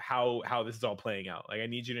 how this is all playing out. Like, I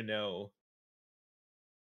need you to know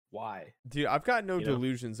why. Dude, I've got no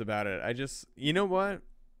delusions about it. I just, you know what?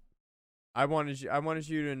 I wanted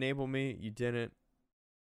you to enable me. You didn't.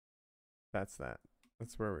 That's that.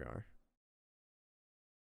 That's where we are.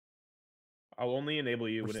 I'll only enable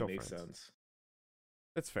you when it makes sense.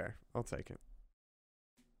 That's fair. I'll take it.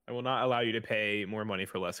 I will not allow you to pay more money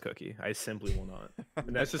for less cookie. I simply will not.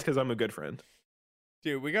 And that's just because I'm a good friend.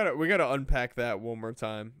 Dude, we gotta unpack that one more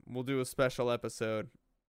time. We'll do a special episode.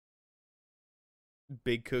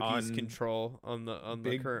 Big Cookie's control on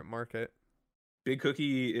the current market. Big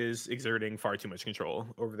Cookie is exerting far too much control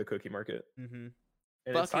over the cookie market. Mm-hmm.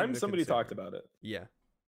 And it's time somebody talked about it. Yeah.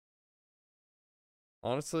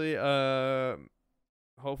 Honestly,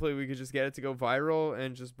 hopefully we could just get it to go viral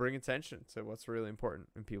and just bring attention to what's really important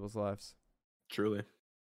in people's lives. Truly.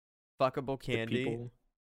 Fuckable candy.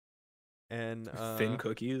 And thin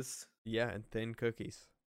cookies. Yeah, and thin cookies.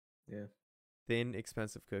 Yeah. Thin,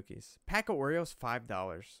 expensive cookies. Pack of Oreos,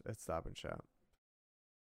 $5 at Stop and Shop.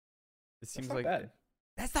 It seems like bad.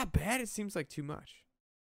 That's not bad. It seems like too much.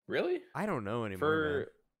 Really? I don't know anymore.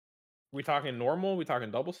 We talking normal? We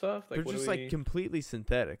talking double stuff? Like, they're just like completely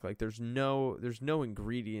synthetic. Like there's no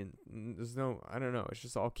ingredient. There's no, I don't know. It's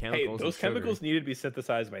just all chemicals. Hey, those chemicals needed to be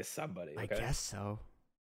synthesized by somebody. Okay? I guess so.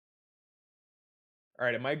 All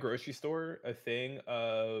right, at my grocery store, a thing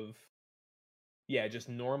of Yeah, just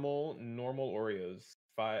normal Oreos.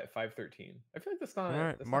 5.13. I feel like that's not All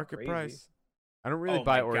right, that's not market crazy. price. I don't really Oh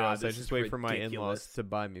buy my Oreos. God, I this just is wait for my in-laws ridiculous. to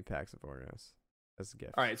buy me packs of Oreos as a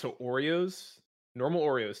gift. All right, so Oreos, normal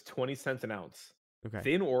Oreos, 20 cents an ounce. Okay.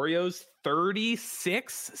 Thin Oreos,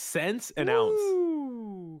 36 cents an ounce.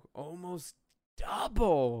 Ooh, almost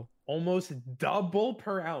double. Almost double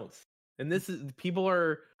per ounce. And this is people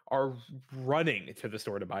are running to the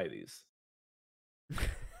store to buy these.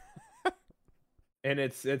 And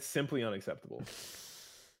it's simply unacceptable.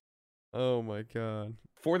 Oh my God.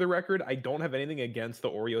 For the record, I don't have anything against the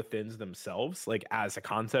Oreo thins themselves, like as a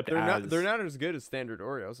concept. They're not as good as standard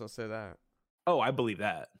Oreos, I'll say that. Oh, I believe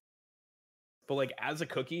that. But like as a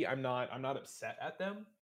cookie, I'm not upset at them.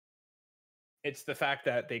 It's the fact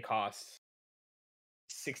that they cost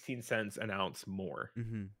 16 cents an ounce more.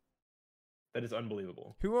 Mm-hmm. That is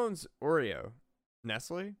unbelievable. Who owns Oreo?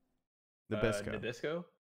 Nestle? Nabisco. Nabisco?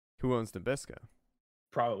 Who owns Nabisco?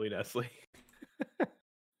 Probably Nestle.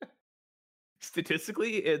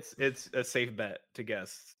 Statistically, it's a safe bet to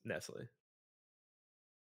guess Nestle.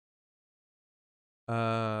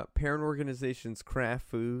 Parent organizations Kraft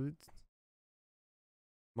Foods.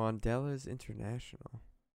 Mondelez International.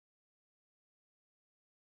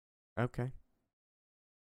 Okay.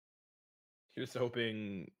 Here's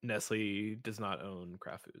hoping Nestle does not own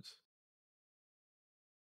Kraft Foods.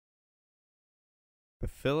 The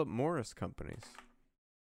Philip Morris companies.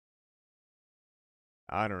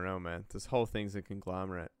 I don't know, man. This whole thing's a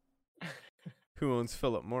conglomerate. Who owns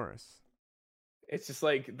Philip Morris? It's just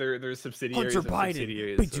like they're subsidiaries Hunter of Biden.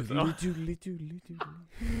 subsidiaries.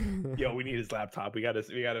 Yo, we need his laptop. We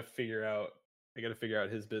gotta figure out. I gotta figure out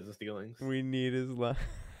his business dealings. We need his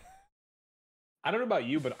I don't know about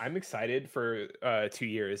you, but I'm excited for 2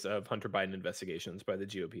 years of Hunter Biden investigations by the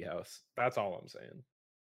GOP House. That's all I'm saying.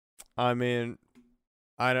 I mean,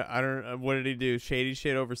 I don't. What did he do? Shady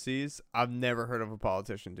shit overseas? I've never heard of a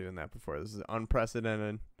politician doing that before. This is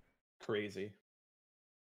unprecedented. Crazy.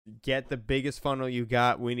 Get the biggest funnel you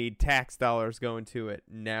got. We need tax dollars going to it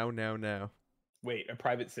now. Wait, a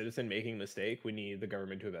private citizen making a mistake? We need the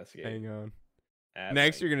government to investigate. Hang on. That's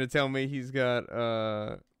Next, right. you're gonna tell me he's got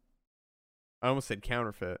I almost said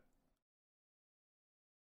counterfeit.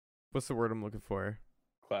 What's the word I'm looking for?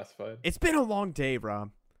 Classified. It's been a long day,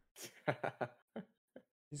 Rob.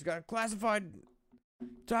 He's got classified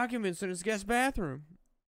documents in his guest bathroom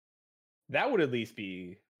That would at least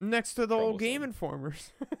be. next to the old Troublesome. Game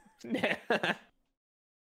Informers.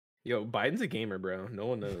 Yo, Biden's a gamer, bro. No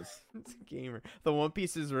one knows. It's a gamer. The One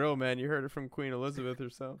Piece is real, man. You heard it from Queen Elizabeth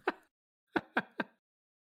herself.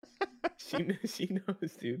 She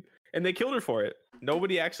knows, dude. And they killed her for it.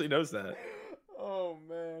 Nobody actually knows that. Oh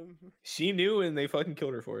man. She knew, and they fucking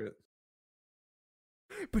killed her for it.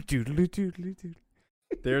 But doodly.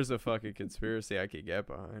 There's a fucking conspiracy I could get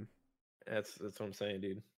behind. That's what I'm saying,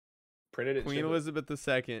 dude. Printed it. Queen ship it, Elizabeth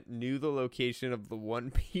II knew the location of the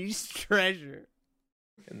One Piece treasure.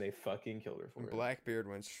 and they fucking killed her for And it. Blackbeard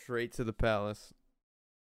went straight to the palace.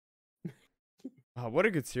 Oh, what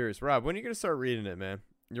a good series. Rob, when are you going to start reading it, man?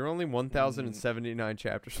 You're only 1,079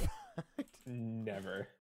 chapters behind. Never.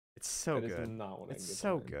 It's so That is good. not what I It's can get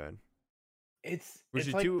so behind. good.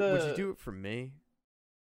 Would Would you do it for me?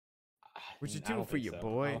 Would you I do don't it for think your so.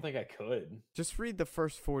 boy? I don't think I could. Just read the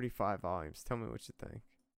first 45 volumes. Tell me what you think.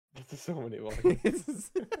 There's so many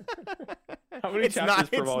volumes. How many it's chapters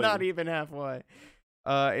not, per It's volume? not even halfway.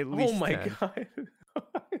 At least Oh my 10. god.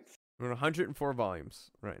 We're on 104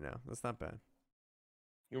 volumes right now. That's not bad.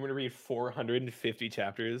 You want me to read 450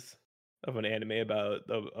 chapters of an anime about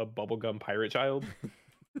a bubblegum pirate child?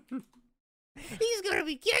 He's gonna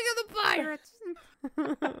be king of the pirates.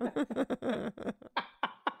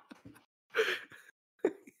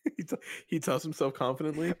 He tells himself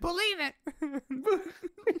confidently. Believe it.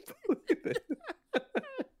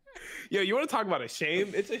 Yo, you want to talk about a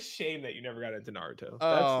shame? It's a shame that you never got into Naruto.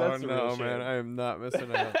 That's the no, real man. shame. I am not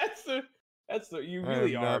missing out. That's the you I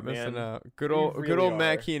really am are, not man. missing out. Good You old really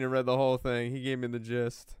Matt are. Keenan read the whole thing. He gave me the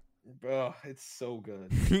gist. Bro, it's so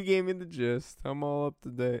good. He gave me the gist. I'm all up to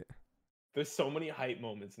date. There's so many hype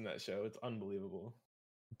moments in that show. It's unbelievable.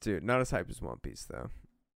 Dude, not as hype as One Piece though.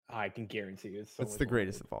 I can guarantee you, it's so It's much the more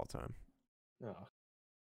greatest hype. of all time. Oh,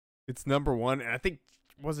 It's number one, and I think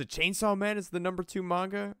was it Chainsaw Man is the number 2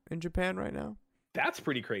 manga in Japan right now. that's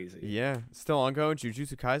pretty crazy. Yeah, still ongoing.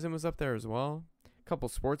 Jujutsu Kaisen was up there as well. A couple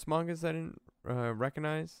sports mangas I didn't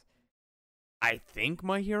recognize. I think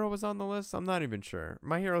My Hero was on the list. I'm not even sure.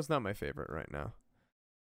 My Hero's not my favorite right now.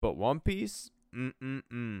 But One Piece,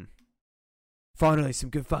 Finally, some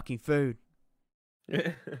good fucking food. All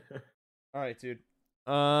right, dude.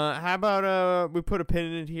 How about we put a pin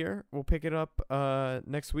in it here? We'll pick it up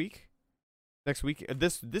next week. This weekend.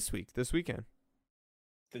 This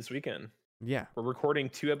weekend. Yeah. We're recording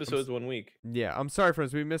 2 episodes 1 week. Yeah, I'm sorry,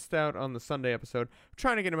 friends. We missed out on the Sunday episode. We're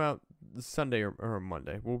trying to get them out Sunday or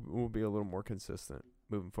Monday. We'll be a little more consistent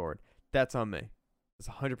moving forward. That's on me. It's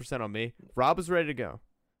 100% on me. Rob is ready to go.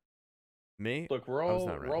 Me? Look, we're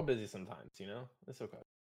all busy sometimes, you know? It's okay.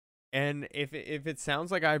 And if it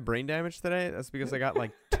sounds like I have brain damage today, that's because I got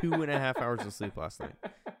like 2.5 hours of sleep last night.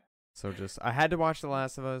 So I had to watch The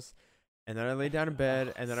Last of Us, and then I laid down in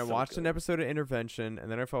bed, and then I watched an episode of Intervention, and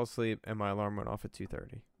then I fell asleep, and my alarm went off at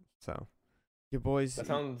 2:30. So, you boys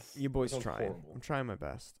trying. Horrible. I'm trying my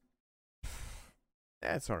best.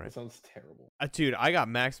 That's all right. That sounds terrible. Dude, I got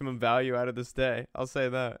maximum value out of this day. I'll say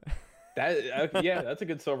that. Yeah, that's a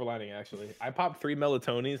good silver lining, actually. I popped 3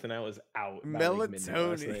 melatonies, and I was out.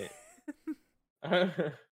 Melatonin.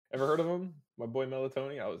 Ever heard of him? My boy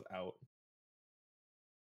Melatoni? I was out.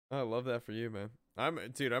 I love that for you, man. I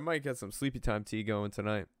might get some sleepy time tea going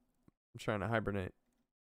tonight. I'm trying to hibernate.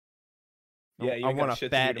 Yeah, I want a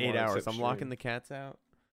fat 8 hours. I'm locking the cats out.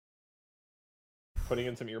 Putting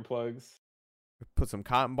in some earplugs. Put some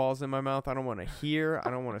cotton balls in my mouth. I don't want to hear. I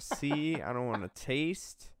don't want to see. I don't want to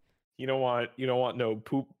taste. You don't want no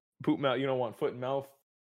poop mouth. You don't want foot and mouth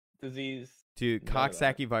disease. Dude,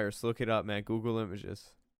 Coxsackie virus. Look it up, man. Google images.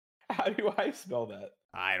 How do I spell that?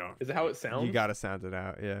 I don't. Is it how it sounds? You gotta sound it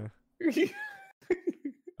out, yeah.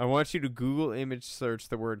 I want you to Google image search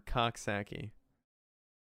the word Coxsackie.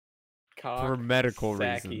 For medical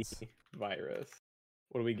reasons. Virus.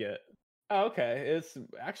 What do we get? Oh, okay. It's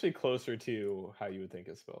actually closer to how you would think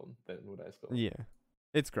it's spelled than what I spelled. Yeah.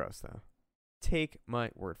 It's gross though. Take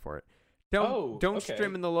my word for it. Don't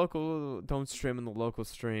stream in the local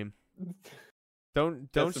stream.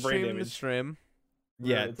 Don't stream the stream.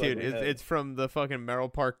 Yeah, dude, it's from the fucking Merrill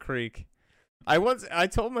Park Creek. I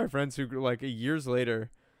told my friends who grew like years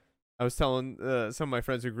later, I was telling some of my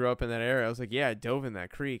friends who grew up in that area, I was like, yeah, I dove in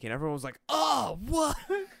that creek, and everyone was like, oh, what?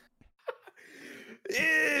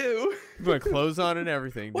 Ew. My clothes on and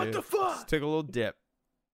everything, dude. What the fuck? Just took a little dip.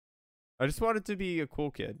 I just wanted to be a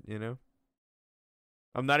cool kid, you know?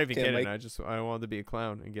 I'm not even kidding. I wanted to be a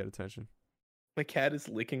clown and get attention. My cat is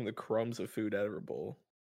licking the crumbs of food out of her bowl.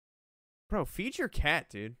 Bro, feed your cat,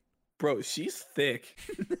 dude. Bro, she's thick.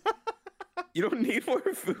 You don't need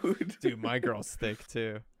more food. Dude, my girl's thick,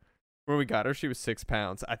 too. When we got her, she was 6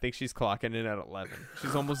 pounds. I think she's clocking in at 11.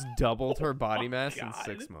 She's almost doubled her body mass in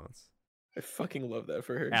 6 months. I fucking love that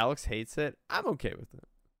for her. Alex hates it. I'm okay with it.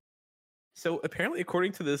 So apparently,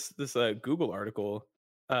 according to this Google article,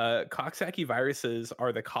 Coxsackie viruses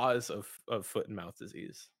are the cause of foot and mouth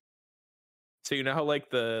disease. So you know how like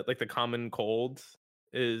the common cold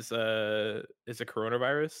is a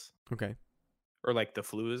coronavirus? Okay. Or like the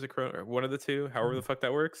flu is a corona, or one of the two, however the fuck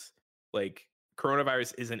that works. Like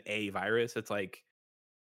coronavirus isn't a virus. It's like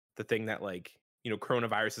the thing that like, you know,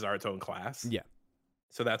 coronaviruses are its own class. Yeah.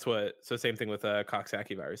 So same thing with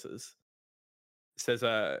Coxsackie viruses. It says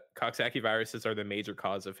Coxsackie viruses are the major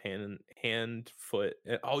cause of hand, foot.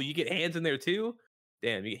 Oh, you get hands in there too?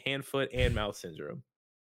 Damn, you get hand, foot, and mouth syndrome.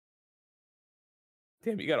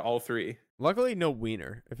 Damn, you got all 3. Luckily, no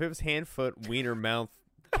wiener. If it was hand, foot, wiener, mouth,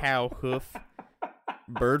 cow, hoof,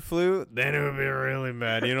 bird flu, then it would be really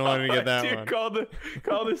bad. You don't want to get that dude, one. Call the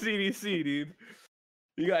CDC, dude.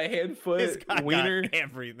 You got hand, foot, wiener,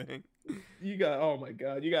 everything. You got, oh my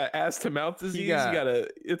god, you got ass to mouth disease.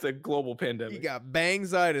 It's a global pandemic. You got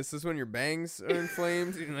bangsitis. This is when your bangs are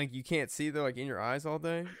inflamed and like you can't see. They're like in your eyes all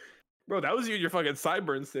day. Bro, that was your fucking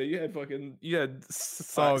sideburns day. You had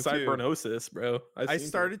sideburnosis, bro. I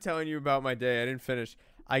started telling you about my day. I didn't finish.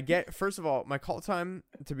 First of all, my call time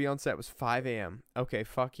to be on set was 5 a.m. Okay,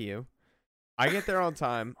 fuck you. I get there on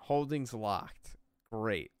time. Holding's locked.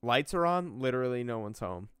 Great. Lights are on. Literally no one's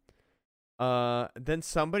home. Then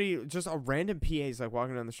somebody, just a random PA is like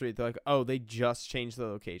walking down the street. They're like, oh, they just changed the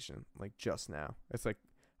location. Like just now. It's like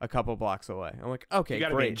a couple blocks away. I'm like, okay, you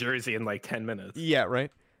gotta great. be in Jersey in like 10 minutes. Yeah,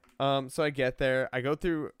 right. So I get there. I go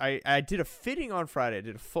through. I did a fitting on Friday. I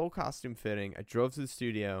did a full costume fitting. I drove to the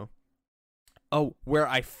studio. Oh, where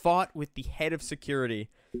I fought with the head of security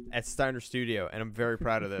at Steiner Studio, and I'm very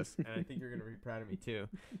proud of this. And I think you're gonna be proud of me too,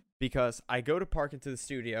 because I go to park into the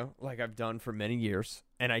studio like I've done for many years,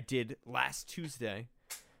 and I did last Tuesday,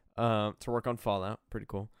 to work on Fallout. Pretty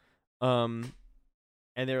cool. And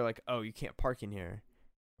they're like, "Oh, you can't park in here."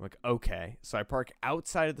 I'm like, okay. So I park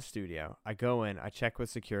outside of the studio. I go in. I check with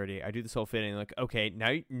security. I do this whole fitting. Like, okay,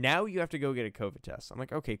 now you have to go get a COVID test. I'm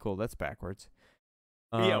like, okay, cool. That's backwards.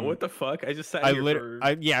 Yeah, what the fuck? I just sat I here lit for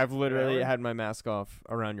I've literally hour? had my mask off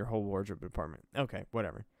around your whole wardrobe department. Okay,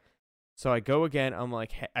 whatever. So I go again. I'm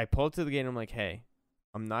like, hey, I pull up to the gate. And I'm like, hey,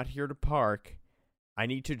 I'm not here to park. I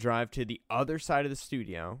need to drive to the other side of the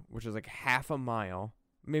studio, which is like half a mile.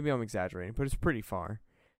 Maybe I'm exaggerating, but it's pretty far.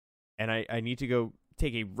 And I need to go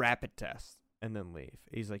take a rapid test and then leave.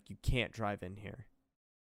 He's like, you can't drive in here.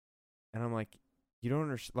 And I'm like, you don't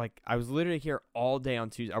understand. Like, I was literally here all day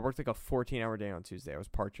on Tuesday. I worked like a 14-hour day on Tuesday. I was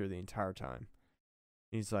parked here the entire time.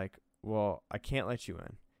 He's like, well, I can't let you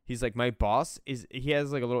in. He's like, my boss is, he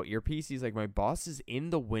has like a little earpiece. He's like, my boss is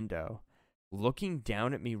in the window looking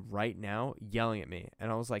down at me right now, yelling at me.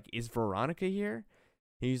 And I was like, is Veronica here?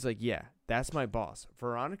 He's like, yeah, that's my boss.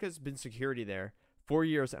 Veronica's been security there 4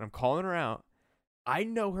 years, and I'm calling her out. I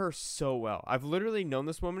know her so well. I've literally known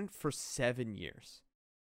this woman for 7 years.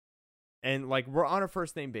 And, like, we're on a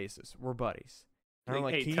first-name basis. We're buddies. And I'm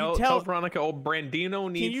like, hey, can tell you tell Veronica old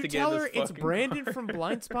Brandino needs to get tell this her it's fucking Brandon car. from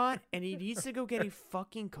Blind Spot, and he needs to go get a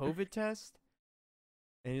fucking COVID test?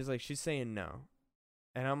 And he's like, she's saying no.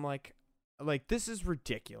 And I'm like, this is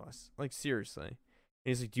ridiculous. Like, seriously. And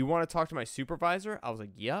he's like, do you want to talk to my supervisor? I was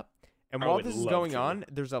like, yep. And I while would this is love going to. on,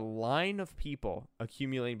 there's a line of people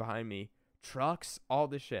accumulating behind me. Trucks, all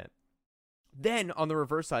this shit. Then, on the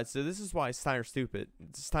reverse side, so this is why Steiner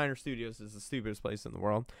Studios is the stupidest place in the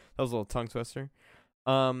world. That was a little tongue twister.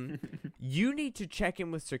 You need to check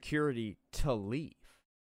in with security to leave.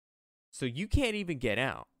 So you can't even get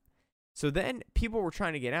out. So then people were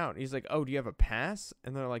trying to get out. He's like, oh, do you have a pass?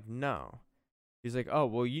 And they're like, no. He's like, oh,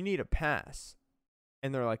 well, you need a pass.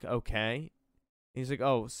 And they're like, okay. He's like,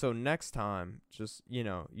 oh, so next time, just, you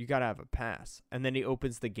got to have a pass. And then he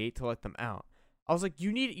opens the gate to let them out. I was like,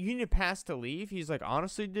 you need a pass to leave? He's like,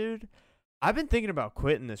 honestly, dude, I've been thinking about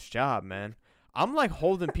quitting this job, man. I'm like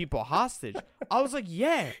holding people hostage. I was like,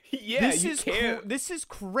 yeah. Yeah, This is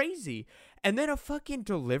crazy. And then a fucking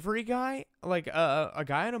delivery guy, like a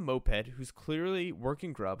guy on a moped who's clearly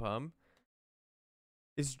working Grubhub,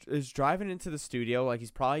 is driving into the studio like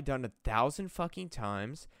he's probably done 1,000 fucking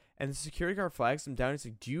times. And the security guard flags him down. He's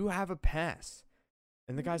like, do you have a pass?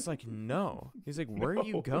 And the guy's like, no. He's like, where are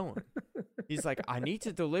you going? He's like, I need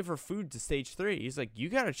to deliver food to stage 3. He's like, you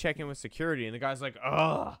got to check in with security. And the guy's like,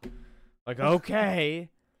 ugh. Like, okay.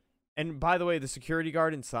 And by the way, the security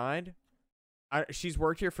guard inside, she's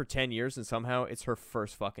worked here for 10 years, and somehow it's her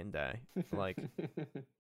first fucking day. Like,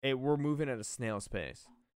 we're moving at a snail's pace.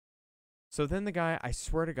 So then the guy, I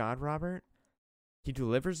swear to God, Robert, he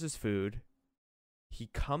delivers his food. He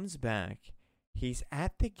comes back. He's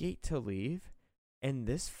at the gate to leave. And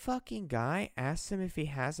this fucking guy asks him if he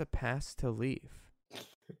has a pass to leave.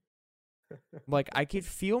 Like, I could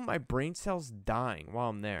feel my brain cells dying while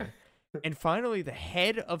I'm there. And finally, the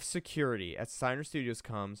head of security at Steiner Studios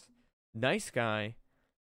comes. Nice guy.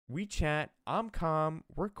 We chat. I'm calm.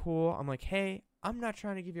 We're cool. I'm like, hey, I'm not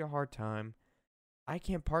trying to give you a hard time. I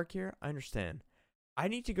can't park here. I understand. I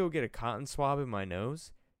need to go get a cotton swab in my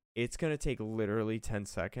nose. It's going to take literally 10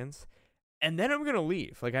 seconds. And then I'm going to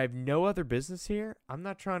leave. Like, I have no other business here. I'm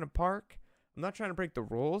not trying to park. I'm not trying to break the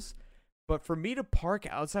rules. But for me to park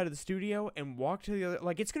outside of the studio and walk to the other,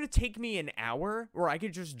 like, it's going to take me an hour, or I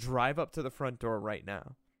could just drive up to the front door right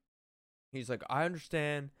now. He's like, I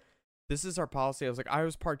understand. This is our policy. I was like, I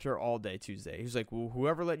was parked here all day Tuesday. He's like, well,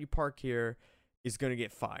 whoever let you park here is going to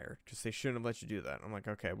get fired because they shouldn't have let you do that. I'm like,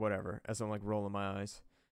 okay, whatever. As I'm like rolling my eyes.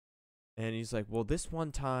 And he's like, well, this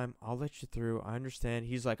one time, I'll let you through. I understand.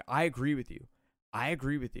 He's like, I agree with you.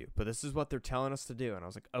 But this is what they're telling us to do. And I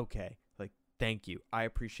was like, okay. Like, thank you. I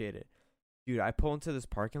appreciate it. Dude, I pull into this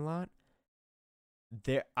parking lot.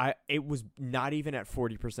 It was not even at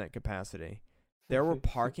 40% capacity. There were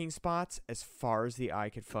parking spots as far as the eye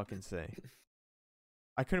could fucking see.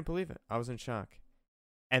 I couldn't believe it. I was in shock.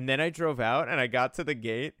 And then I drove out, and I got to the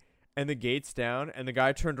gate. And the gate's down, and the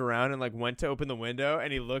guy turned around and, like, went to open the window,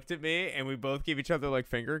 and he looked at me, and we both gave each other, like,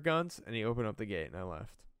 finger guns, and he opened up the gate, and I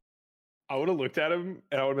left. I would have looked at him,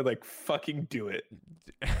 and I would have been like, fucking do it.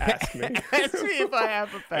 Ask me. Ask me if I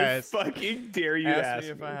have a pass. I fucking dare you to ask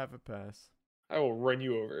me if I have a pass. I will run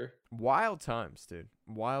you over. Wild times, dude.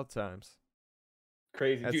 Wild times.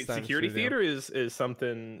 Crazy. That's Dude, security theater is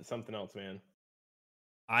something else, man.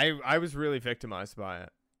 I was really victimized by it.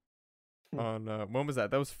 On when was that?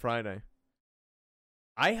 That was Friday.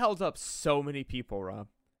 I held up so many people, Rob.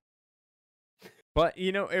 But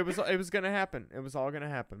it was gonna happen. It was all gonna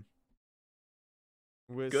happen.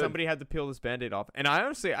 Somebody had to peel this Band-Aid off. And I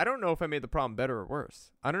honestly don't know if I made the problem better or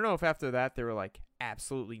worse. I don't know if after that they were like,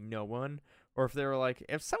 absolutely no one, or if they were like,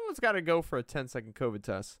 if someone's got to go for a 10-second COVID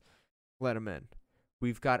test, let them in.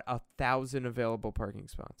 We've got 1,000 available parking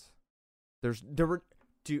spots. There were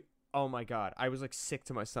Dude, oh my God. I was like sick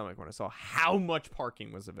to my stomach when I saw how much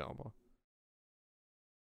parking was available.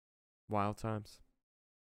 Wild times.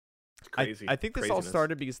 It's crazy. I think this all Craziness.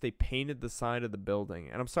 started because they painted the side of the building.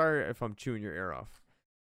 And I'm sorry if I'm chewing your ear off.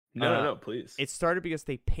 No, please. It started because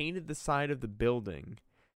they painted the side of the building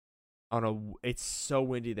it's so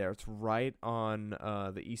windy there. It's right on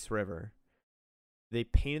the East River. They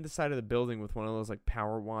painted the side of the building with one of those like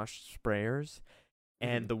power wash sprayers,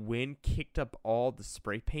 and the wind kicked up all the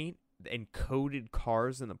spray paint and coated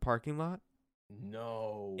cars in the parking lot.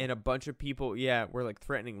 No. And a bunch of people, were like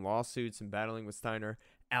threatening lawsuits and battling with Steiner,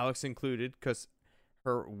 Alex included, because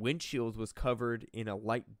her windshield was covered in a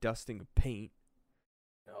light dusting of paint.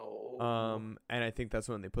 No. And I think that's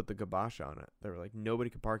when they put the kibosh on it. They were like, nobody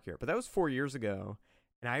could park here. But that was 4 years ago,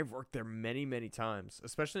 and I've worked there many, many times,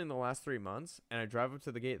 especially in the last 3 months. And I drive up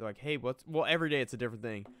to the gate. They're like, hey, every day it's a different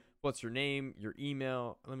thing. What's your name, your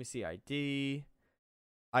email? Let me see ID.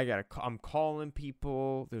 I'm calling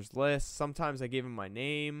people. There's lists. Sometimes I give them my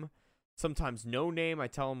name. Sometimes no name. I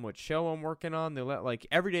tell them what show I'm working on. They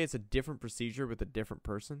every day it's a different procedure with a different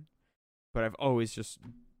person. But I've always just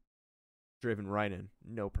driven right in,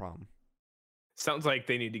 no problem. Sounds like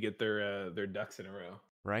they need to get their ducks in a row.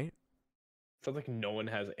 Right? Sounds like no one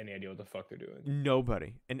has any idea what the fuck they're doing.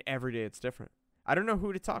 Nobody. And every day it's different. I don't know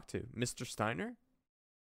who to talk to. Mr. Steiner?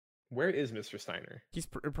 Where is Mr. Steiner? He's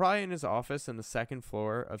probably in his office on the second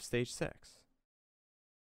floor of stage 6.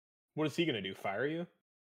 What is he gonna do? Fire you?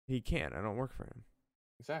 He can't. I don't work for him.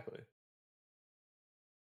 Exactly.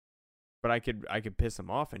 But I could piss him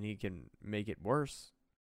off and he can make it worse.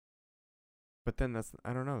 But then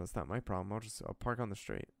I don't know, that's not my problem. I'll park on the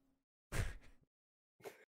street. But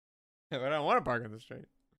I don't want to park on the street.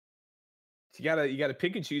 You gotta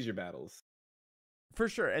pick and choose your battles. For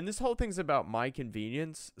sure. And this whole thing's about my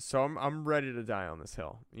convenience, so I'm ready to die on this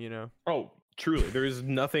hill, you know? Oh, truly. There is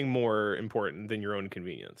nothing more important than your own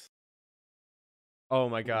convenience. Oh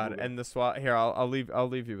my God. And the SWAT here, I'll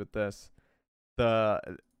leave you with this.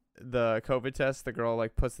 The COVID test, the girl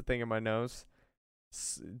like puts the thing in my nose.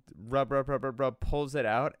 Rub, pulls it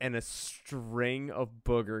out, and a string of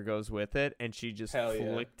booger goes with it, and she just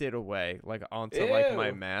flicked it away, like onto like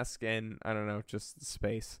my mask, and I don't know, just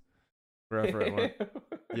space, wherever it went.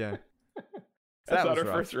 Yeah, that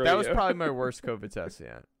was rough. That was probably my worst COVID test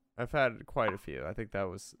yet. I've had quite a few. I think that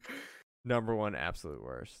was number one, absolute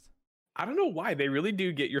worst. I don't know why they really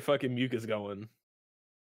do get your fucking mucus going.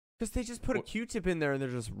 Because they just put a Q-tip in there and they're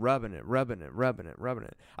just rubbing it.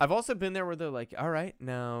 I've also been there where they're like, all right,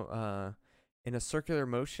 now in a circular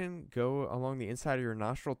motion, go along the inside of your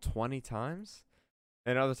nostril 20 times.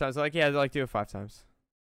 And other times they're like, yeah, do it 5 times.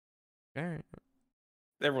 All right.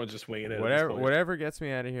 Everyone's just winging it. Whatever gets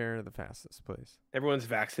me out of here the fastest, please. Everyone's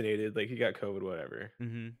vaccinated. Like, you got COVID, whatever.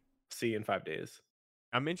 Mm-hmm. See you in 5 days.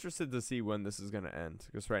 I'm interested to see when this is going to end.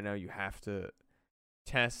 Because right now you have to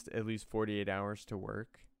test at least 48 hours to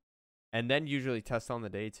work. And then usually test on the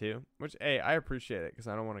day too, which, hey, I appreciate it because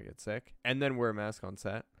I don't want to get sick. And then wear a mask on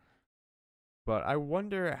set. But I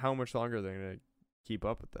wonder how much longer they're going to keep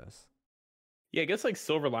up with this. Yeah, I guess like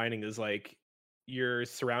silver lining is like you're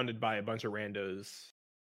surrounded by a bunch of randos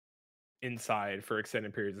inside for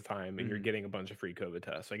extended periods of time and you're getting a bunch of free COVID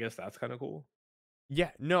tests. I guess that's kind of cool. Yeah,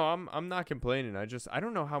 no, I'm not complaining. I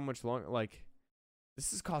don't know how much longer, like,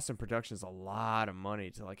 this is costing productions a lot of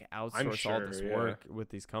money to like outsource all this work with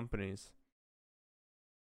these companies.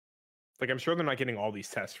 Like, I'm sure they're not getting all these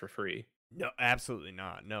tests for free. No, absolutely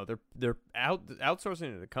not. No, they're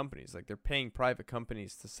outsourcing to the companies. Like, they're paying private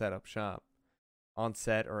companies to set up shop on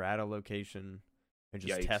set or at a location and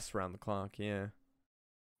just test around the clock. Yeah.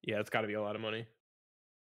 Yeah, it's got to be a lot of money.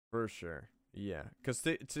 For sure. Yeah, because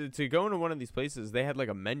to go into one of these places, they had like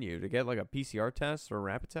a menu to get like a PCR test or a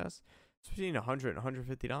rapid test. It's between $100 and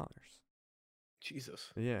 $150.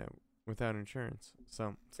 Jesus. Yeah, without insurance.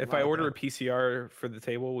 So if I order a PCR for the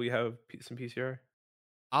table, will you have some PCR?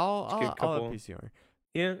 I'll have PCR.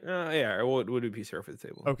 Yeah. We'll do PCR for the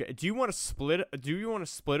table. Okay. Do you want to split a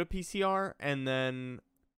PCR, and then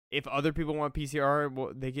if other people want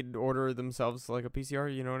PCR, they could order themselves like a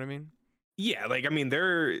PCR? You know what I mean? Yeah, like, I mean,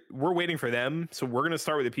 we're waiting for them, so we're gonna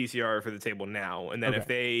start with the PCR for the table now, and then if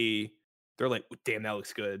they're like, damn, that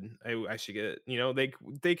looks good, I should get it. You know,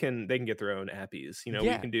 they can get their own appies. You know,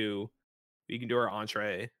 we can do our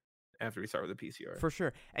entree after we start with the PCR for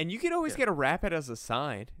sure. And you could always get a rapid as a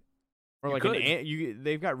side, or like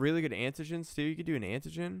they've got really good antigens too. You could do an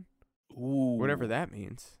antigen, whatever that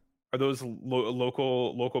means. Are those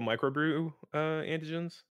local microbrew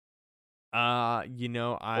antigens? You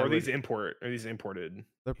know, Are these imported?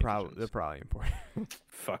 They're probably imported.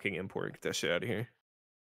 Fucking import. Get that shit out of here.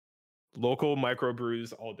 Local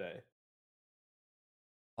microbrews all day.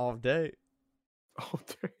 All day. All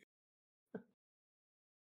day.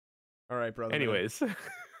 All right, brother. man. Anyways.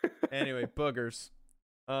 Anyway, boogers.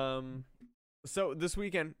 So this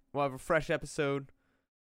weekend we'll have a fresh episode.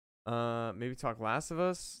 Maybe talk Last of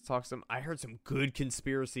Us. Talk some. I heard some good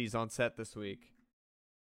conspiracies on set this week.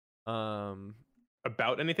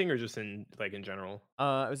 About anything or just in general?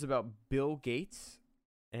 It was about Bill Gates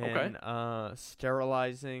and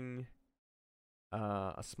sterilizing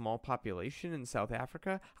a small population in South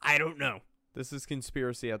Africa. I don't know. This is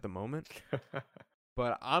conspiracy at the moment.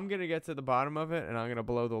 But I'm going to get to the bottom of it, and I'm going to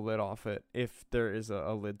blow the lid off it if there is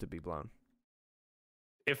a lid to be blown.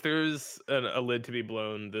 If there's a lid to be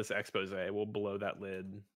blown, this expose will blow that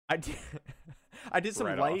lid. I did some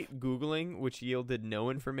Right light off. Googling, which yielded no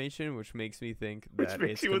information, which makes me think that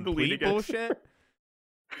makes it's you the complete leading bullshit.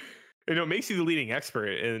 You know, it makes you the leading expert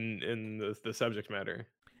in the subject matter.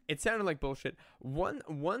 It sounded like bullshit.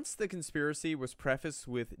 Once the conspiracy was prefaced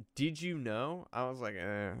with "Did you know?" I was like,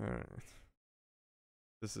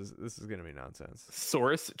 this is gonna be nonsense.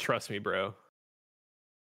 Source, trust me, bro.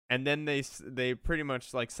 And then they pretty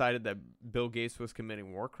much like cited that Bill Gates was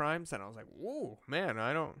committing war crimes, and I was like, whoa, man,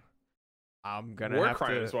 I'm gonna war have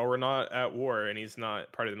crimes to. while we're not at war and he's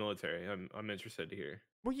not part of the military. I'm interested to hear.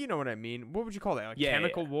 Well, you know what I mean. What would you call that? Like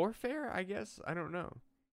chemical warfare? I guess. I don't know.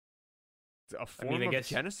 A form of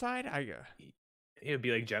genocide? It would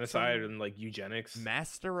be like genocide and like eugenics.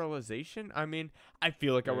 Mass sterilization? I mean, I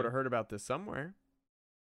feel like I would have heard about this somewhere.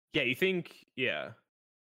 Yeah, you think, yeah.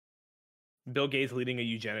 Bill Gates leading a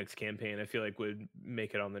eugenics campaign, I feel like would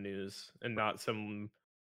make it on the news and not some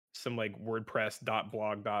like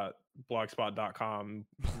WordPress.blog.blogspot.com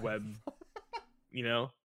web, you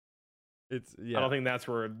know? I don't think that's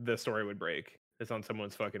where the story would break. It's on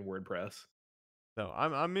someone's fucking WordPress. So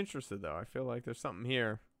I'm interested though. I feel like there's something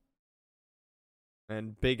here.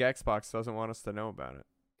 And big Xbox doesn't want us to know about it.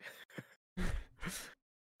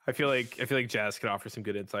 I feel like Jazz could offer some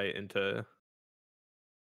good insight into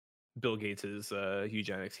Bill Gates's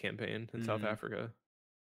eugenics campaign in South Africa.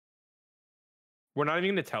 We're not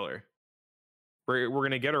even going to tell her. We're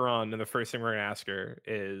going to get her on, and the first thing we're going to ask her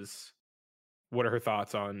is, what are her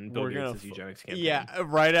thoughts on Bill Gates's eugenics campaign? Yeah,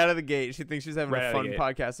 right out of the gate. She thinks she's having Right a fun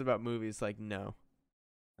podcast about movies. Like, no.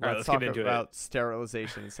 Let's talk get into about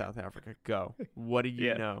sterilization in South Africa. Go. What do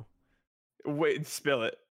you know? Wait, spill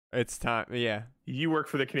it. It's time. Yeah. You work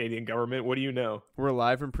for the Canadian government. What do you know? We're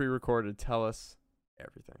live and pre-recorded. Tell us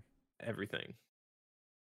everything. Everything.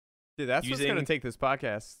 Dude, that's what's going to take this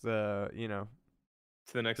podcast, to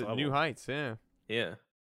the next level. New heights, yeah. Yeah.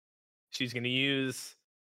 She's going to use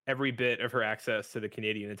every bit of her access to the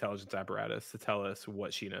Canadian intelligence apparatus to tell us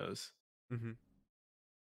what she knows. Mm-hmm.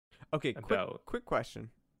 Okay, quick question.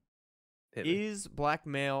 Is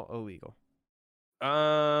blackmail illegal?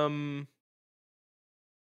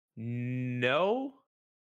 No.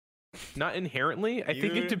 Not inherently. I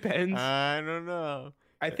think it depends. I don't know.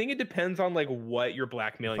 I think it depends on like what you're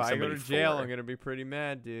blackmailing somebody for. If I go to jail, I'm gonna be pretty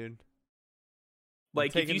mad, dude.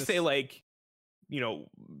 Like if you say like,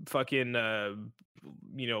 fucking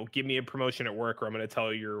give me a promotion at work or I'm gonna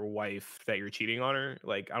tell your wife that you're cheating on her.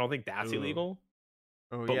 Like I don't think that's illegal.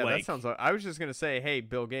 Oh but yeah, that sounds like I was just gonna say, hey,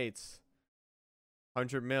 Bill Gates,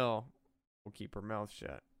 100 mil, we'll keep her mouth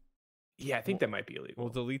shut. Yeah, I think that might be illegal.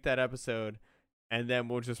 We'll delete that episode, and then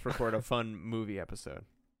we'll just record a fun movie episode.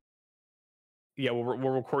 Yeah, we'll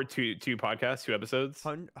record two podcasts, 2 episodes.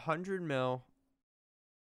 100 mil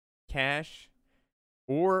cash,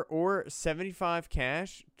 or 75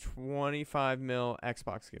 cash, 25 mil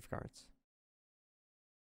Xbox gift cards.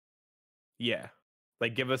 Yeah,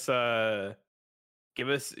 like give us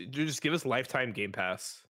lifetime Game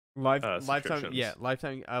Pass. Lifetime, yeah,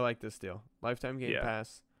 lifetime. I like this deal. Lifetime Game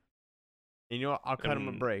Pass. And you know what? I'll cut him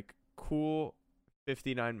a break. Cool,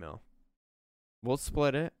 59 mil. We'll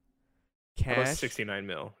split it. Cash. 69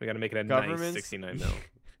 mil. We got to make it a nice 69 mil.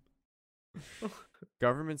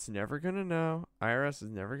 Government's never gonna know. IRS is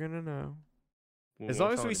never gonna know. As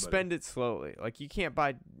long as we spend it slowly. Like you can't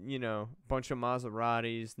buy, bunch of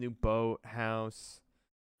Maseratis, new boat, house.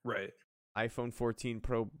 Right. iPhone 14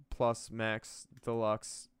 Pro Plus Max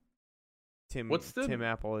Deluxe. Tim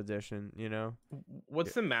Apple edition,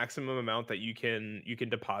 What's the maximum amount that you can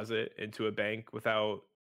deposit into a bank without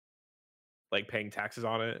like paying taxes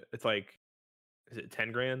on it? It's like, is it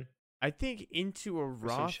 10 grand? I think into a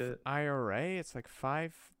Roth IRA, it's like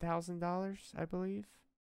 $5,000, I believe.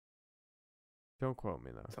 Don't quote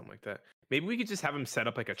me though. Something like that. Maybe we could just have them set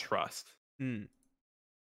up like a trust. And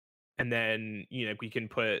then, we can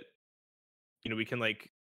put, we can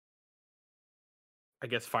like I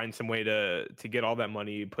guess find some way to get all that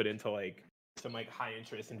money put into like some like high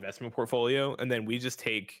interest investment portfolio, and then we just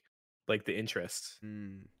take like the interest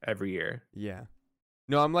every year. Yeah.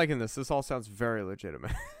 No, I'm liking this. This all sounds very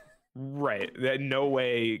legitimate. Right. That no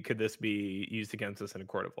way could this be used against us in a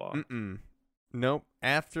court of law. Nope.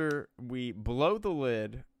 After we blow the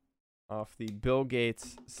lid off the Bill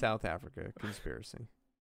Gates South Africa conspiracy.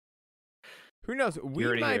 Who knows?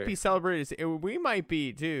 We might be celebrating. We might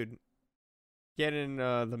be, dude, getting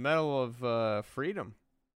the Medal of Freedom.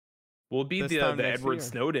 We'll be the Edward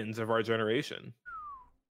Snowdens of our generation.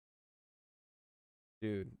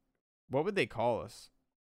 Dude, what would they call us?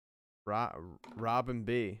 Robin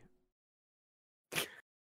B.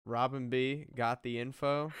 Robin B got the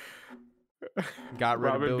info. Got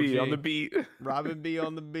rid of Bill B G. on the beat. Robin B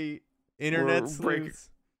on the beat. Internet sleuths.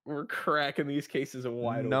 We're cracking these cases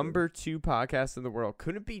wide Number 2 podcast in the world.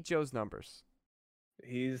 Couldn't beat Joe's numbers.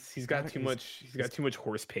 He's got too much. He's got too much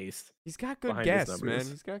horse paste. He's got good guests, man.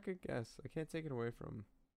 He's got good guests. I can't take it away from him.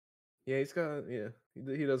 Yeah, he's got. Yeah,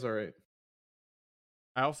 he does all right.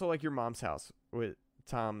 I also like Your Mom's House with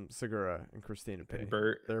Tom Segura and Christina P. And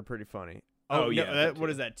Bert. They're pretty funny. Oh yeah. No, what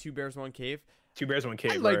is that? 2 Bears, 1 Cave. 2 Bears, 1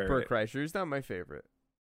 Cave. I like Bert Kreischer. He's not my favorite,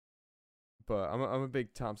 but I'm a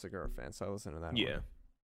big Tom Segura fan, so I listen to that. Yeah. One.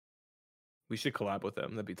 We should collab with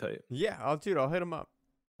them. That'd be tight. Yeah, I'll hit him up.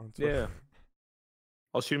 Yeah.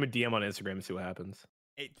 I'll shoot him a DM on Instagram and see what happens.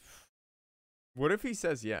 What if he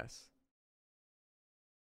says yes?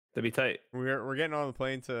 That'd be tight. We're getting on the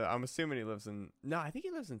plane to. I'm assuming he lives in. No, I think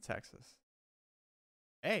he lives in Texas.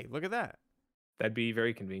 Hey, look at that. That'd be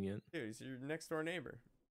very convenient. Dude, he's your next door neighbor.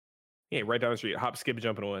 Yeah, right down the street. Hop, skip,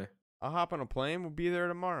 jumping away. I'll hop on a plane. We'll be there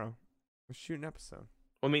tomorrow. We'll shoot an episode.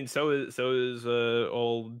 I mean, so is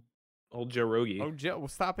old Joe Rogie. Oh, Joe. We'll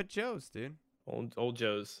stop at Joe's, dude. Old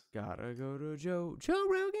Joe's. Gotta go to Joe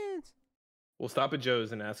Rogan's. We'll stop at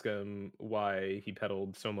Joe's and ask him why he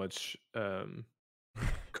peddled so much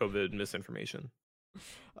COVID misinformation.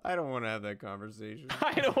 I don't want to have that conversation.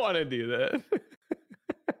 I don't want to do that.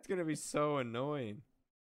 It's gonna be so annoying.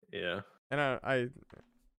 Yeah. And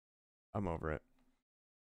I'm over it.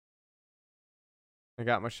 I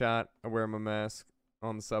got my shot. I wear my mask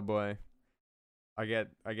on the subway. I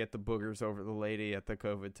get the boogers over the lady at the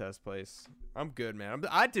COVID test place. I'm good, man.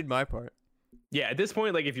 I did my part. Yeah, at this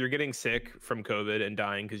point, like if you're getting sick from COVID and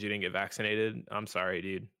dying because you didn't get vaccinated, I'm sorry,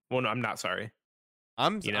 dude. Well, no, I'm not sorry.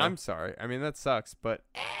 I'm sorry. I mean, that sucks, but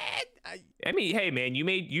I mean, hey, man, you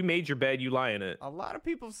made your bed, you lie in it. A lot of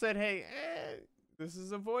people said, hey, this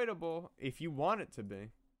is avoidable if you want it to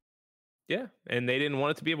be. Yeah, and they didn't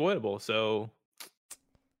want it to be avoidable, so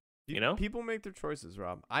you know, people make their choices,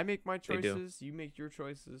 Rob. I make my choices. You make your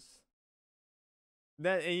choices.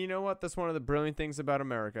 And you know what? That's one of the brilliant things about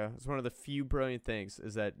America. It's one of the few brilliant things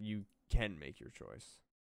is that you can make your choice.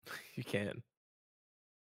 You can.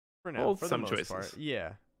 For now, for some choices. Part.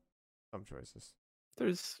 Yeah, some choices.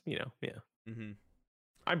 There's, yeah.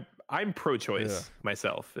 Mm-hmm. I'm pro-choice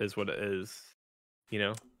myself. Is what it is. You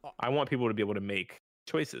know, I want people to be able to make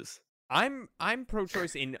choices. I'm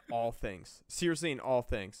pro-choice in all things. Seriously, in all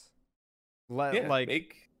things.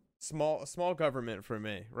 Small government for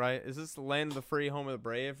me, right? Is this the land of the free, home of the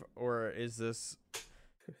brave, or is this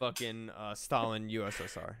fucking Stalin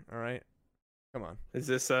USSR? All right, come on. Is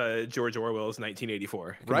this George Orwell's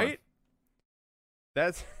 1984? Right.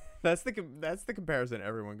 That's the comparison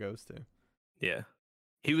everyone goes to. Yeah,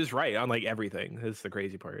 he was right on like everything. That's the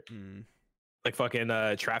crazy part. Like fucking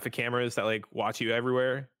traffic cameras that like watch you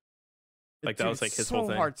everywhere. Like that was like his whole thing.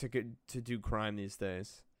 It's so hard to do crime these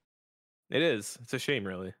days. It is. It's a shame,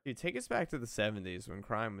 really. Dude, take us back to the 70s when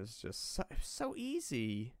crime was just so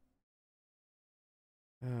easy.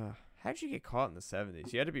 How'd you get caught in the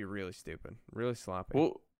 70s? You had to be really stupid, really sloppy.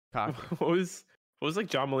 Well, cocky. What was like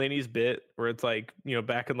John Mulaney's bit where it's like, you know,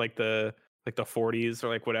 back in like the 40s or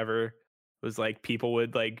like whatever, it was like people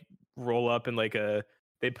would like roll up in like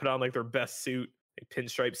they put on like their best suit, like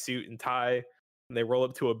pinstripe suit and tie, and they roll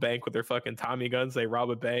up to a bank with their fucking Tommy guns. They rob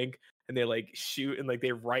a bank and they like shoot and like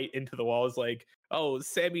they right into the walls like, oh,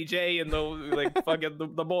 Sammy J and the like fucking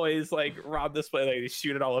the boys like rob this place. Like they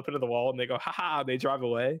shoot it all up into the wall and they go, haha, and they drive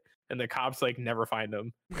away. And the cops like never find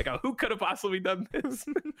them. Like, oh, who could have possibly done this?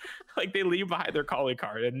 Like they leave behind their calling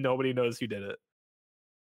card and nobody knows who did it.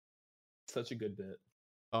 Such a good bit.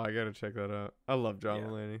 Oh, I gotta check that out. I love John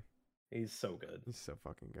Mulaney. He's so good. He's so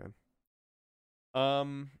fucking good.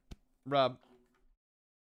 Rob,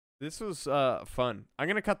 this was fun. I'm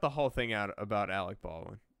gonna cut the whole thing out about Alec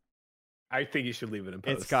Baldwin. I think you should leave it in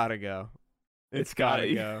post. It's gotta go. It's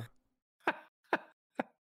gotta go.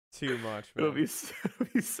 Too much, It'll man. it'll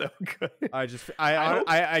be so good.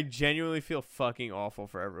 I genuinely feel fucking awful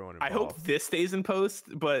for everyone I involved. hope this stays in post,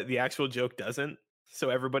 but the actual joke doesn't. So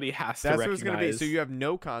everybody has to That's recognize. what it's gonna be. So you have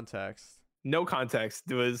no context. No context.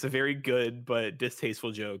 It was a very good but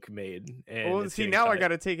distasteful joke made. And Well, it's see, getting now I cut. got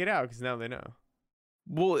to take it out because now they know.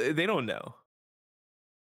 Well, they don't know.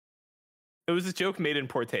 It was a joke made in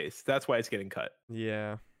poor taste. That's why it's getting cut.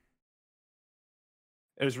 Yeah.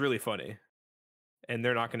 It was really funny. And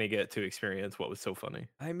they're not going to get to experience what was so funny.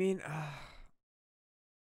 I mean,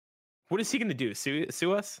 What is he going to do? Sue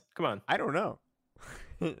us? Come on. I don't know.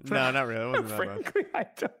 No, not really. It wasn't that bad. Frankly, I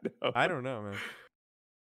don't know. I don't know, man.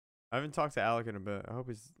 I haven't talked to Alec in a bit. I hope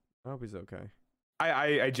he's okay.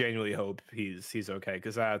 I genuinely hope he's okay,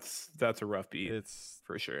 because that's a rough beat. It's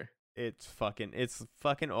for sure. It's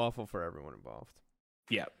fucking awful for everyone involved.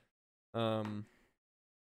 Yeah.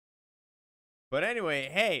 But anyway,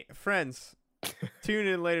 hey, friends, tune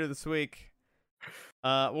in later this week.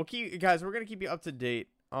 We're gonna keep you up to date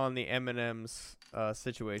on the M&M's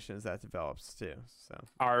situation as that develops too.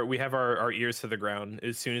 So We have our ears to the ground.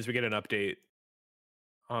 As soon as we get an update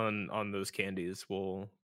on those candies, we'll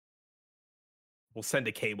send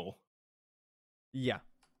a cable. yeah,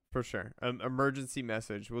 for sure. Emergency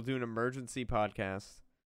message. We'll do an emergency podcast.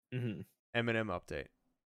 Mm-hmm. M&M update.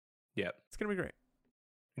 Yep. It's gonna be great.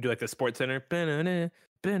 Do like the Sports Center. Ba-na-na,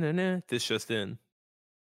 ba-na-na, this just in.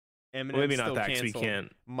 M&M's Well, maybe still not that, because we canceled.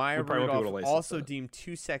 can't. Maya we probably won't be able to Rudolph license also that. deemed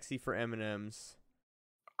too sexy for M&M's.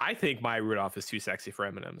 I think Maya Rudolph is too sexy for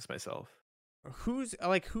M&M's myself.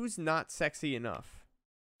 Who's not sexy enough?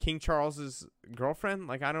 King Charles's girlfriend?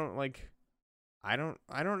 Like, I don't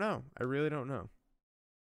know. I really don't know.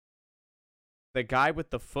 The guy with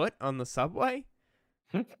the foot on the subway?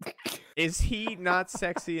 Is he not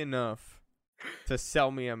sexy enough to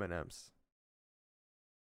sell me M&M's?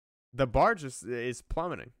 The bar just is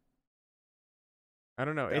plummeting. I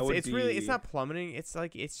don't know. It's really, it's not plummeting. It's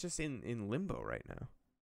like, it's just in limbo right now.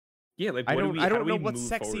 Yeah, like I what don't do we, how do know we what's move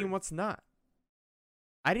sexy forward? and what's not.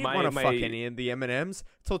 I didn't My- want to my- fuck any of the M&Ms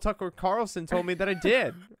till Tucker Carlson told me that I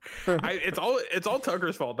did. It's all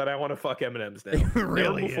Tucker's fault that I want to fuck M&M's now. It Never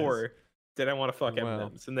really before did I want to fuck Wow.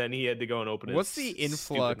 M&M's, and then he had to go and open his What's the stupid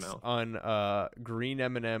influx mouth. on green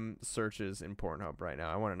M&M searches in Pornhub right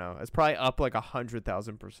now? I want to know. It's probably up like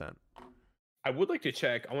 100,000%. I would like to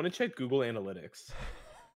check. I want to check Google Analytics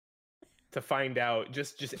to find out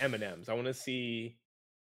just M&Ms. I want to see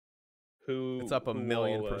who. It's up who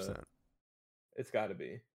 1,000,000%. It's got to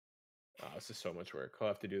be. Oh, this is so much work. I'll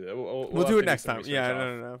have to do that. We'll have do to it next some time. research Yeah, off.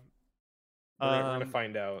 no. We're gonna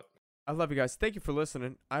find out. I love you guys. Thank you for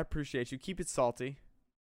listening. I appreciate you. Keep it salty.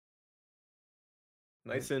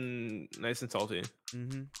 Nice and salty.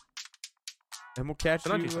 Mm-hmm. And we'll catch But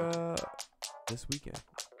not you too salty. this weekend.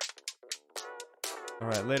 All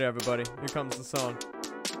right, later, everybody. Here comes the song.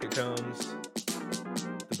 Here comes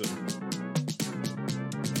the boom.